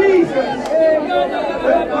of Jesus,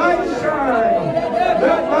 let light shine.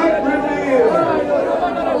 Let light reveal.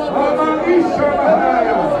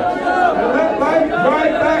 And let light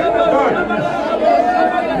drive back the darkness.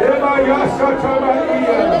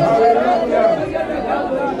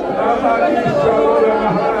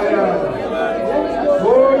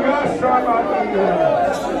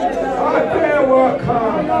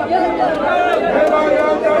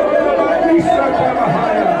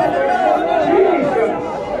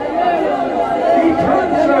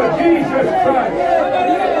 Jesus Christ.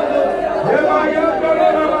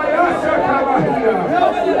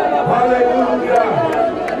 Hallelujah.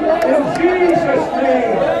 In Jesus'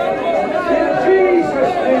 name. In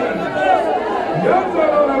Jesus' name.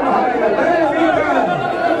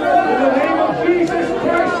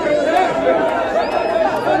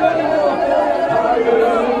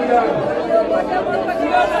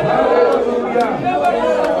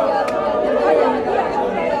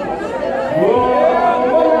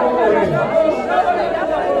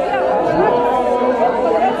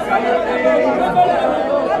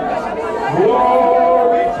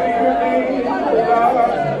 Glory to your name,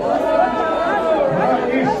 God.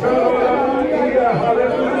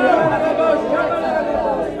 Hallelujah.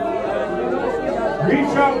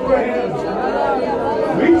 Reach out for him.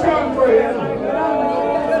 Reach out for him.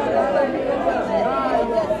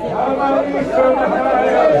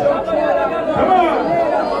 Come on.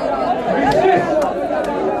 Resist.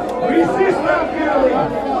 Resist that feeling.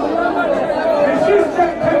 Resist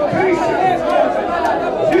that temptation.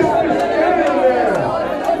 Just be standing there.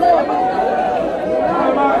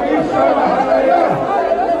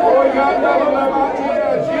 Oh,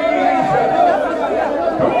 Jesus.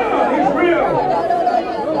 Come on, he's real.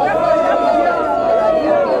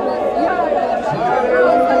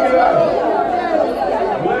 Hallelujah.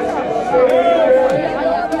 Blessed Savior.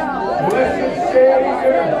 Blessed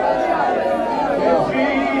Savior. In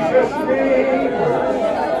Jesus' name.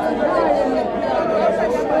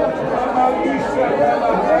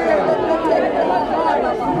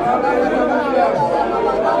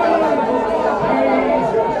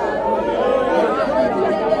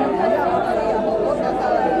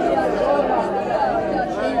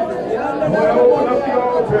 I'm going to open up the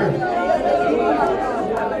altar.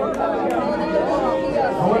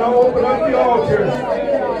 I'm going to open up the altar.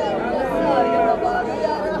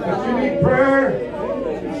 If you need prayer,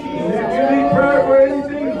 for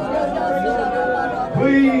anything,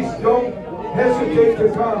 please don't hesitate to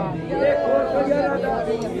come. If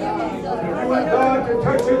you want God to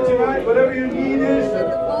touch you tonight, whatever your need is,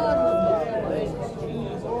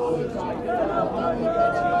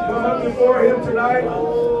 come up before Him tonight.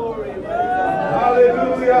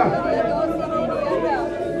 Hallelujah.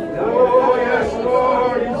 Oh, yes,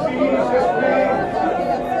 Lord, in Jesus' name.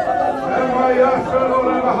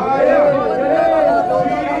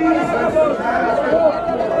 Jesus of Nazareth.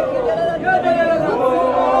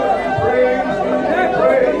 Lord, we praise you, we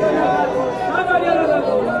praise you.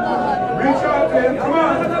 Reach out to him, come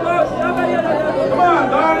on. Come on,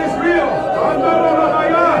 God is real.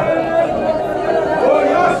 Oh,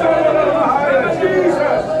 yes,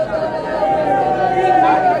 Jesus.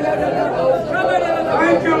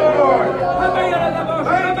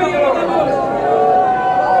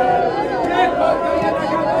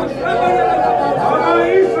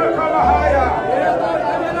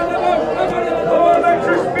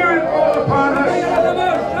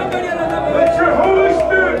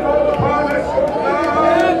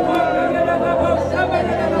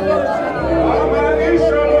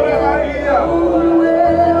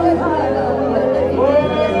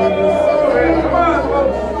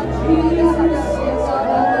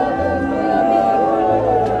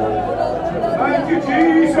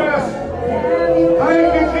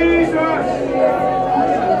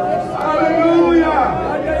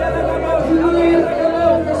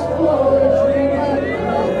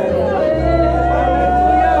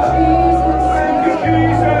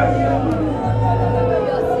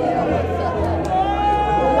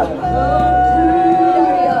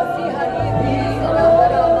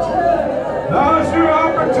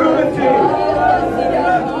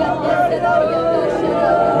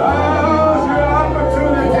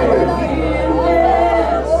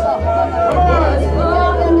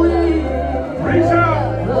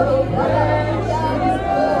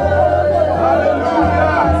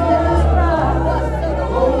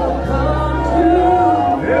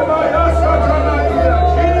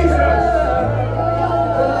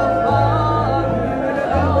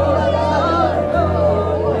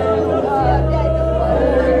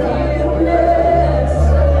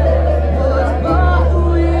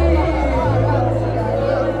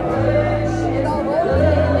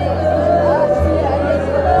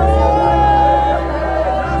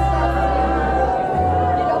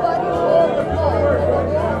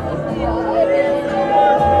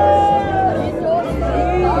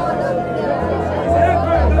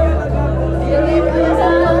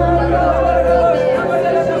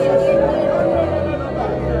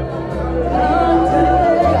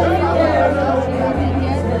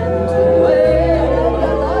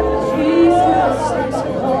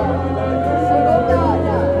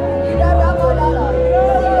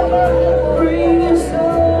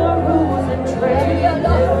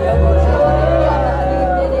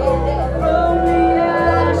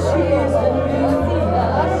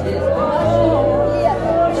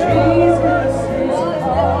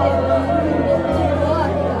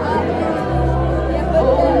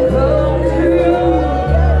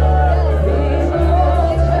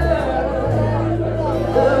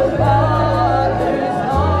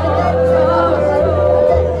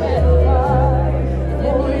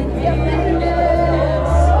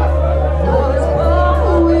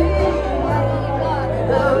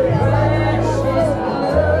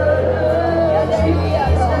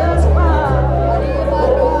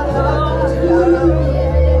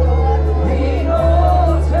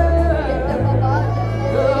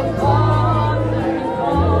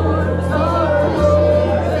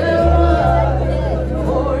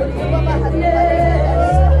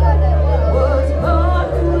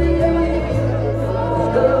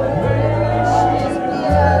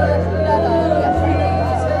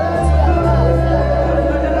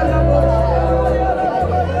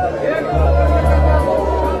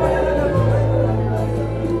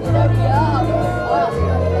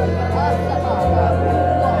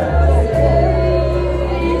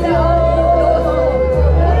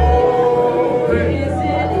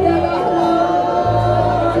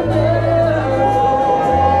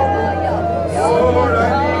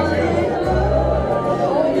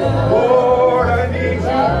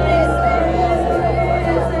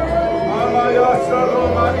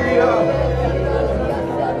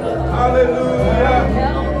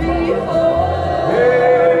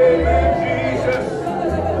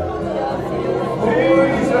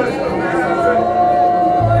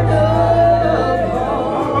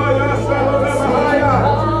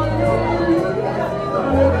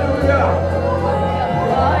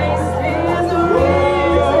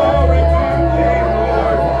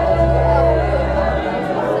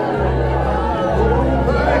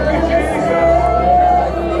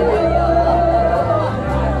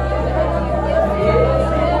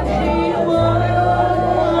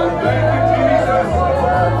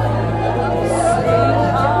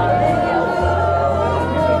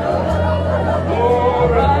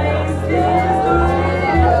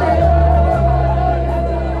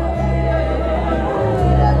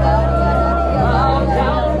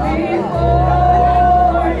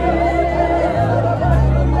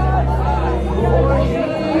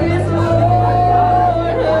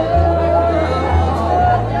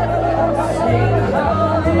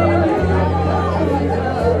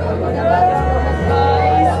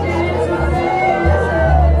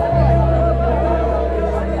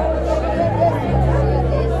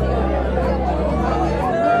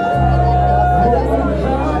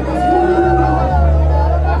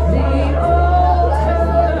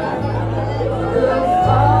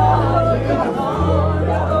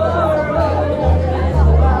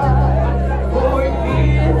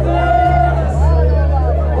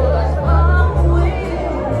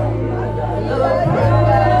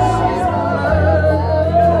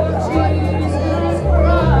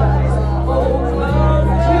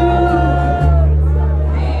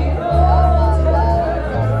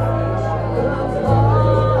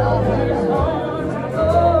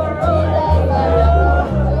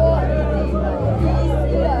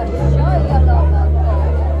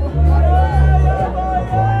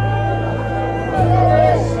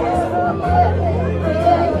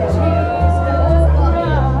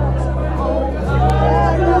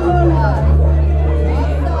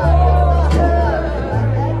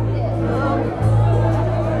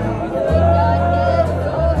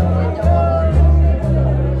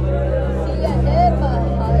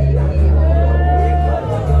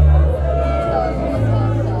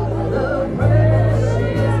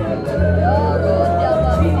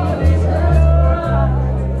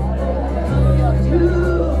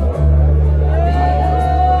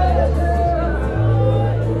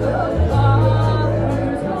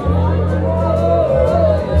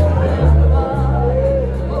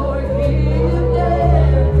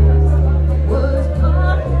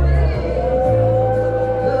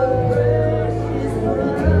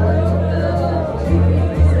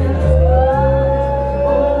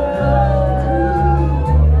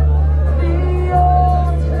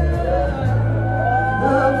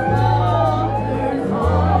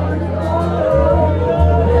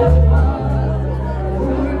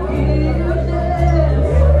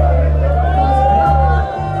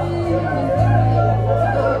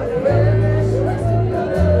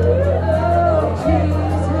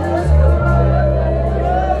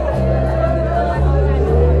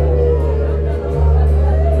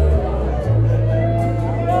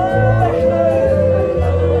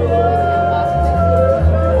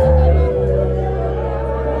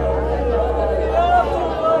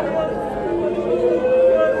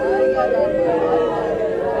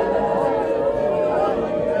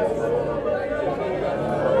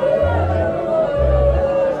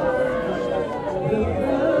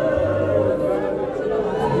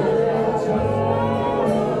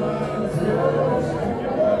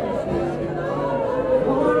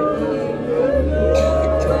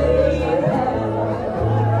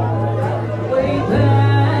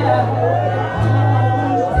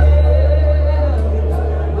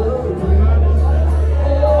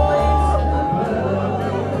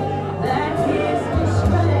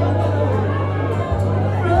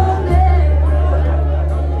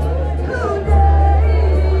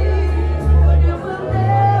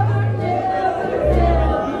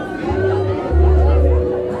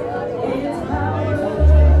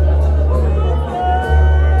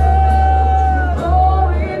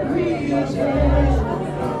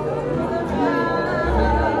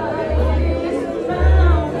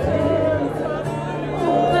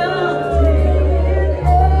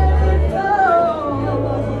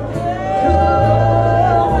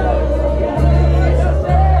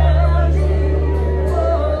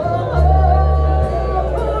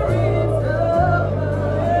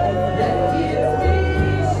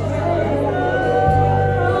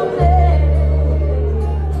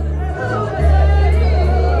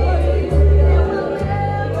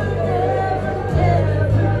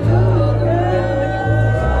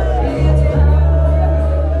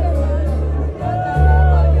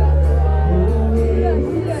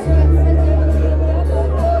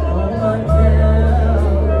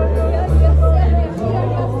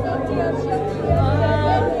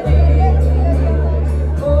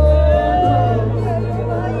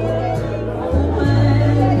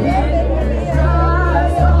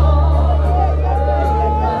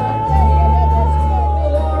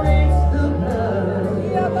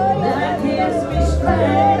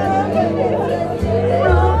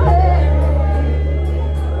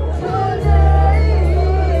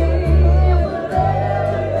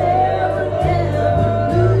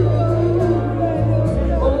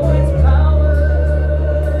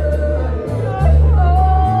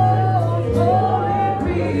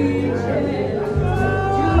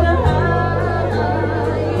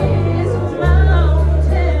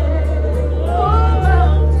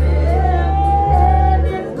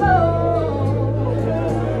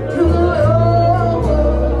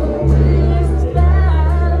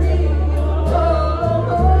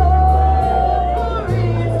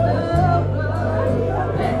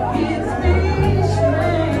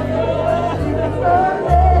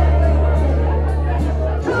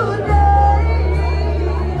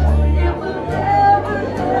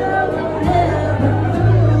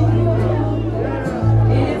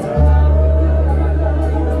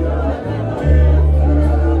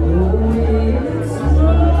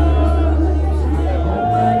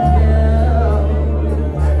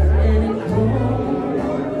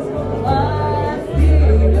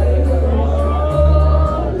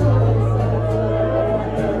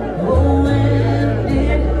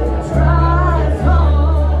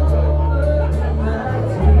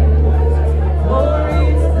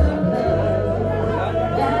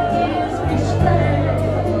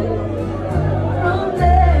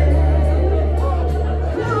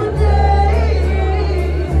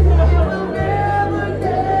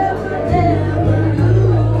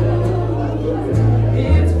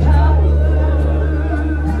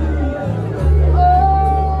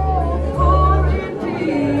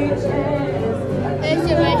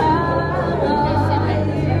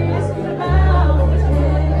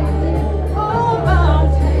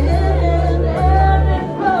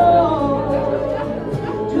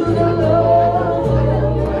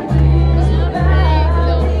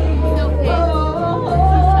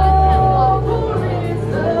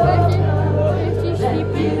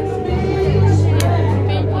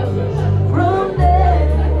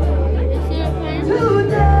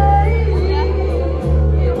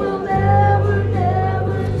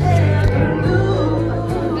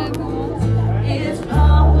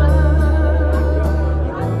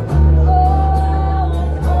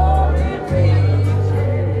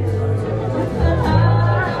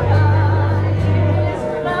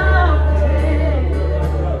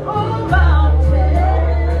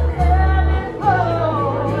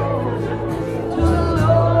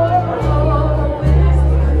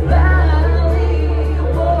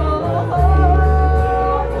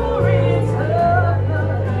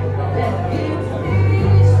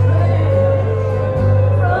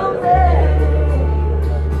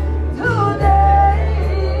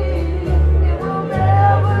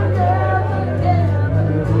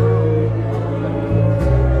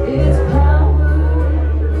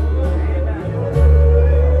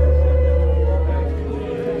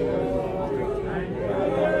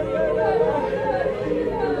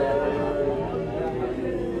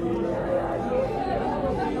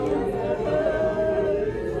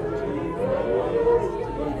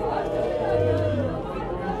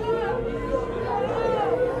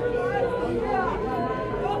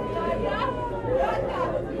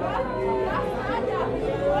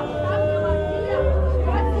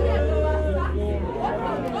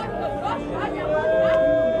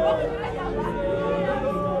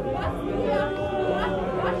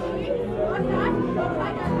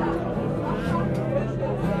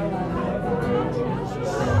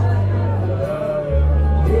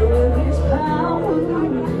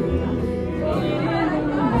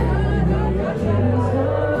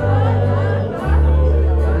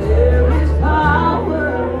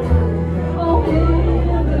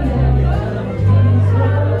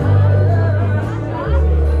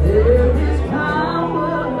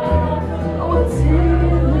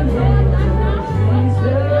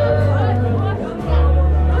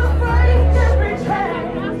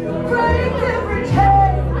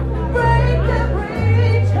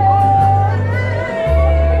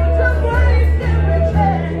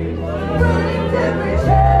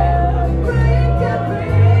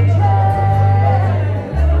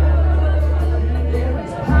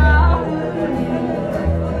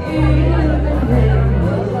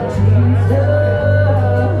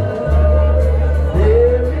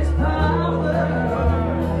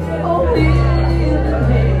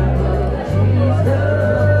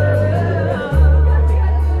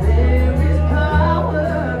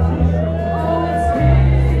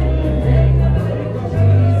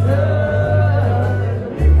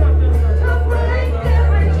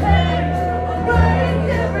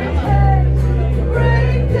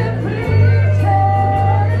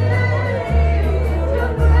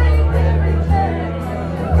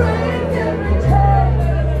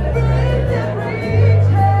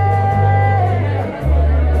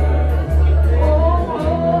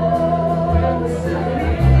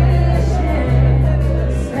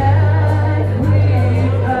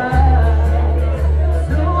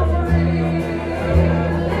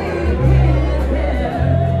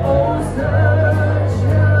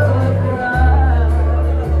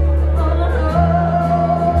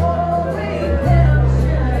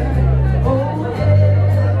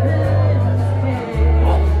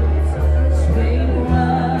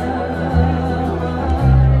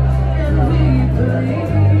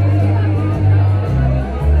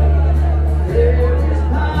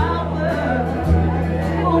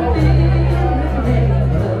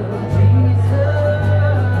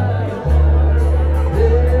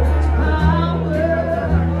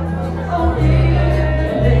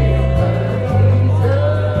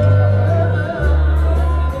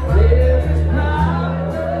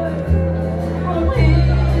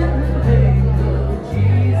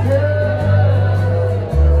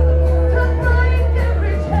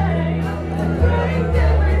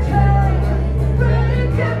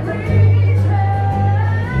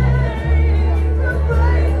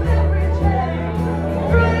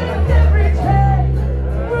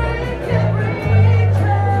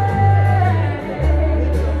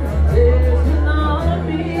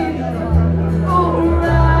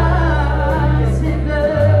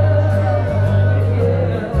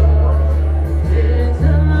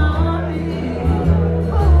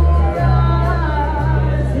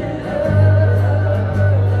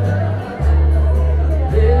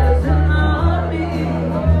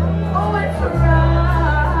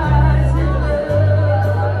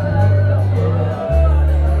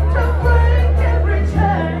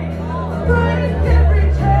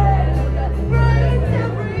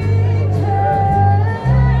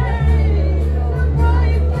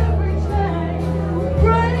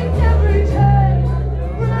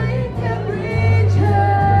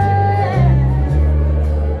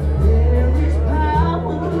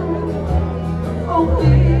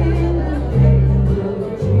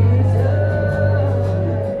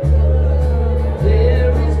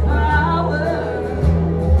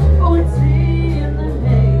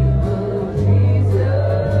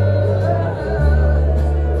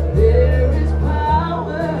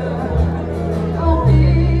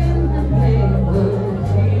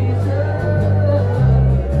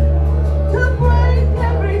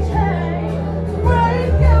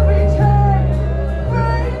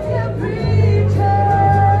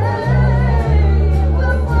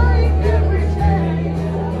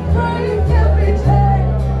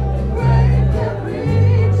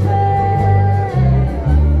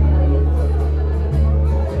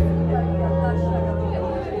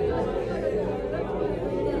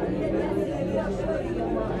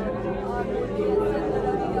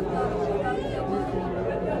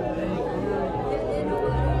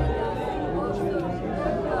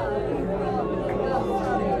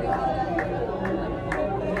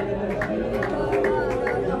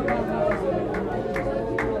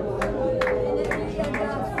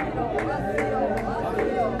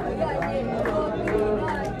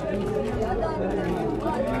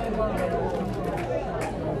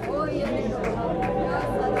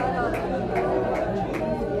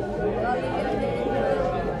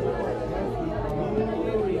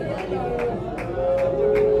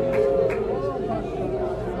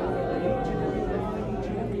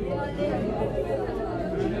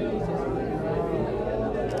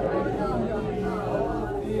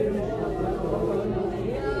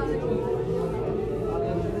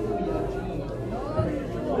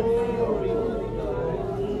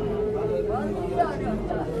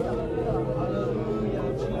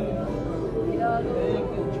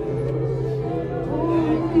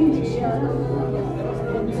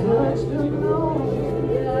 Touch the Lord.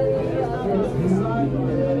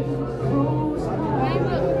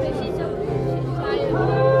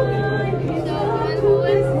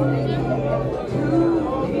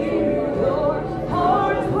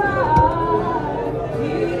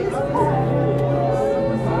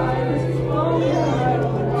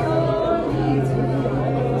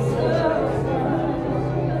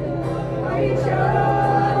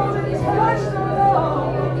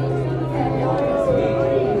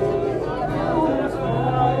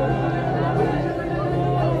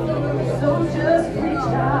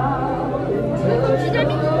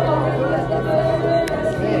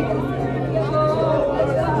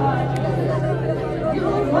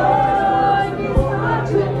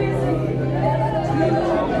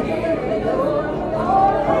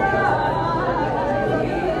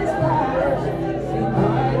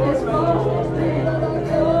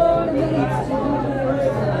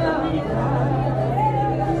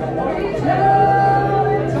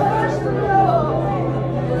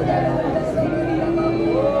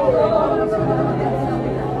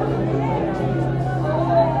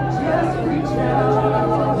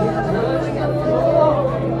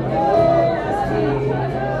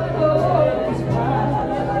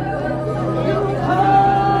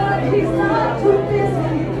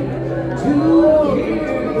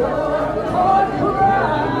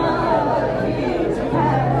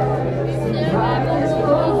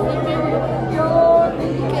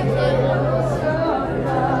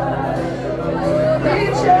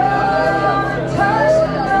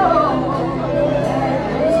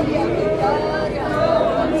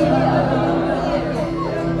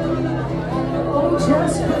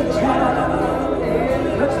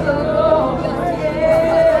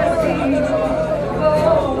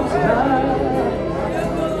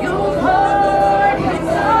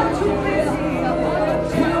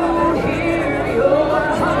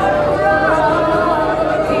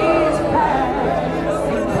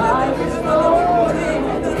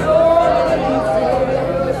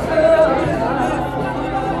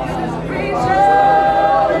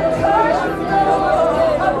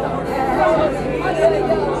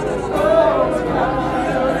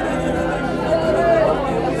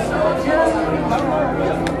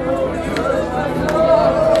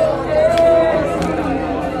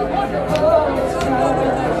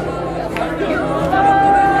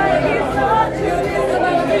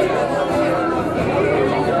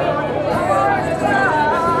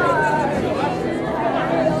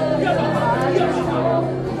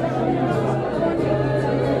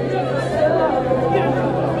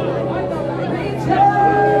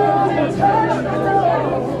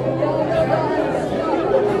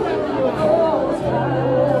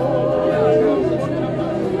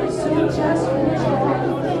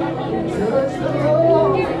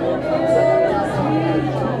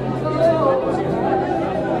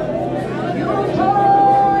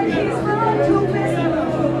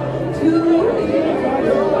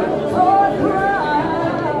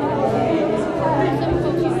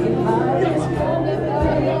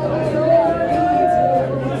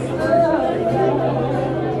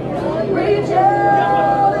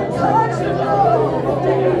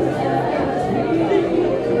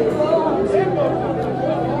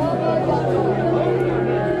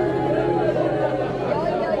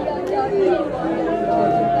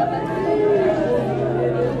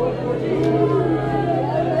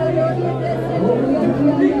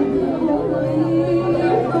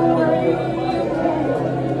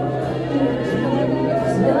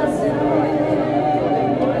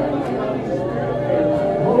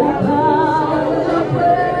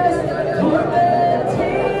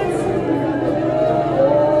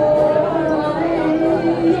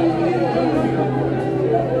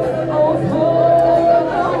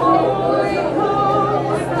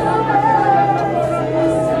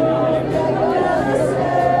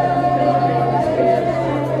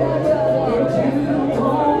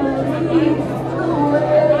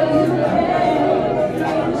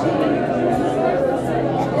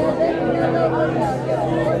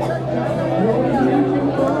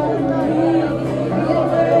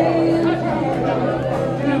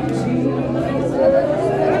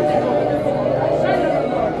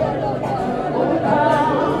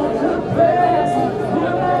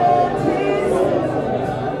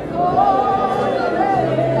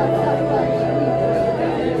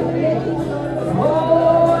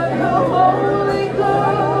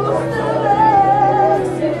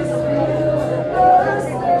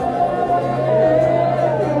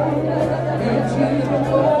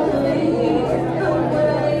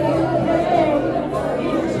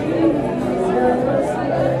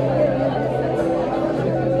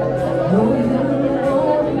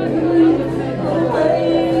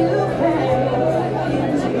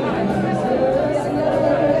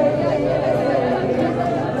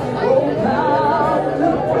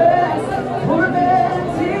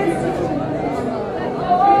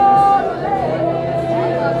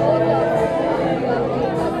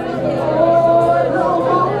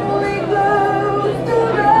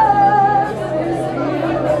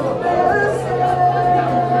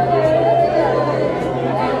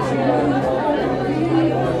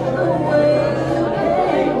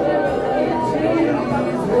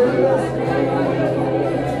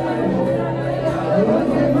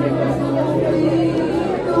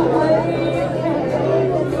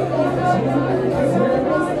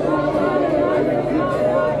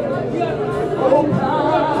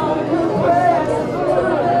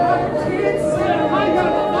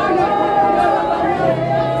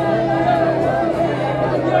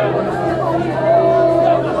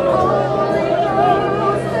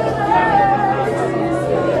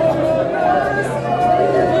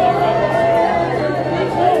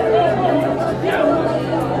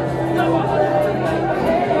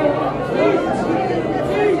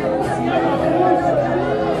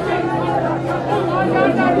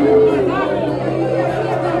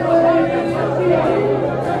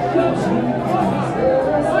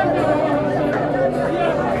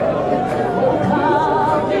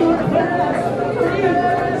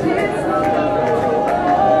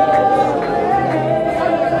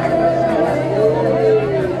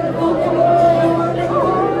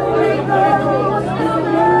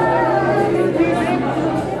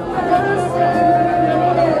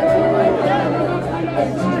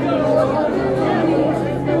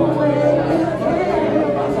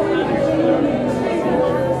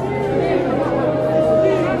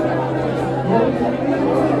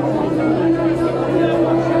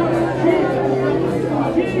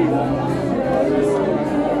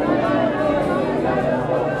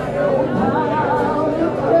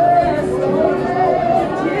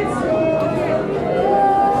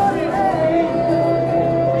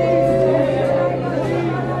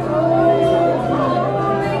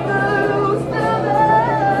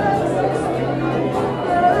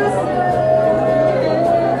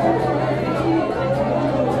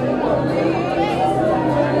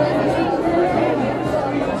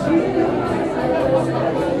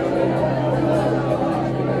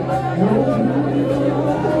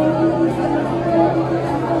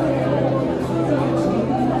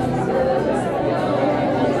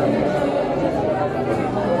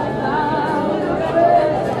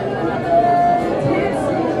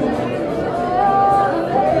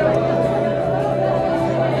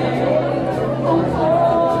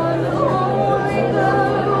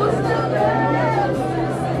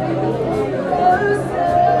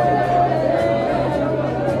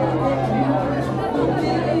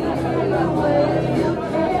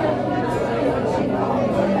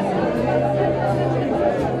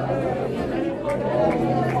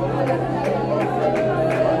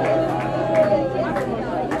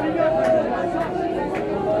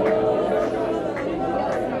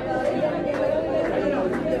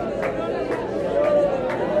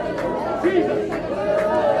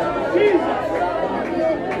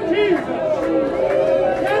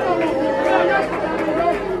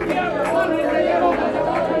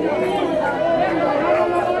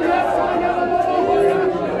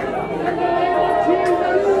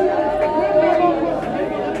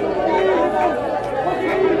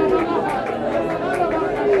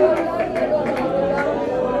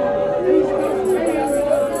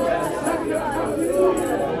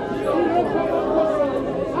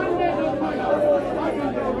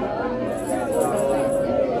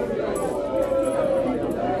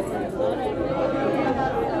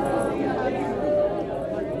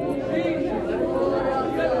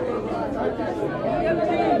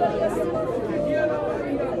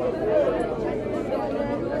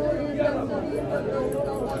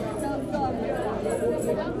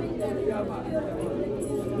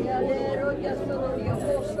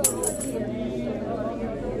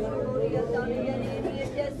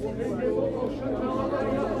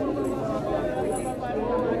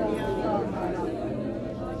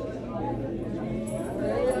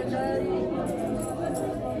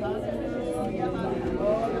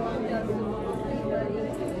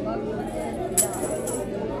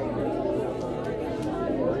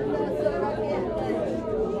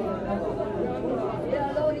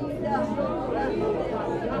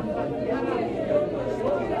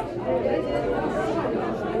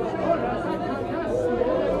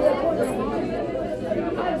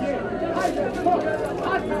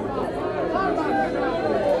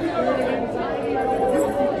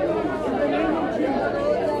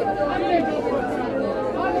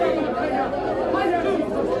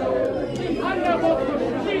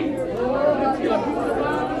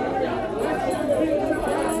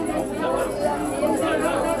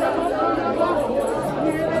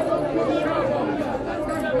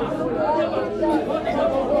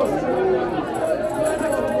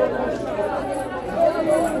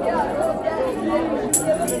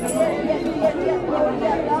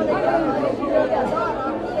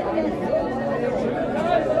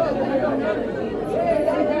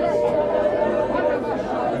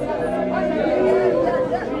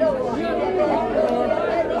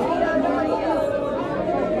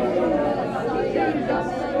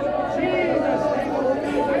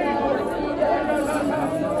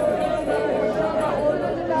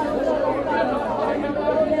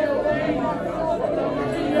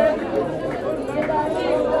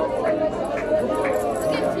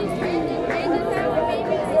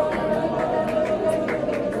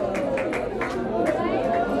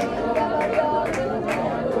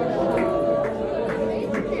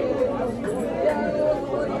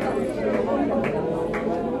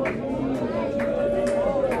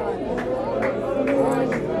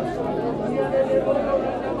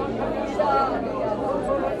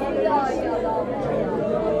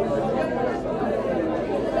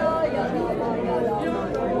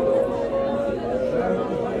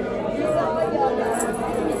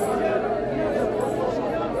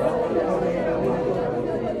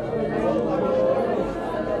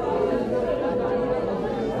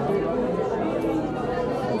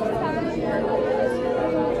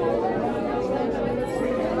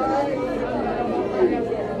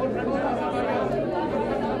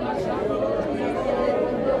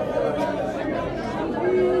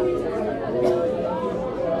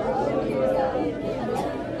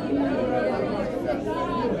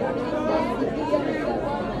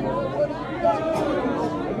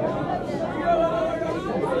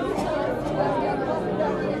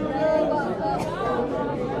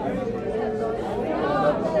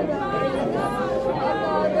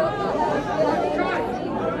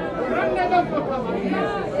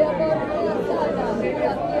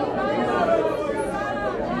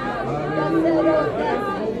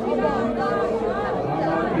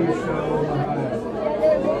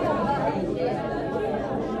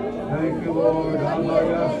 Thank you, Lord. Jesus.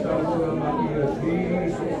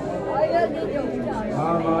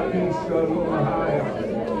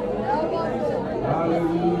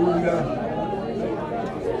 Hallelujah.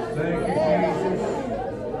 Thank you, Jesus.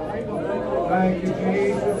 Thank you,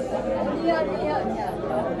 Jesus.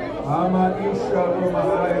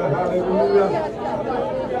 Hallelujah.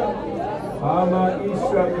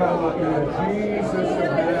 Jesus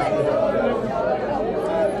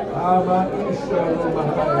of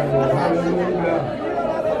Nazareth. Hallelujah.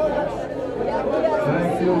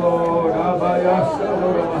 Thank you, Lord.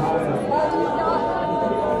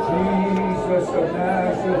 Jesus of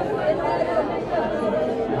Nazareth.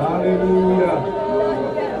 Hallelujah.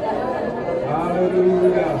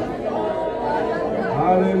 Hallelujah.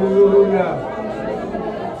 Hallelujah.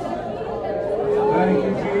 Thank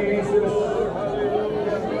you, Jesus.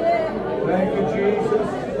 Thank you, Jesus.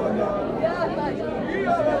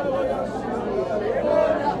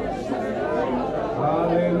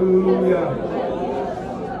 Hallelujah.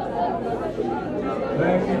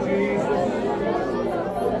 Thank you, Jesus.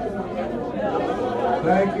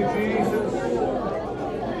 Thank you, Jesus.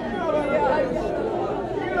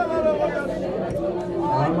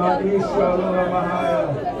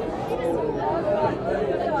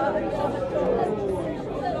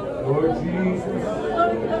 Lord Jesus.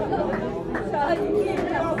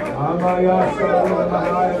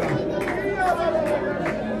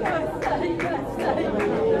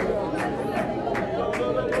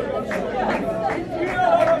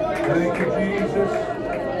 Thank you, Jesus.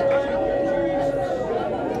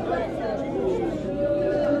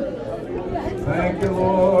 Thank you,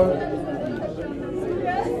 Lord.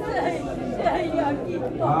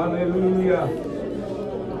 Hallelujah.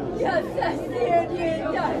 Yes, I see it,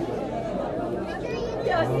 yes.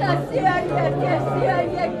 Yes, I see it,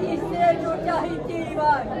 yes, he said, no, Tahiti,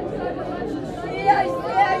 right. Yes,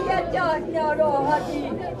 yes, no, no, Hati.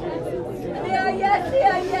 Yes,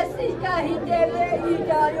 he Tahiti, he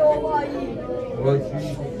died over here. Lord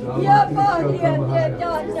Jesus.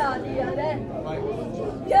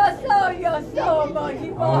 Yes, oh, yes, oh, but he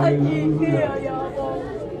might be here,